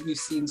based on what we've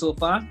seen so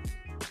far,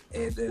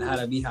 it had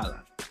to be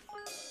Haaland.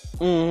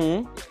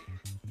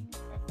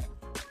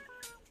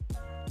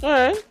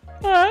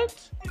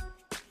 Alright.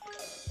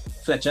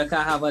 Fletcher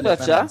can't have a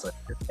different answer.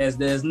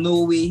 There's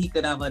no way he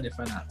could have a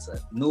different answer.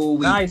 No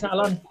way. Nice,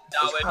 Haaland.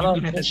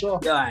 Haaland, for sure.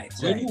 Yeah,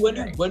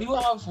 When you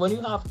have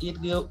 8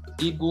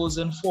 goals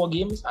in 4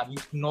 games and you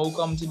now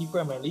come to the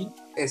Premier League,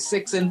 it's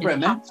 6 in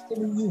Premier.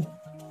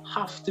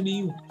 Have to be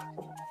you.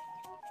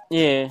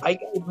 Yeah. I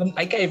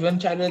can't even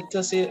try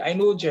to say. I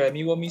know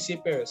Jeremy want me to say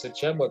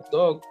Perisic, but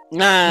dog.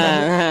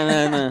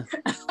 Nah.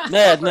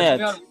 Not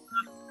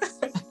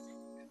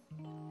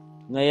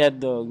yet,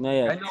 dog. Not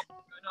yet.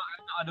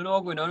 I don't know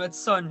what's going on with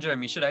Son,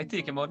 Jeremy. Should I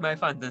take him out my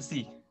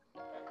fantasy?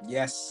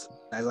 Yes,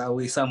 that's a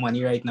waste of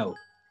money right now.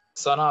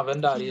 Son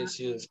having that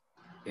issues.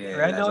 Yeah,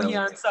 Right now, he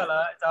and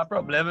Salah, it's a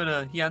problem, you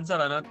know. He and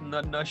Salah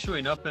not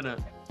showing up, you know.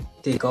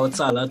 Take out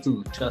Salah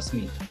too, trust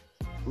me.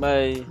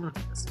 But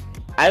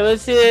I would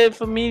say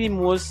for me the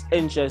most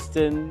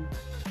interesting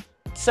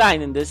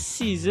signing this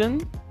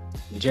season.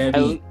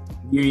 Jeremy,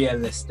 be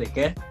realistic,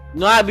 eh?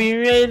 No, I've been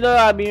real.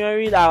 I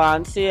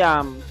want to say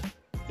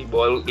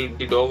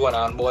The dog went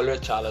on ball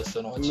with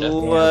Charleston. No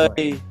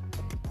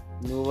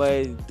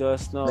way, it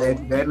does not. It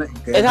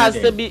It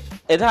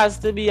has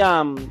to be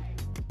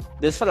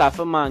this fella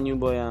for Man U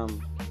boy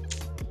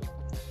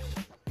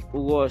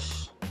who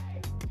was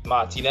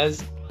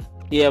Martinez.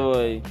 Yeah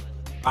boy.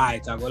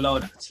 Alright, I go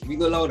louder. We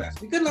go louder.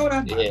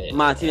 Yeah.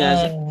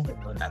 Martinez.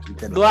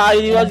 Though I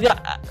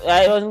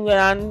wasn't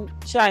going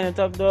to shine it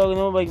up, dog.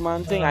 No big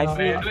man thing. I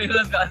feel. He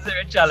was going to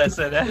say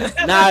Charleston,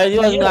 eh? Nah, he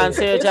wasn't going to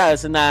say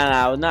Charleston.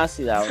 Nah, I would not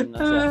see that.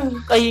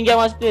 Because he didn't get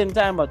much playing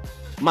time, but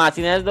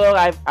Martinez,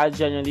 dog, I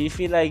genuinely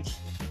feel like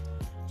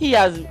he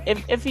has.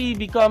 If he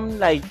become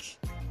like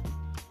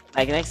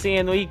next thing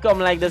you know, he come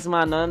like this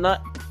man,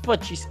 not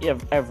Patrice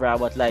Evra,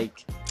 but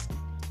like.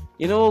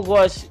 You know,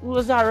 gosh, who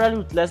was that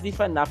ruthless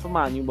defender for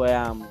Man U, boy?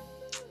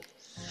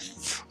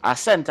 A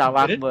centre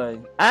back, boy.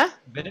 Huh?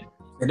 Vidic,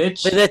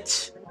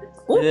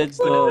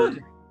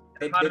 dog.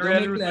 They don't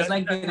make players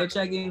like Vidic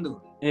again,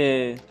 though.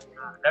 Yeah.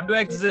 Them don't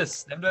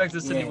exist in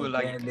the world.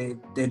 Like.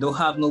 They don't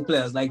have no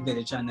players like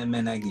Vidic and them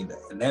men again.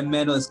 Them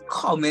men was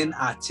coming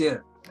at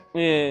you.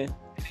 Yeah.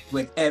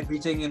 With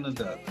everything in the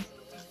dog.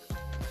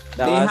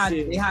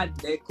 They had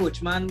their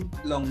coach man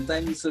long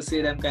time used to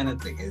say them kind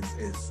of thing.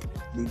 Is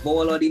the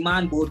ball or the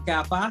man both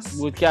can pass?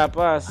 Both can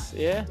pass,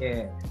 yeah.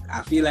 Yeah.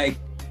 I feel like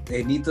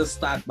they need to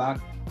start back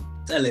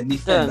telling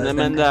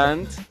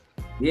defenders.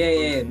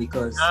 Yeah,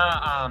 because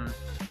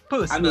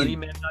personally,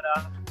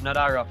 not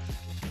a rough.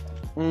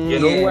 You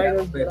know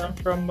where I get them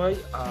from, boy?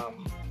 I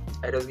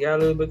just get a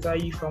little bit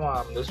of you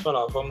from this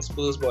fella from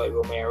Spurs, boy,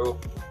 Romero.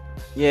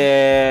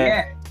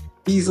 Yeah.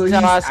 He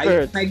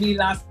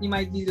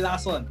might be the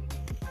last one.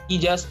 He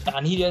just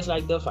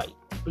like the fight,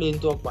 playing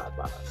talk bad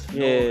balance.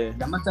 Yeah.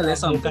 I'm gonna tell you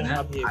something.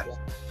 I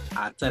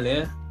tell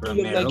you,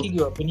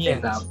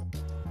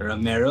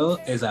 Romero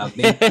is a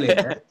big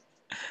player.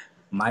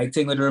 My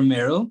thing with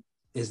Romero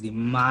is the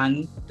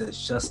man that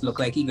just look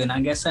like he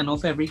gonna get sent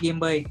off every game,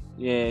 boy.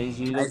 Yeah,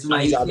 he's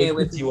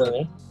with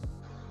you.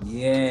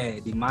 Yeah,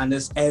 the man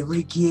is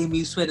every game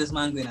you swear this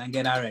man gonna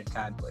get a red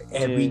card, boy.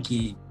 Every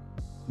game.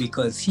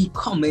 Because he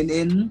coming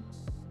in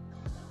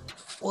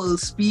full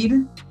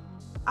speed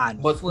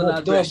and full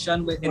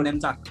aggression within them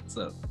tackles.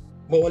 So.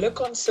 But all I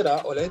consider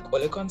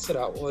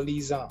all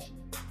these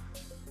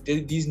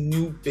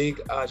new big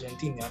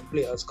Argentinian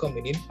players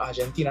coming in.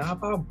 Argentina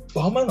have a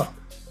bomber now.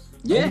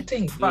 Yeah.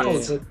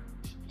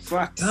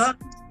 Facts.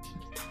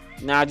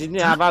 Nah,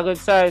 Argentina have a good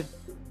side.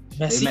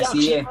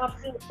 Messi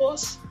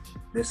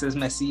This is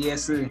Messi,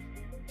 yes.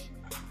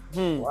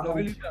 Wow.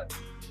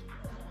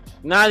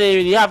 Nah, they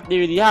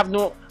really have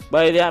no.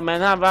 But they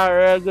might have a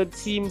real good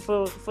team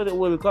for the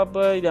World Cup.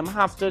 But them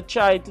have to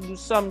try to do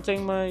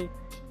something, man.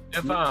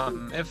 If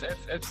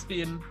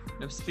Spain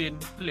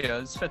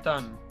players fit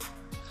on,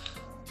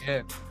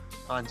 yeah,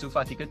 and so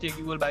far he could take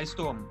the world by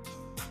storm.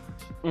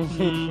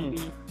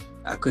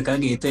 A quicker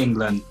game to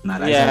England. Nah,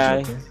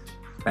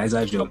 that's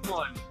a joke. Come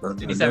on.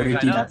 Don't repeat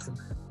that.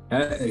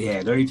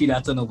 Don't repeat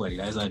that to nobody.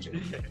 That's a joke.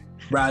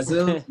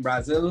 Brazil,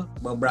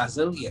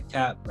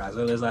 yeah,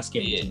 Brazil is a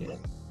scary team.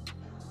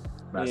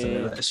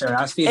 Brazil,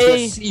 Shiraz face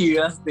a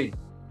serious thing.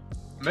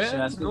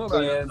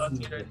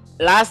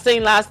 Last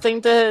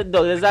thing to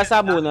dog. This is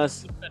a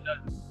bonus.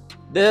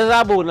 This is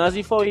a bonus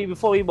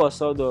before we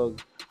bust out,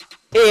 dog.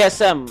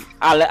 ASM,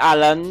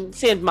 Alan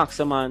Saint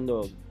Maximan,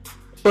 dog.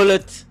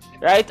 Bullet,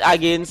 right,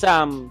 against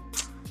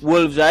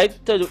Wolves,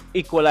 right, to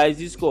equalize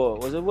the score.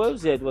 Was it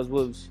Wolves? Yeah, it was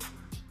Wolves.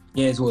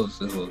 Yeah, it's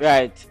Wolves.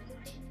 Right.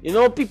 You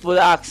know,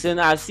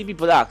 I see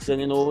people asking,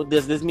 you know,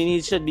 does this mean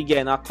he should be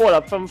getting a call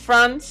up from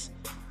France?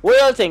 What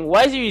do you think?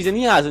 Why is the reason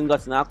he hasn't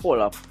gotten a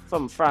call up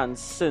from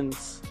France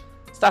since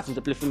starting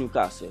to play for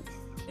Newcastle?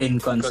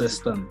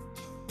 Inconsistent.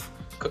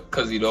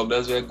 Because the dog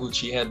does wear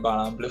Gucci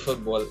headband and play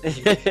football.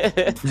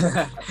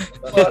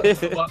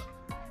 But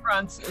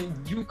France,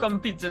 you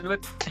competing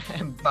with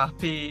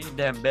Mbappe,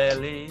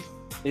 Dembele.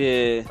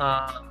 Yeah.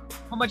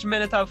 How much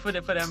minutes have for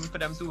them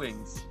two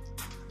wings?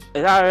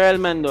 It's a real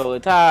man, though.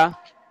 It's a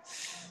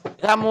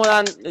more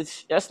than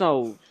it's just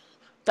now.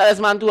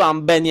 Talisman too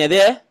and Ben, you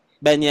there?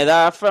 Ben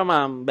Yedder from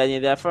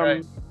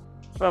Right.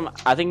 from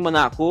I think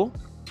Monaco.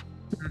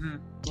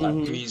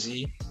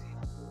 Easy.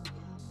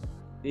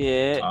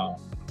 Yeah.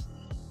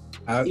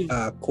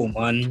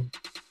 Coman.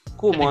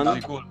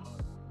 Coman. Cool.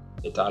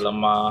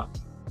 Italama.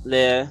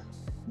 Yeah.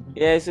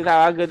 Yeah, so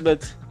that was good,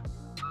 but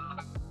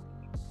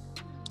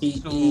He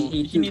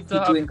needs to too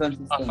have a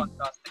inconsistent.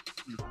 fantastic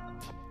season.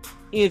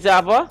 he needs to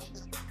have a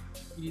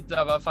He needs to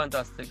have a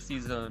fantastic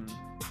season.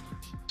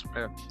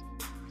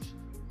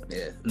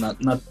 Yeah,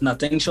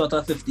 nothing short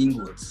of 15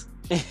 goals.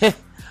 but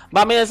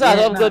I mean, it's out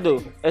Yeah, of good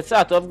though. It's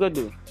out of good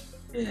though.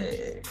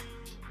 Yeah.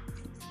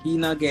 He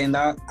not getting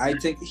that. I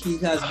think he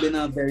has been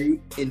a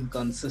very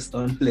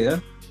inconsistent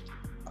player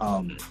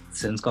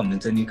since coming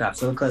to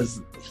Newcastle,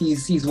 because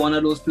he's one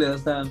of those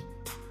players that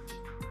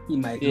he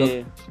might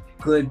look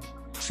good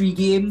 3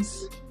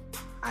 games,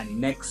 and the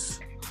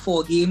next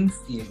 4 games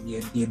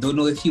you don't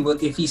know if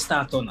he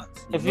start or not.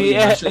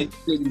 You're not sure if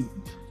he play.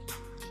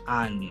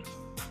 And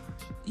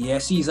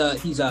yes, he's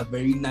a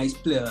very nice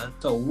player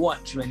to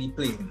watch when he's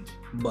playing,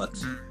 but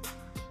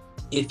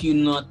if you're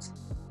not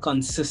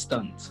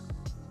consistent,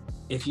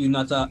 if you're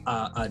not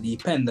a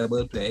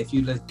dependable player, if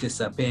you just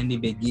disappear in the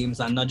big games,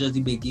 and not just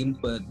the big games,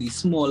 but the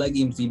smaller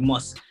games,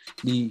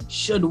 the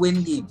should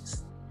win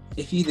games.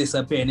 If you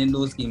disappear in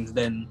those games,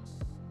 then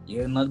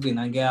you're not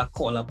gonna get a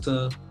call up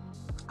to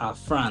a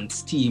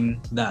France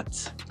team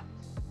that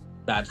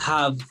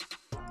have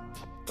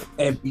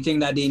everything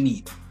that they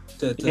need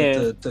to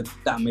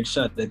damage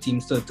the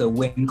teams to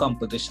win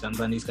competitions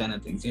and these kind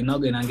of things. You're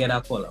not gonna get a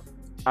call up.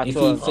 If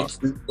he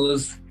fixes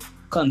those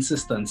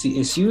consistency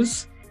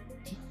issues,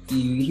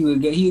 he'll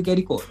get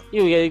the call.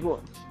 He'll get it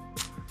going.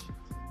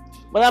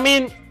 But I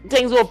mean,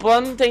 things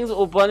open,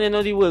 you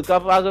know, the World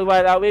Cup are good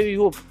by that way. We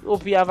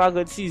hope we have a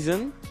good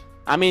season.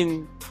 I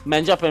mean,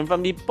 men jumping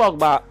from the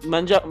Pogba,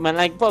 men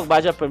like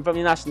Pogba jumping from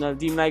the national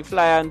team like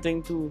Flyer and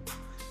thing too.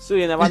 So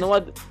you never know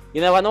what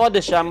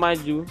the Sham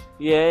might do.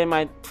 Yeah, he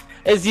might.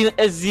 Is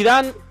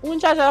Zidane who in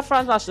charge of the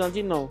France national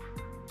team now?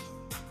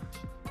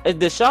 Is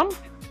Deschamps?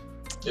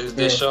 It's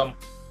Deschamps.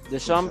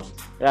 Deschamps.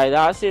 Right,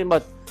 that's saying,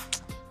 but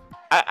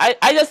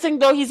I just think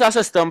though he's a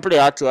system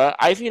player too.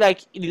 I feel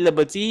like the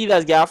liberty he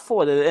does get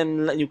afforded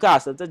in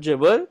Newcastle to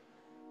dribble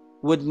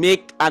would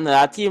make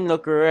another team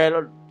look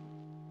real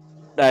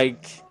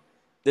like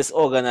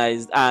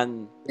disorganized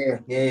and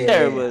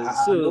terrible. Yeah.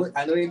 So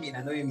I know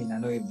what you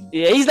mean.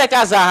 yeah, he's like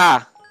a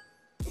Zaha.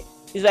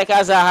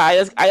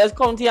 I just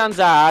Conte and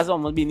Zaha has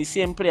almost been the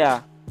same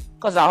player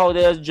because of how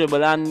they just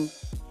dribble, and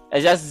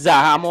it's just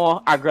Zaha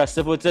more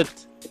aggressive with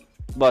it.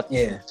 But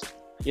yeah.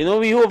 You know,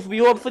 we hope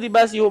for the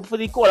best, we hope for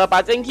the call up.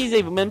 I think he's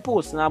even been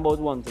posting about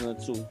one thing or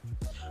two.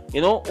 You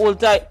know, old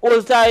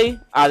tie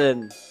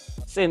Allen,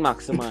 Saint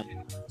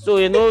Maximin. So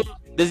you know,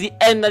 there's the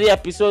end of the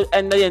episode,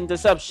 end of the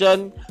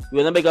interception. We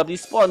wanna make up the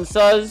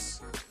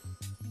sponsors.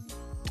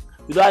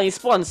 We don't have any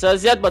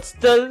sponsors yet, but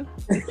still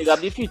make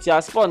up the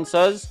future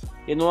sponsors.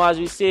 You know, as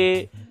we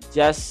say,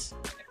 just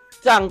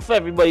thanks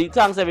everybody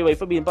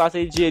for being part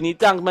of the journey.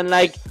 Thanks man,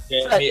 like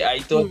I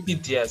thought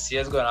PTSC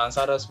is going to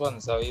answer the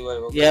sponsor.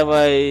 Yeah,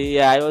 but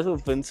yeah, I was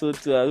hoping so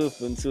too.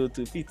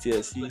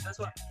 PTSC.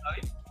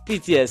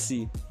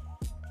 PTSC.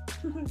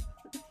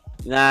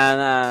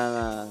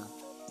 Nah.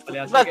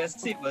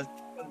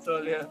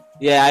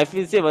 Yeah, I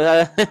feel safe,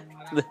 but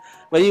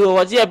when you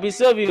watch the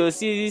episode, you will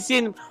see the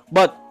scene.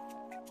 But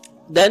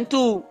then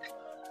too,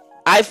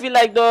 I feel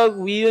like dog,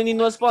 we don't need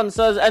no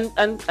sponsors and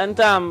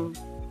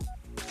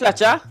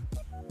Fletcher.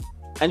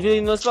 And we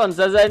need no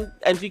sponsors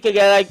and we can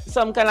get like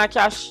some kind of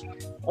cash.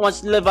 How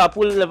much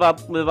Liverpool.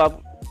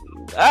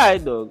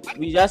 Alright dog.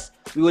 We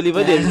will leave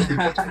it in.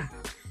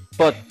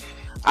 But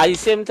at the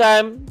same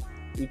time,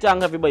 we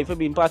thank everybody for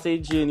being part of the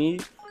journey.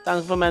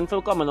 Thanks for men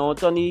for coming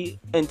out on the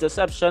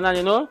interception and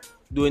you know,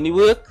 doing the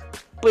work,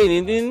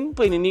 playing in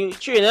the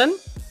training.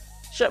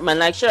 Man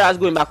like Shiraz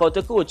going back out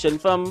to coaching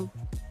from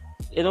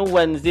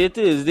Wednesday,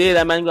 Thursday,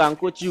 that man go and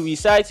coach you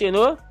sides, you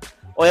know.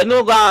 Or you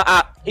know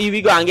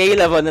we go and get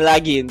 11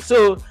 again.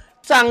 So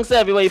thanks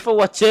everybody for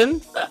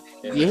watching.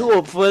 We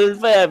hopeful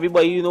for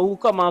everybody, who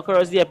come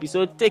across the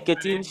episode, take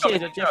it in, share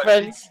it with your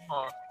friends.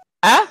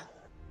 Huh?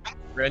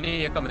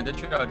 Rennie, you're coming to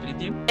try out the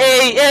team?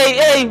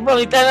 Hey, from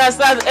the time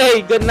start,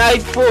 hey, good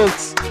night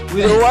folks.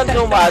 We don't want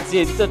no more,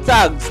 so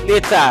thanks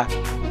later.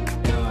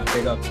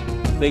 Big up.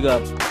 Big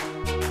up.